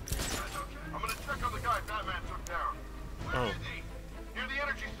 I'm gonna check on the guy Batman took down. Where Oh. is he? Near the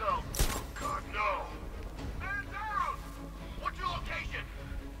energy cell. Oh God, no! Man down! What's your location?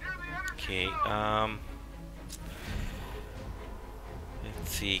 Near the energy Okay, cell.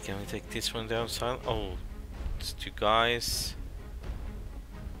 let's see, can we take this one down? Oh, it's 2 guys.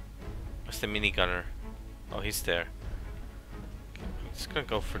 Where's the minigunner? Oh, he's there. Okay, I'm just gonna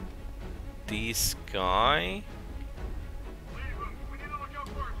go for this guy.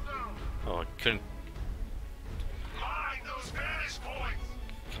 Oh, I couldn't.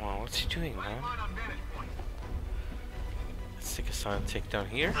 Come on, what's he doing, man? Let's take a silent takedown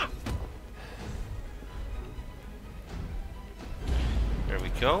here. There we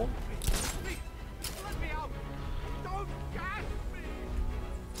go.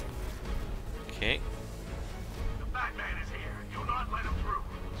 Okay. Batman is here. Do not let him through.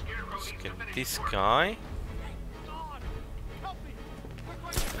 Scarecrow Let's needs get to finish this the work. guy.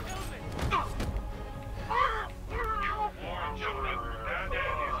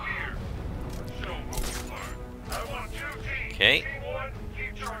 Okay. T1,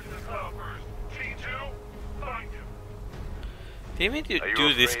 keep charging the cloudburst. T2, find him. Didn't we Are you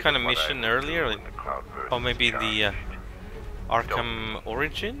do this afraid kind of of what I mission will earlier? do Like, when the cloudburst or maybe is in the charged? Arkham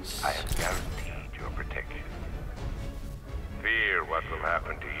Origins? I have guaranteed your protection. Fear what will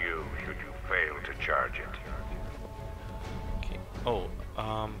happen to you should you fail to charge it. Okay. Oh,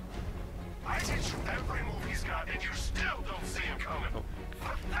 I teach you every move he's got, and you still don't see him coming. oh.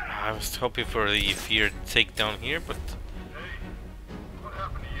 I was hoping for the fear takedown here, but What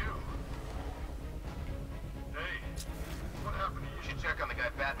happened to you? Hey, what happened to you? You should check on the guy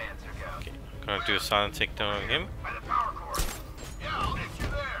Batman took out. okay. Gonna do a silent takedown on him. By the power cord. Yeah, I'll get you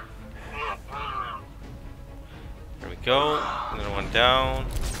there. There we go. Another one down.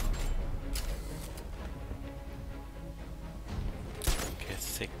 Okay,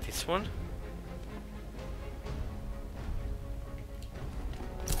 let's take this one.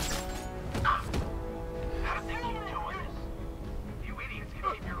 How do you think you're doing this? You idiots can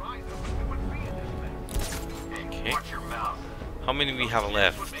keep your eyes open. We wouldn't be in this mess. Hey, Okay. watch your mouth. How many we have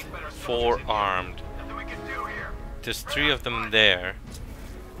left? 4 armed. Nothing we can do here. There's 3 of them there.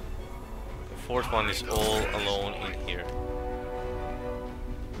 The 4th one is all alone in here.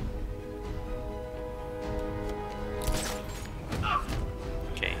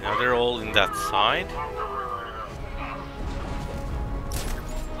 Okay, now they're all in that side.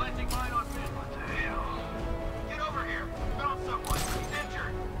 Planting mine on mid. What the hell? Get over here. Found someone. He's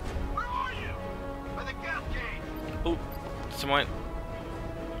injured. Where are you? By the gas gauge. Oh, someone.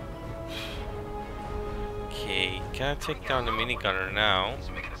 Okay, can I take down the minigunner now? He's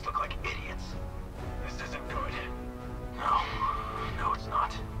making us look like idiots. This isn't good. No, it's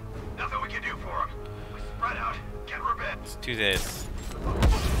not. Nothing we can do for him. We spread out. Get revenge. Let's do this.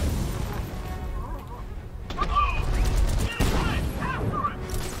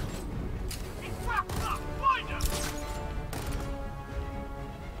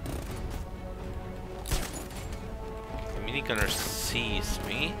 The minigunner sees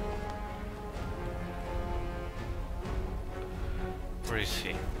me. Where is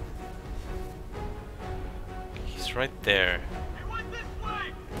he? He's right there.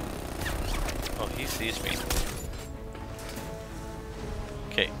 Oh, he sees me.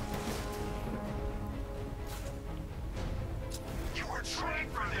 Okay. You were trained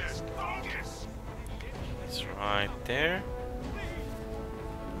for this. Focus. He's right there.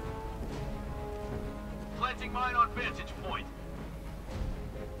 Planting mine on vantage point.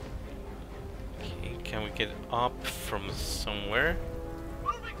 Okay, can we get up from somewhere?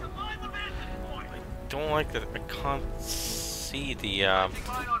 Moving to line the vantage point. I don't like that I can't see the Planting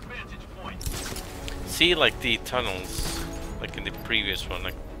mine on vantage point. see like the tunnels like in the previous one.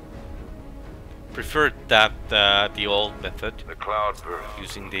 Like preferred that the old method. The cloudburst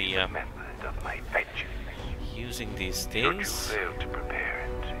using the method of my vengeance. using these Should you things. fail to prepare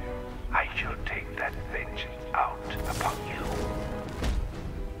it, I shall take that vengeance out upon you.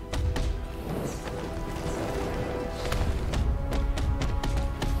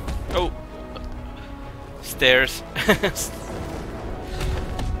 Oh, stairs.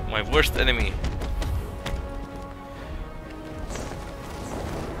 My worst enemy.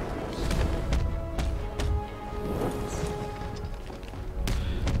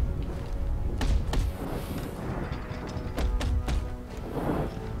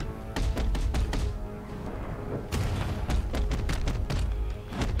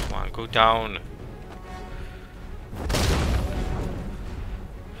 Come on, go down.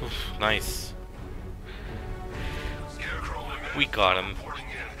 Oof, nice. We got him.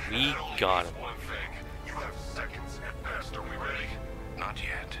 We got him. You have seconds at best. Are we ready? Not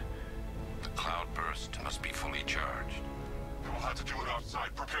yet. The cloudburst must be fully charged. We'll have to do it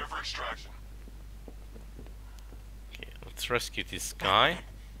outside. Prepare for extraction. Okay, let's rescue this guy.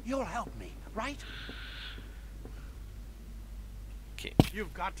 You'll help me, right? Okay.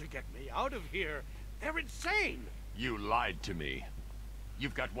 You've got to get me out of here. They're insane. You lied to me.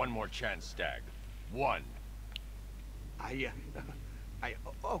 You've got one more chance, Stag. One.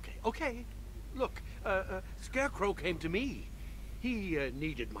 Okay. Look, Scarecrow came to me. He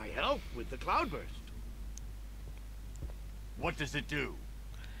needed my help with the cloudburst. What does it do?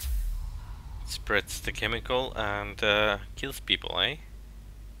 Spreads the chemical and kills people, eh?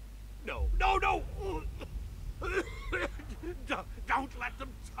 No! Don't let them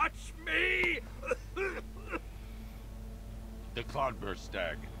touch me! The cloudburst,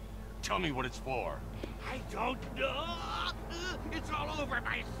 Stag. Tell me what it's for. I don't know. It's all over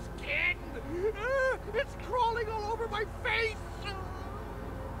my skin. It's crawling all over my face.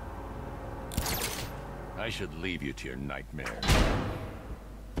 I should leave you to your nightmare.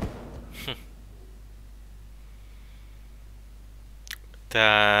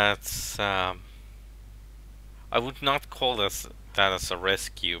 That's I would not call that as a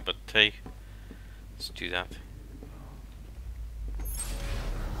rescue, but hey, let's do that.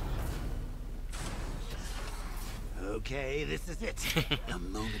 Okay, this is it. The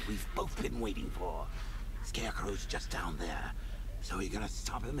moment we've both been waiting for. Scarecrow's just down there. So are you gonna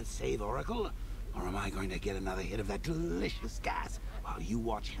stop him and save Oracle? Or am I going to get another hit of that delicious gas while you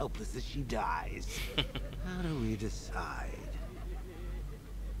watch helpless as she dies? How do we decide?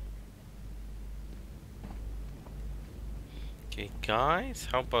 Okay, guys,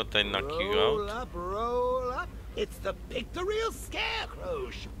 how about I knock you Roll out? up, roll up. It's the Pick the Real Scarecrow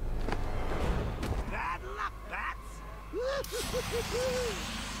show. Bad luck, bats.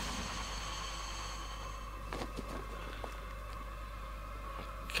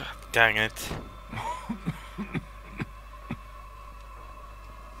 God dang it.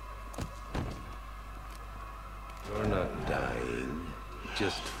 You're not dying. It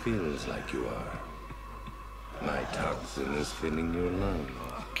just feels like you are. My toxin is filling your lungs,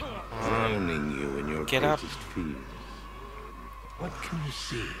 drowning you in your greatest fears. What can you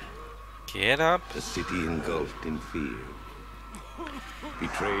see? Get up. A city engulfed in fear.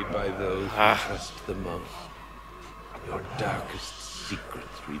 Betrayed by those who trust the most. Your darkest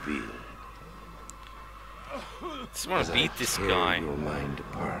secrets revealed. Just want to beat this tear guy. Your mind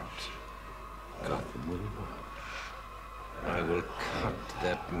apart. Gotham will watch. I will cut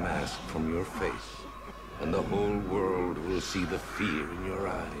that mask from your face, and the whole world will see the fear in your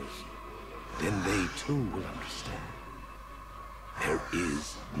eyes. Then they too will understand. There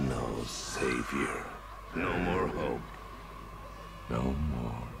is no savior, no more hope, no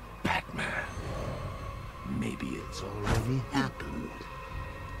more Batman. Maybe it's already happened.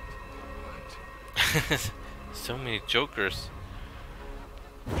 So many Jokers.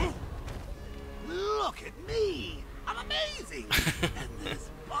 Look at me! I'm amazing! And this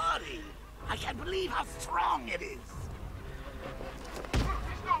body! I can't believe how strong it is!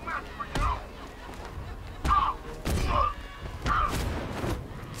 He's no match for you!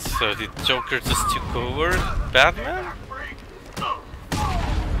 So the Joker just took over Batman?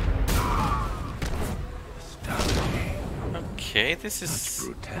 Okay, this is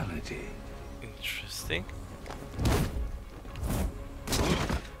brutality. Interesting.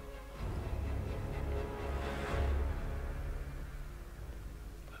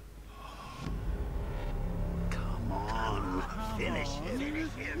 Come on, finish him.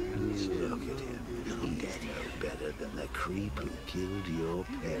 Look at him. He's no better than the creep who killed your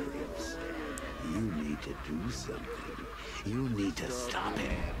parents. You need to do something. You need to stop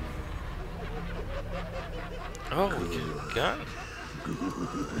him. Oh, we get a gun?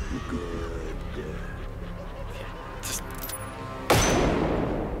 Good. Just...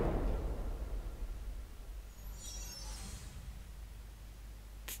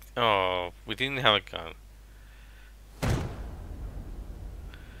 Oh, we didn't have a gun.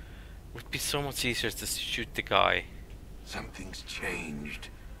 Would be so much easier to shoot the guy. Something's changed.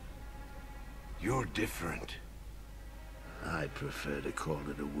 You're different. I prefer to call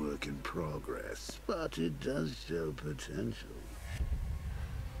it a work in progress, but it does show potential.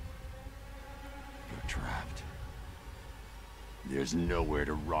 You're trapped. There's nowhere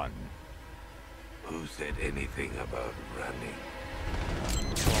to run. Who said anything about running?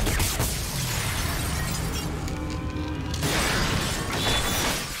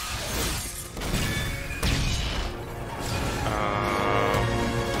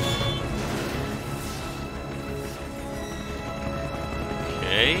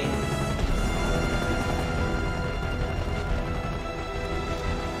 Okay.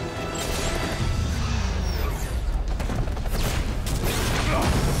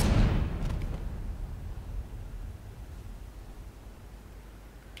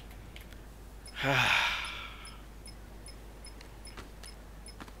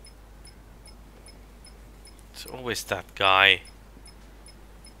 It's always that guy.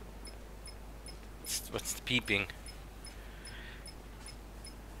 What's the peeping?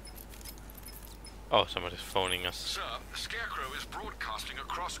 Oh, somebody's phoning us. Sir, Scarecrow is broadcasting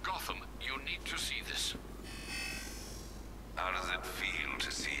across Gotham. You need to see this. How does it feel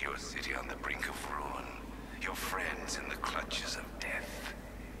to see your city on the brink of ruin? Your friends in the clutches of death?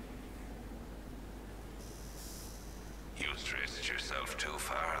 You stretched yourself too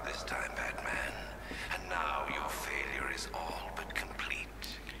far this time, Batman. And now your failure is all but complete.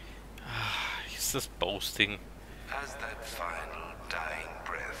 He's just boasting. As that final dying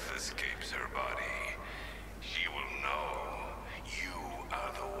breath escapes her body, she will know you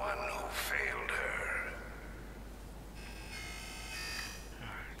are the one who failed her.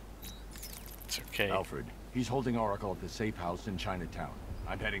 It's Okay. Alfred, he's holding Oracle at the safe house in Chinatown.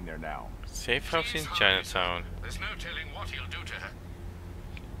 I'm heading there now. Safe house in Chinatown. There's no telling what he'll do to her.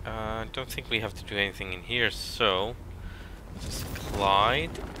 I don't think we have to do anything in here, so just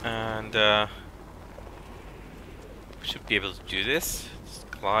glide, and we should be able to do this. Just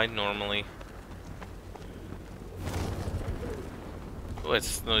glide normally. Oh,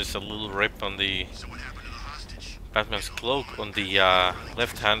 it's notice a little rip on the Batman's cloak on the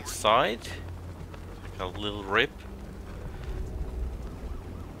left-hand side. Like a little rip.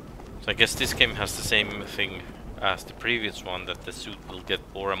 So I guess this game has the same thing as the previous one, that the suit will get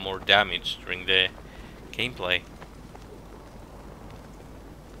more and more damage during the gameplay.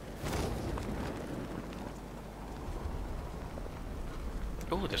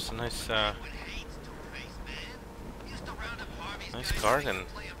 Oh, there's a nice nice garden.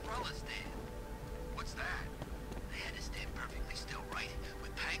 What's that? They had to stand perfectly still, right?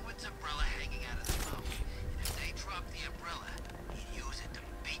 With Penguin's umbrella hanging out of the mouth. And if they drop the umbrella, you use it to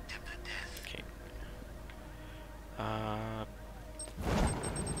beat them to death. Okay.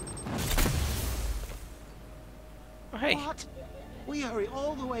 Oh, hey. What? We hurry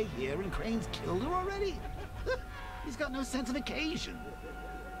all the way here and Crane's killed her already? He's got no sense of occasion.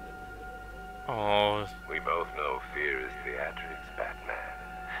 Oh. We both know fear is theatrics, Batman.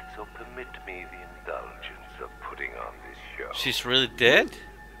 So permit me the indulgence of putting on this show. She's really dead?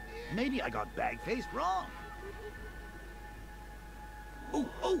 Maybe I got bag-faced wrong. Oh,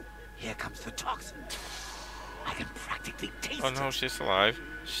 oh! Here comes the toxin. I can practically taste it. Oh no, she's alive.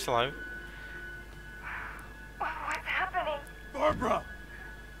 She's alive. What's happening? Barbara!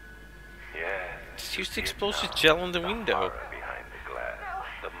 Yes. Just use the explosive gel on the window. Behind the glass.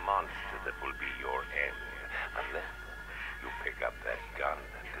 The monster that will be your end. Unless you pick up that gun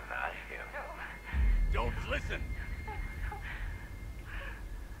and deny him. Don't listen!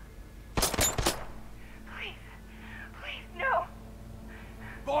 Please, no!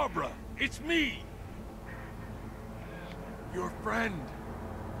 Barbara, it's me! Your friend.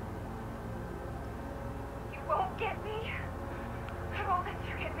 You won't get me. I won't let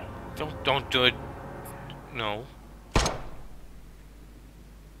you get me. Don't do it. No.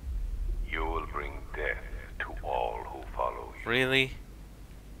 You will bring death to all who follow you. Really?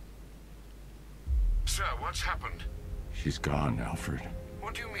 Sir, what's happened? She's gone, Alfred.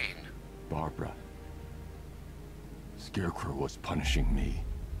 What do you mean? Barbara. Scarecrow was punishing me.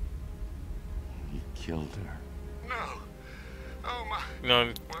 He killed her. No. Oh my. No,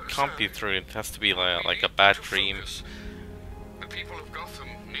 it can't be true. It has to be like a bad dream. The people of Gotham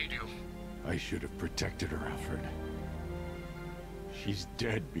need you. I should have protected her, Alfred. She's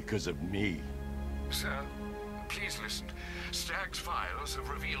dead because of me. Sir, please listen. Stagg's files have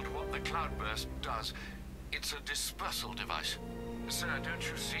revealed what the cloudburst does. It's a dispersal device. Sir, don't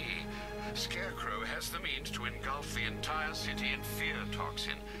you see? Scarecrow has the means to engulf the entire city in fear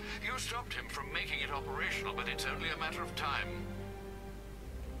toxin. You stopped him from making it operational, but it's only a matter of time.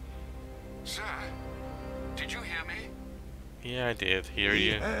 Sir, did you hear me? Yeah, I did hear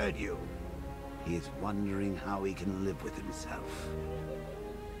He you. heard you. He is wondering how he can live with himself.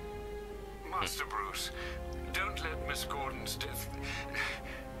 Master Bruce, don't let Miss Gordon's death...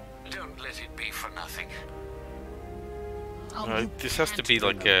 Don't let it be for nothing. This has to be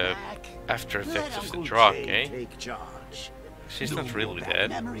like a after effect of the drug, eh? Take charge. She's no not really more bad dead.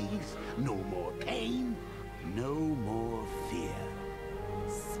 Memories, no more pain, no more fear.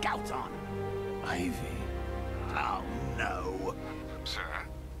 Scout on. Ivy. Oh no. Sir?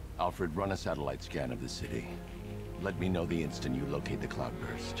 Alfred, run a satellite scan of the city. Let me know the instant you locate the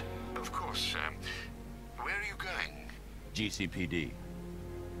cloudburst. Of course, sir. Where are you going? GCPD.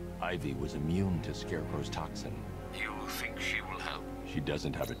 Ivy was immune to Scarecrow's toxin. You think she will help? She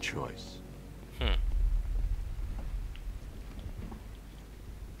doesn't have a choice.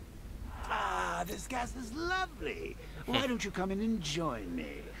 Ah, this gas is lovely. Why don't you come in and join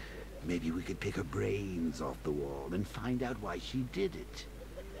me? Maybe we could pick her brains off the wall and find out why she did it.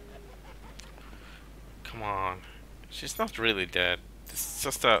 Come on. She's not really dead. It's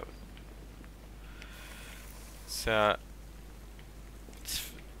just a... It's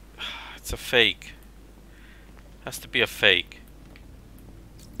a fake. Has to be a fake.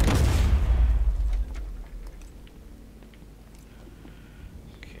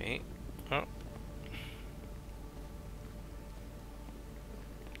 Okay. Oh.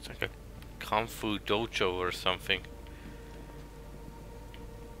 It's like a Kung Fu dojo or something.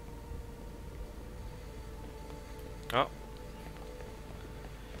 Oh.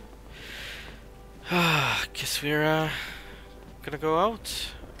 Guess we're gonna go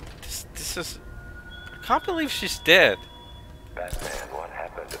out. This is... I can't believe she's dead. Batman, what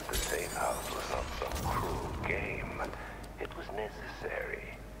happened if the safe house was not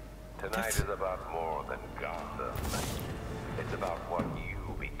Tonight is about more than Gotham. It's about what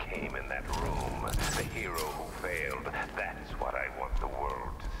you became in that room. The hero who failed. That's what I want the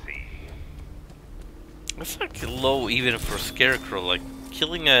world to see. That's like low even for Scarecrow, like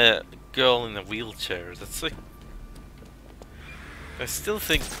killing a girl in a wheelchair. That's like... I still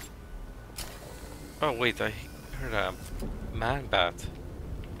think... Oh wait, I heard a man-bat.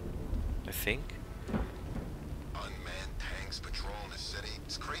 I think. Unmanned tanks patrolling the city.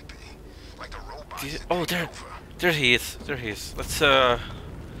 It's creepy. Like the robots. Oh, there he is. There he is. Let's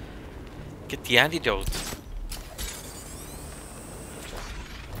get the antidote.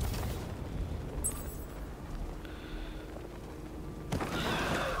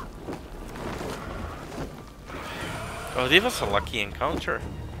 Oh, this was a lucky encounter.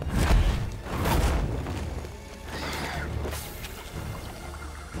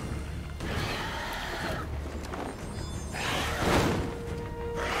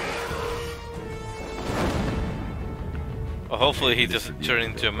 Well, hopefully he doesn't turn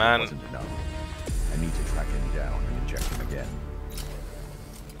into a man. I need to track him down and inject him again.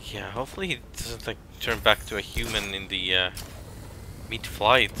 Yeah, hopefully he doesn't like turn back to a human in the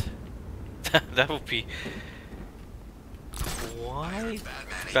mid-flight. That would be quite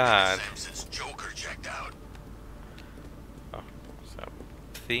bad. Joker checked out. Oh, so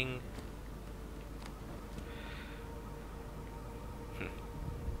thing.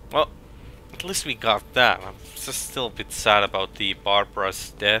 Well, at least we got that. I'm just still a bit sad about the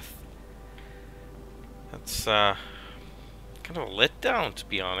Barbara's death. That's kind of a letdown, to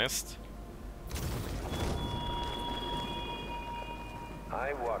be honest.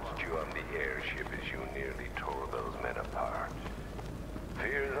 I watched you on the airship as you nearly tore those men apart.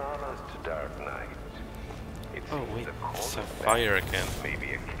 Fear's on us to Dark Knight. It Oh seems wait, the it's a corner fire again.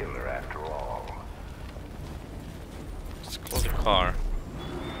 Maybe a killer after all. Let's close the car.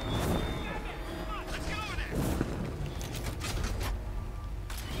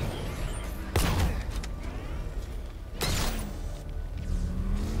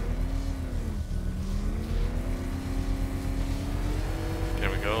 There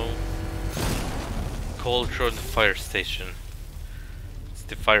we go. Cold Road fire station. It's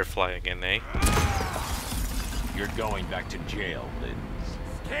the Firefly again, eh? You're going back to jail, Liz.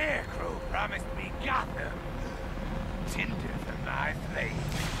 Scarecrow promised me Gotham. Tinder for my flame.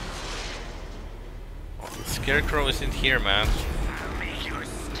 Scarecrow isn't here, man. I'll make your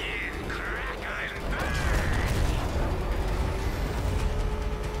skin crackle and burn.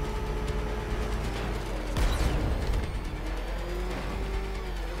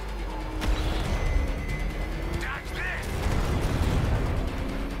 Dodge this!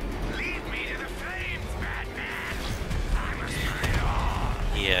 Lead me to the flames, Batman! I must burn it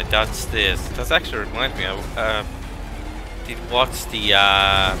all! Yeah, that's this. That actually reminds me. I did watch the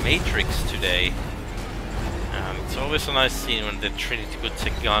Matrix today. It's always a nice scene when the Trinity puts a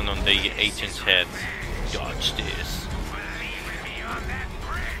gun on the agent's head. Dodge this.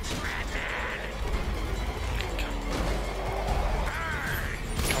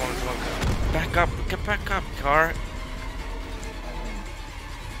 Come on, come on. Back up. Get back up, car.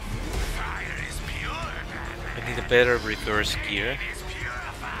 I need a better reverse gear.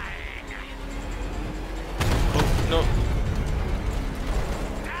 Oh, no.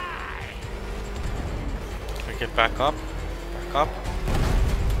 Get back up. Back up.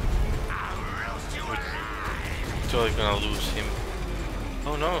 We're totally gonna lose him.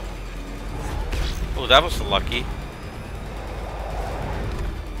 Oh no. Oh, that was lucky.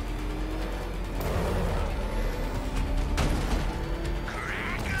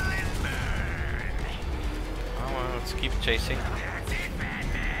 Oh, well, let's keep chasing.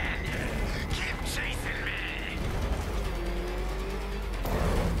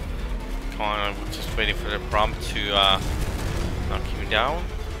 I'm just waiting for the prompt to knock him down.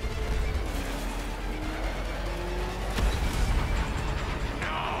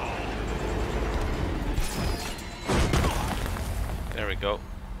 There we go.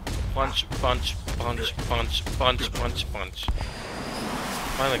 Punch, punch, punch, punch, punch, punch, punch.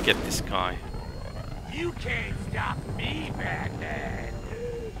 Finally get this guy. You can't stop me, Batman.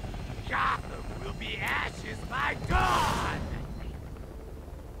 Gotham will be ashes by dawn.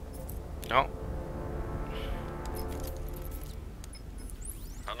 No.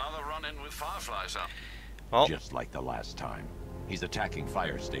 Another run-in with Firefly, sir. Well, just like the last time. He's attacking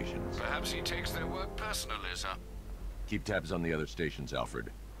fire stations. Perhaps he takes their work personally, sir. Keep tabs on the other stations,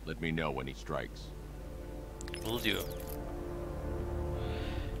 Alfred. Let me know when he strikes. Will do.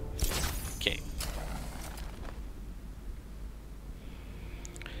 Okay.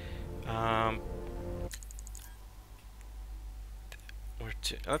 Where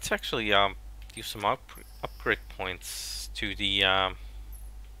let's actually use some upgrade points to the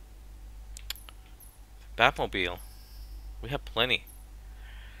Batmobile. We have plenty.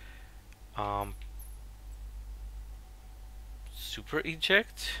 Super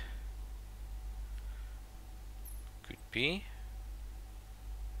eject could be.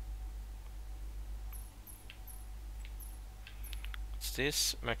 What's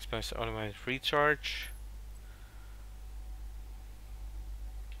this? Maximize automatic recharge.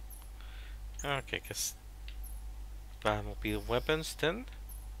 Okay, guess Batmobile weapons then.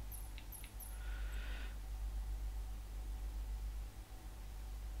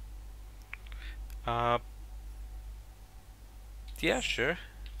 Yeah, sure.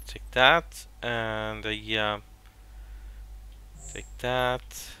 Take that and take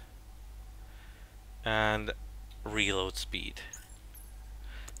that and reload speed.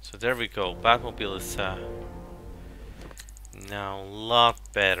 So there we go. Batmobile is now a lot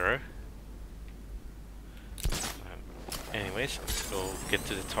better. Anyways, let's go get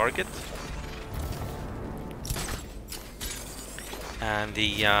to the target. And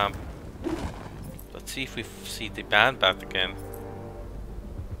the let's see if we see the Bat again.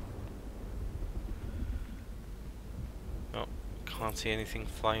 Oh, can't see anything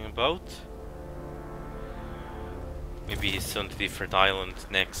flying about. Maybe he's on a different island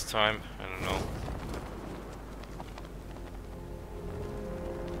next time. I don't know.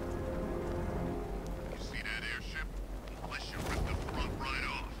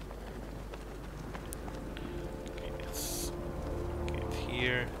 Okay, let's get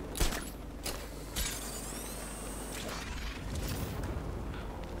here.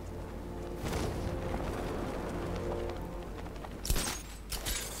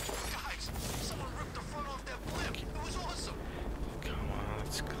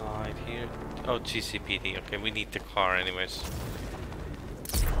 Oh, GCPD. Okay, we need the car anyways.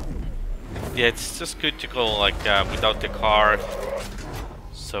 Yeah, it's just good to go like without the car,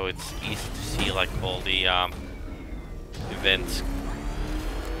 so it's easy to see like all the events.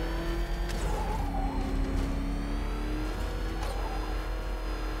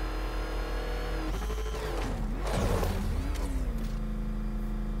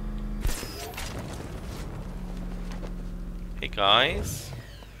 Hey guys.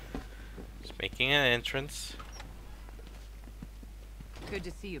 Making an entrance. Good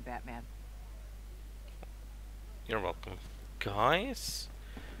to see you, Batman. You're welcome, guys.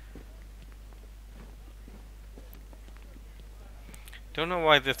 Don't know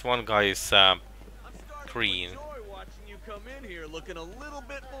why this one guy is green. Enjoy watching you come in here looking a little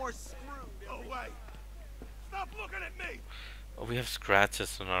bit more screwed. Oh wait! Stop looking at me! Oh, we have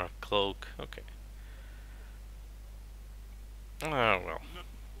scratches on our cloak. Okay. Oh well.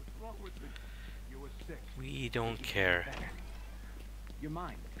 What's wrong with me? We don't care. You're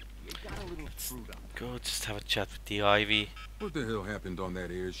mine. You got a little screwed up. Go just have a chat with the Ivy. What the hell happened on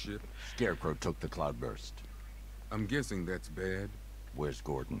that airship? Scarecrow took the cloudburst. I'm guessing that's bad. Where's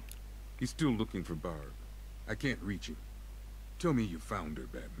Gordon? He's still looking for Barb. I can't reach him. Tell me you found her,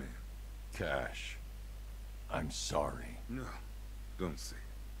 Batman. Cash. I'm sorry. No, don't say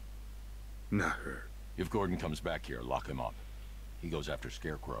it. Not her. If Gordon comes back here, lock him up. He goes after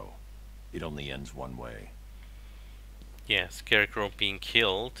Scarecrow. It only ends one way. Yeah, Scarecrow being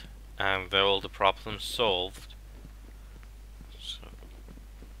killed and all the problems solved. So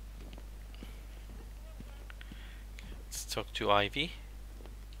let's talk to Ivy.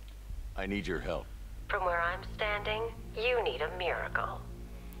 I need your help. From where I'm standing, you need a miracle.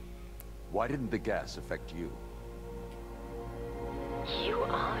 Why didn't the gas affect you? You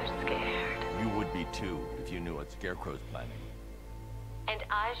are scared. You would be too if you knew what Scarecrow's planning. And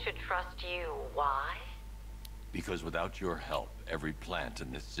I should trust you. Why? Because without your help, every plant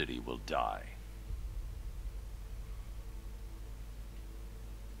in this city will die.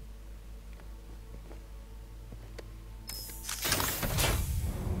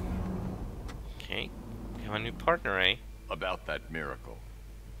 Okay, we have a new partner, eh? About that miracle.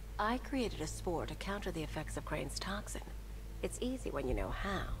 I created a spore to counter the effects of Crane's toxin. It's easy when you know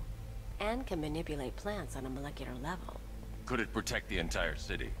how, and can manipulate plants on a molecular level. Could it protect the entire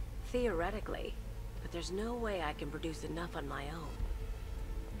city? Theoretically, but there's no way I can produce enough on my own.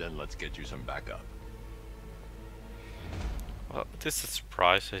 Then let's get you some backup. Well, this is a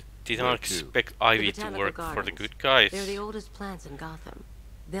surprise. I did Where not to? expect Ivy The to Botanical work for the Gardens. good guys. They're the oldest plants in Gotham.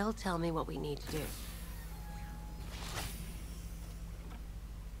 They'll tell me what we need to do.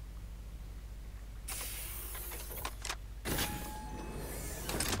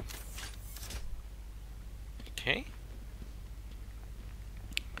 Okay.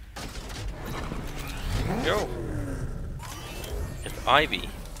 Go. Get Ivy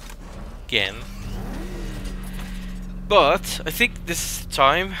again. But I think this is the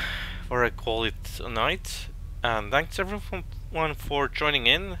time where I call it a night. And thanks everyone for joining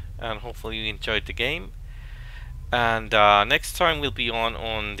in, and hopefully you enjoyed the game. And next time we'll be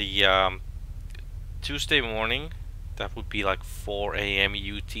on the Tuesday morning. That would be like 4 AM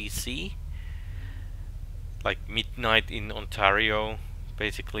UTC, like midnight in Ontario,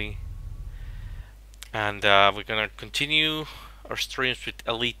 basically. And we're gonna continue our streams with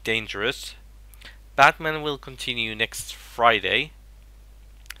Elite Dangerous. Batman will continue next Friday,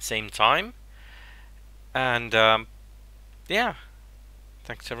 same time. And yeah,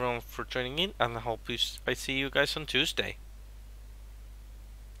 thanks everyone for joining in, and I hope I see you guys on Tuesday.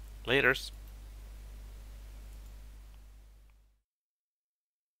 Laters.